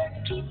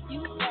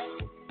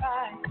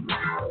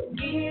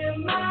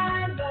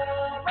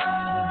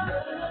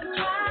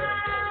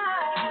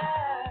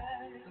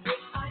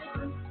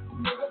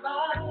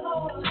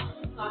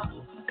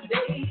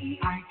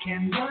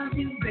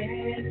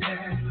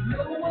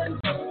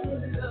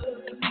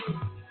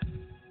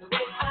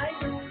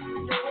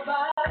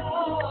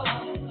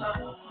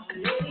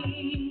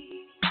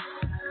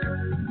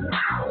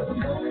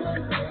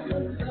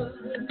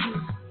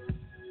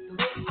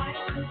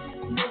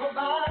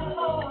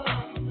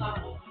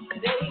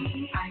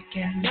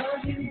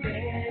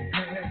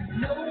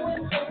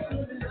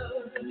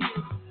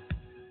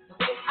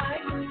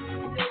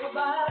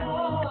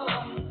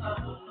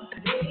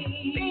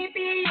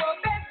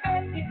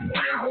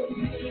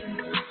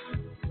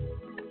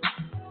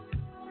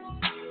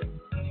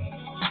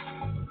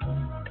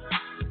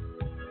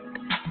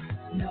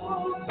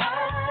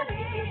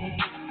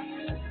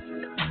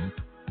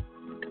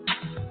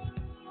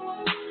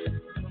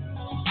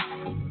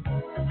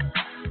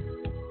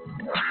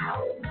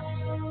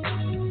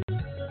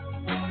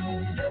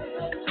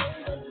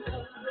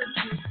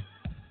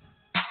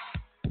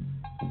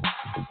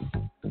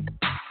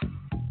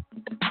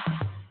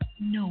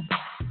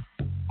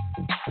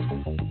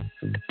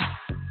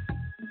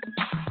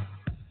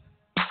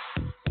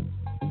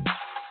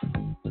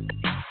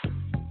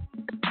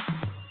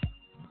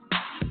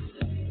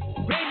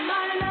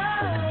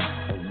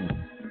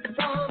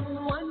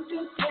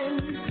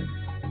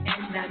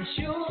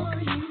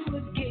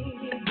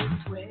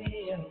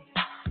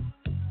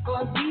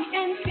 'Cause the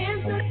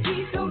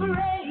intensity so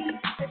great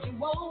that you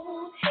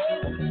won't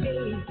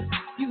hesitate.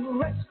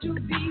 You rush to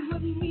be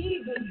with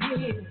me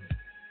again.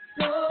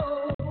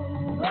 So,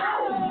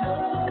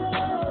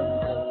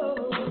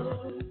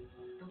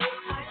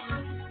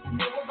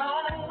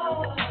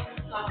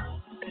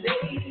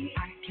 today I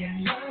can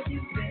love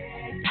you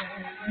better.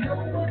 No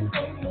one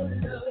gonna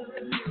love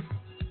you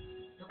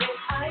the way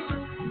I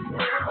do.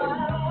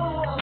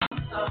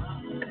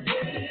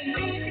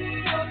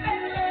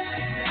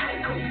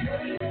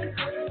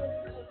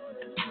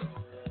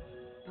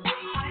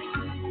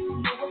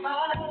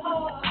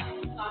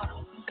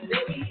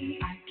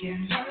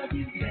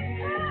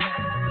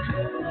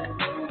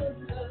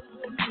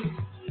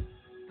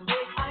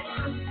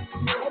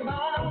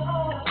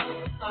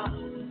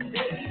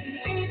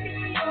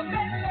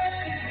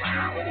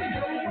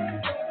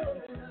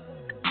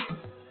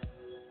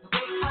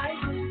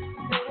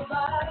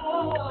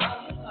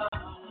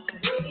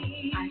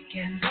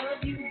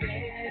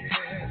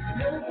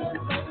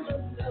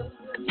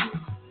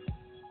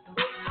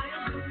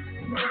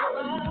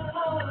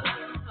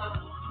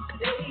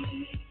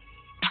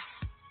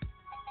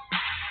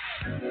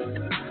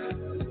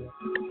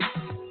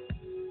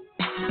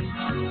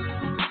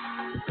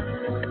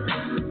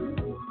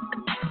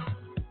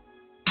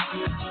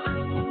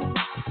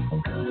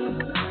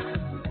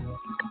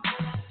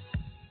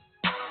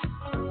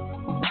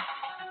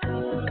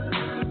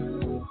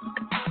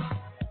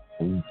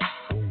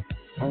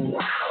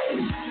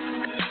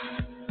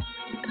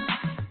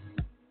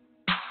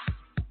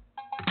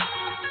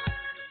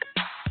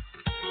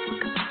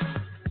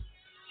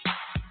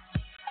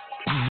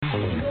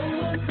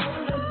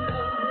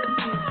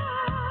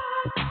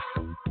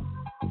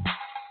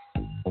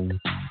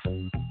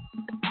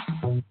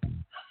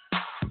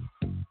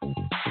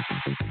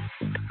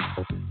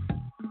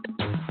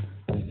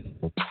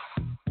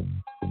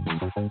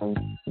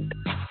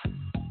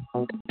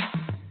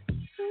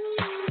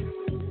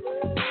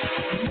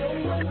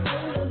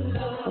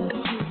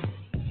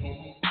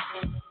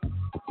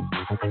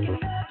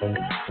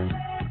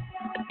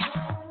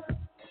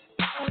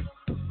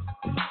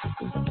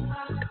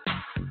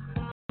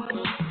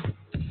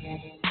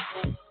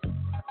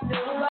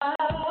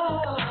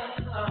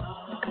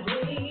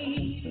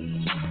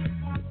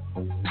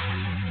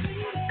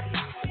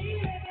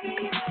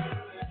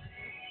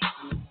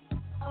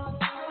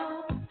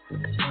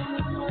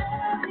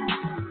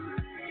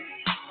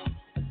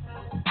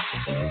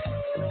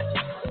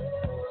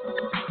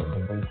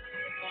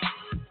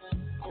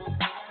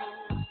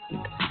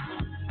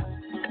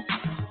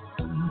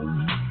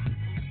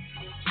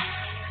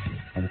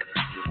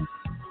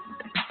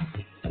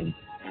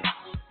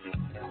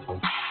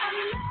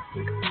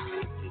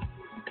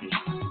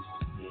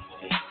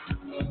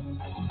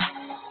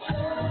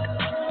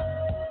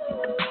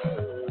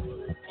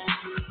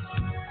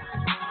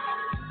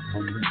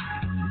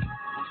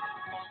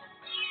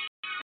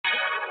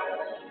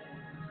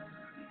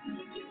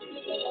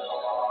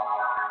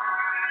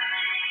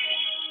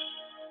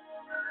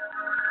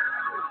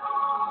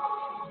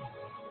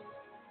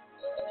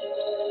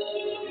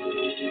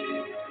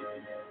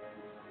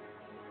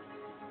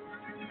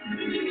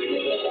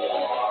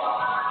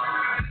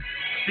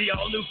 The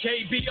all-new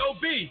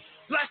KBOB,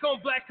 Black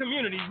on Black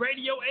Community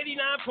Radio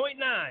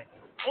 89.9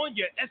 on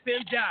your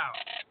FM dial.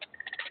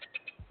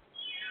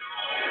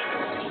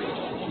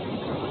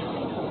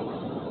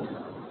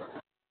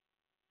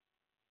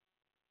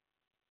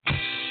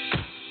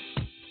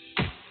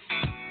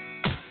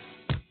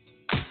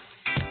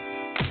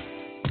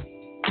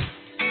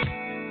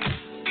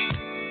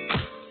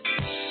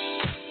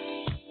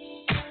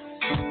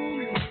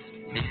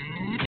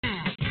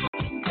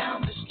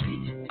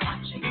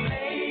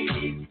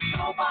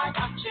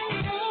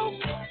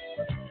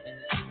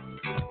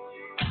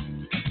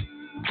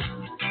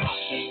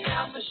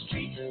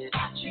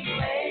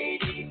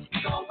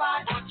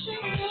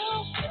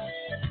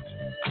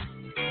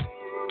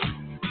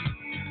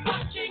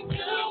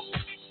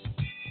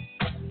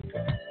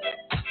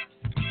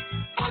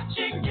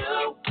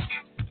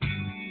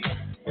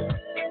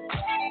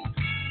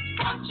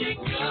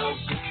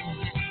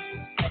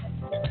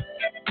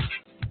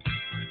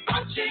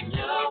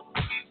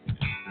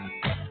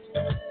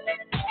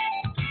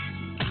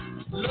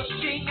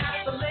 Looking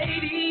at the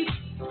ladies,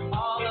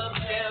 all of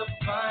them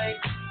fine,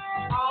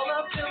 all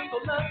of them so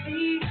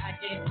lovely, I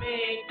can't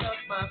make up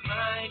my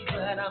mind,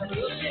 but I'm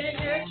looking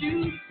at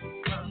you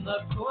from the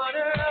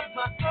corner of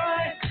my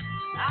eye.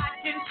 I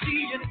can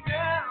see you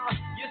now,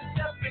 you're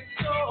stepping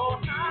so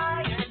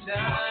high and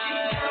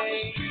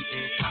high.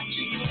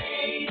 Watching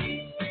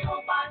ladies, go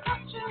by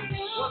watching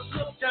you. Well,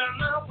 look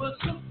down, I was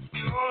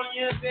looking on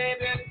you,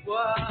 baby,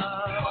 whoa.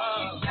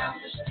 Walking down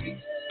the street,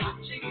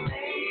 watching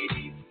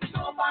ladies,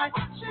 go by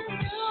watching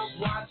you.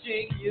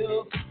 Watching you.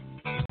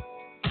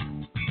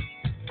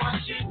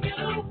 Watching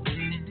you.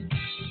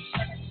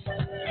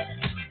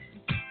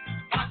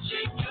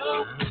 Watching you.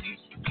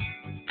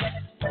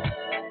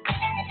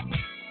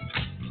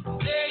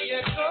 There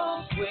you go,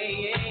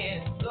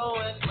 swaying,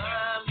 blowing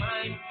my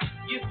mind.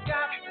 You've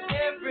got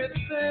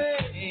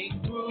everything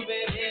grooving.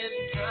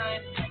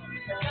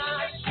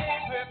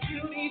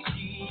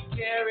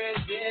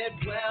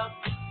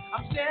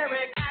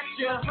 staring at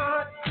your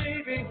heart,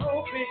 baby,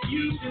 hoping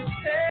you can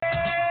stay.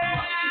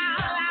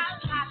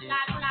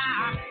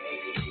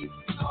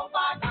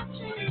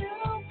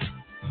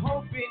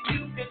 Hoping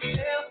you can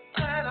tell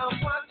that I'm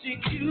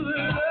watching you.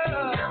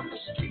 Down the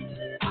street,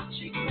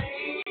 watching me.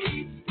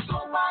 So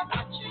why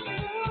not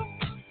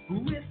you?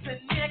 With the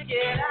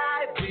naked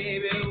eye,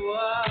 baby,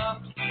 whoa.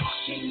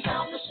 Walking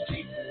down the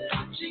street,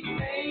 watching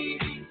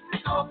me.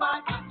 So why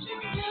not you?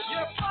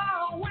 You're far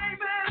away,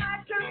 but I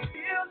can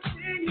still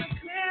see you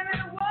clearly.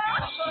 Whoa.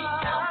 Walking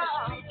down the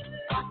street,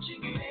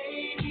 watching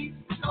me.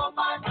 So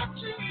why not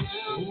you?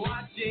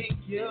 Watching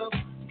you.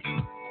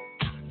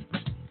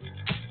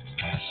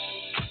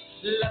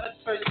 Love at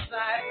first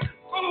sight.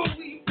 Oh,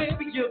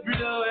 baby, you're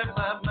blowing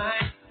my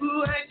mind.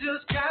 Ooh, I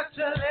just got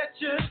to let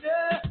you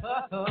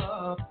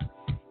know.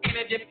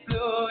 Energy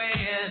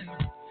flowing.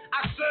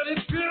 I said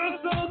it feels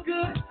so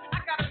good. I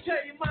gotta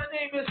tell you, my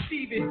name is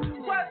Stevie.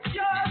 What's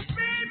yours,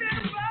 baby?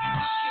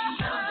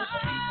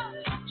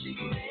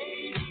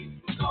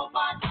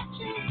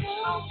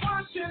 I'm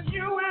watching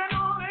you and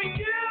only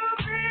you,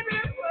 baby.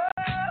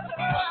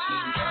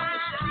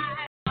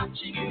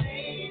 Watching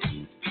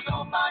you,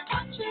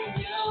 watching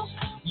you.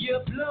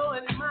 You're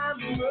blowing my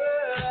mind.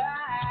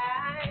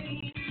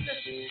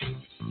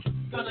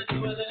 Gonna do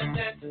a little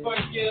dance for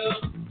you.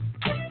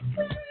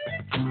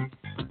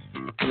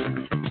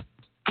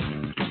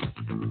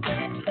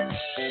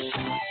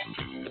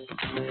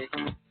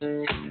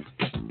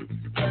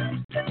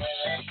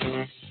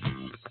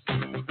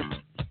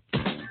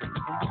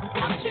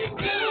 Watching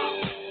you.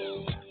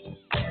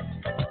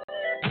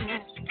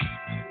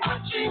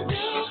 Watching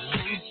you.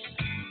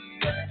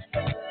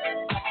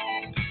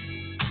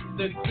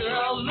 The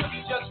girl looks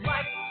just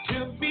right to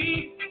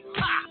me.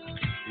 Ha!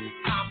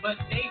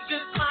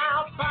 Combination,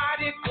 smile,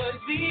 body,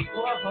 physique.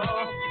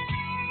 Whoa.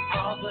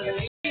 All the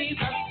ladies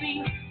I see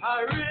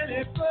are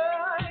really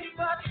fine,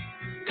 but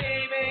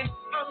baby,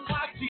 I'm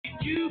watching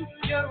you.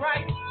 You're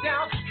right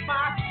down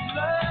my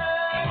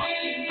blood.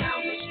 Walking down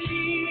the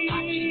street.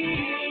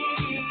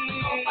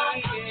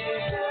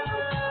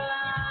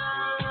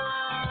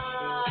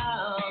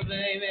 Oh,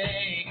 baby.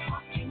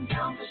 Walking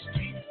down the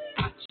street,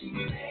 watching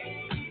you,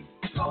 baby.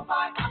 Go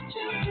by,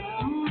 watching you.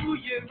 Ooh,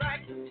 you're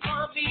right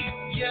for me.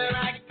 You're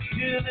right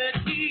to the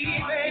T,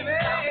 baby.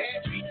 Down the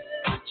street,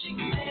 watching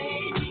you,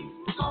 baby.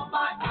 Go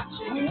by,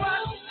 watching you.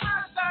 What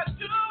must I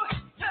do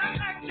to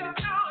let you know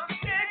I'm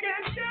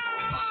taking you?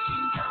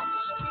 Walking down the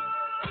street,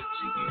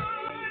 watching you,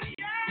 baby.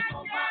 Go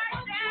by,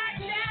 watching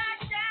you.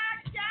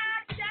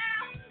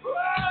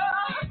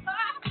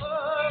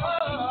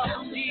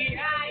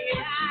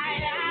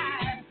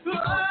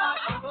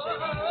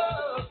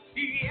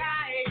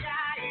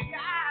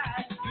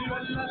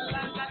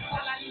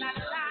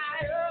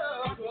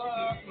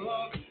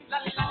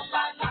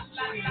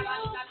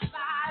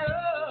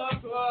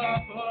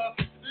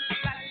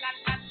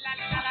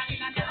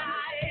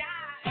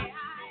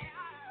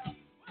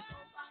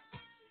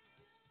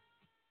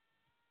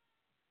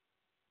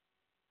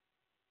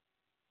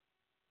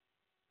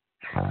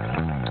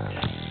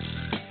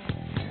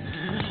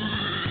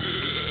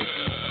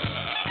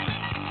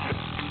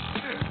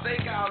 They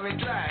call me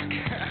Jack.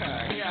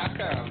 Here I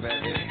come,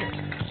 baby.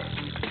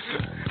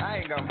 I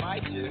ain't gonna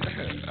bite you.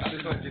 I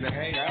just want you to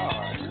hang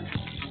on.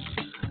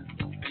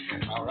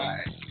 All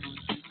right.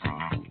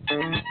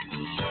 Sounded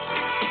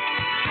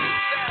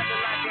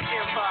like an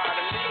empire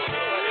to me.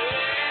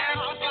 Yeah,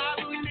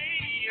 follow me.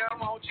 I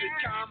want you to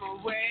come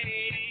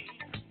away.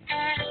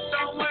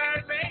 Don't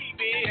worry,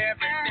 baby.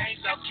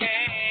 Everything's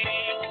okay.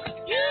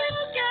 You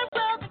can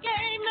play the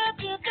game if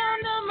you come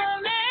to my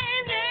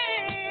lady.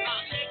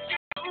 I'll take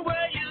you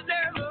where you've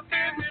never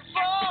been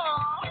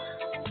before.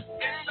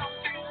 There's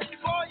something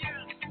for you,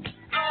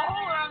 a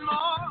whole lot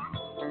more.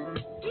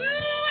 Ooh,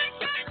 I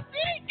can't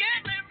see, get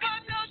me,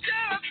 but no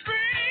sugar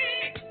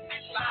free.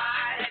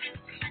 Fly,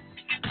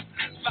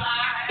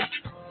 fly,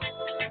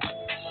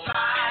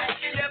 fly,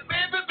 yeah,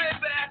 baby,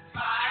 baby,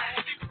 fly,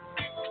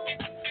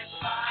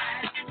 fly,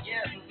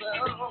 yeah, so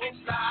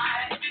fly,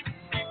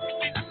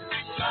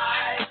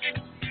 fly,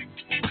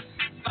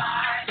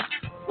 fly.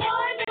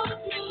 Why don't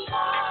you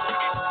fly?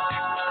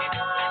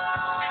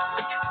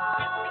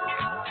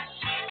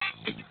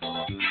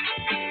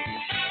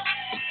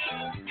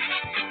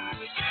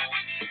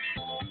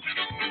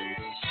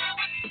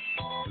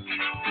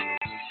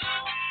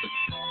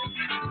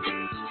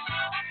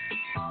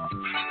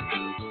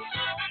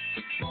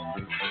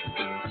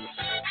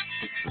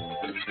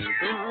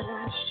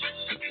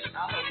 I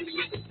hope you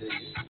listen to you.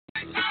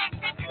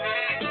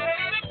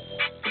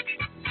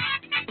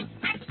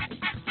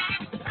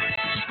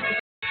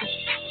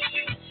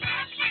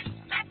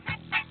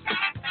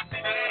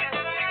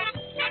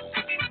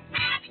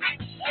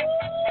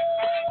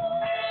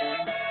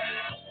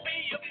 Be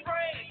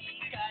afraid,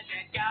 'cause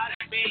you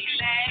gotta be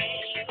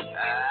late.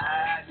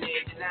 I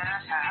need you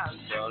now,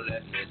 so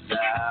let me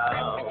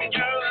down.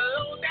 You're a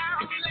low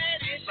down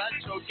lady, but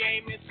your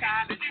game is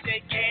kinda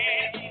shaky.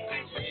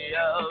 Be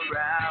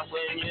around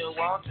when you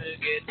want to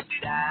get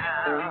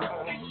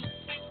down.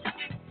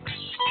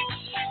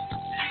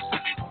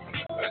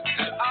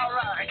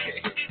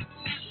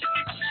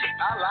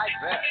 I like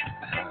that.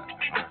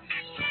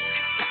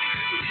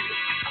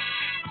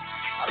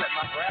 I let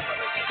my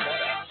grandmother put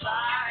that up.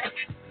 Slide,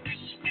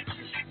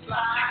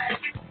 slide,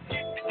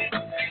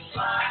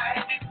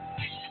 slide,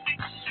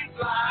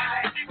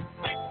 slide,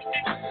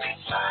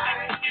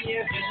 slide.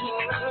 Yes,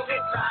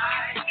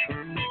 slide,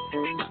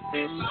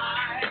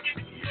 slide,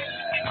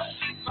 yeah,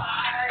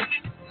 slide.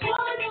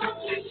 Why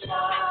don't you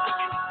slide?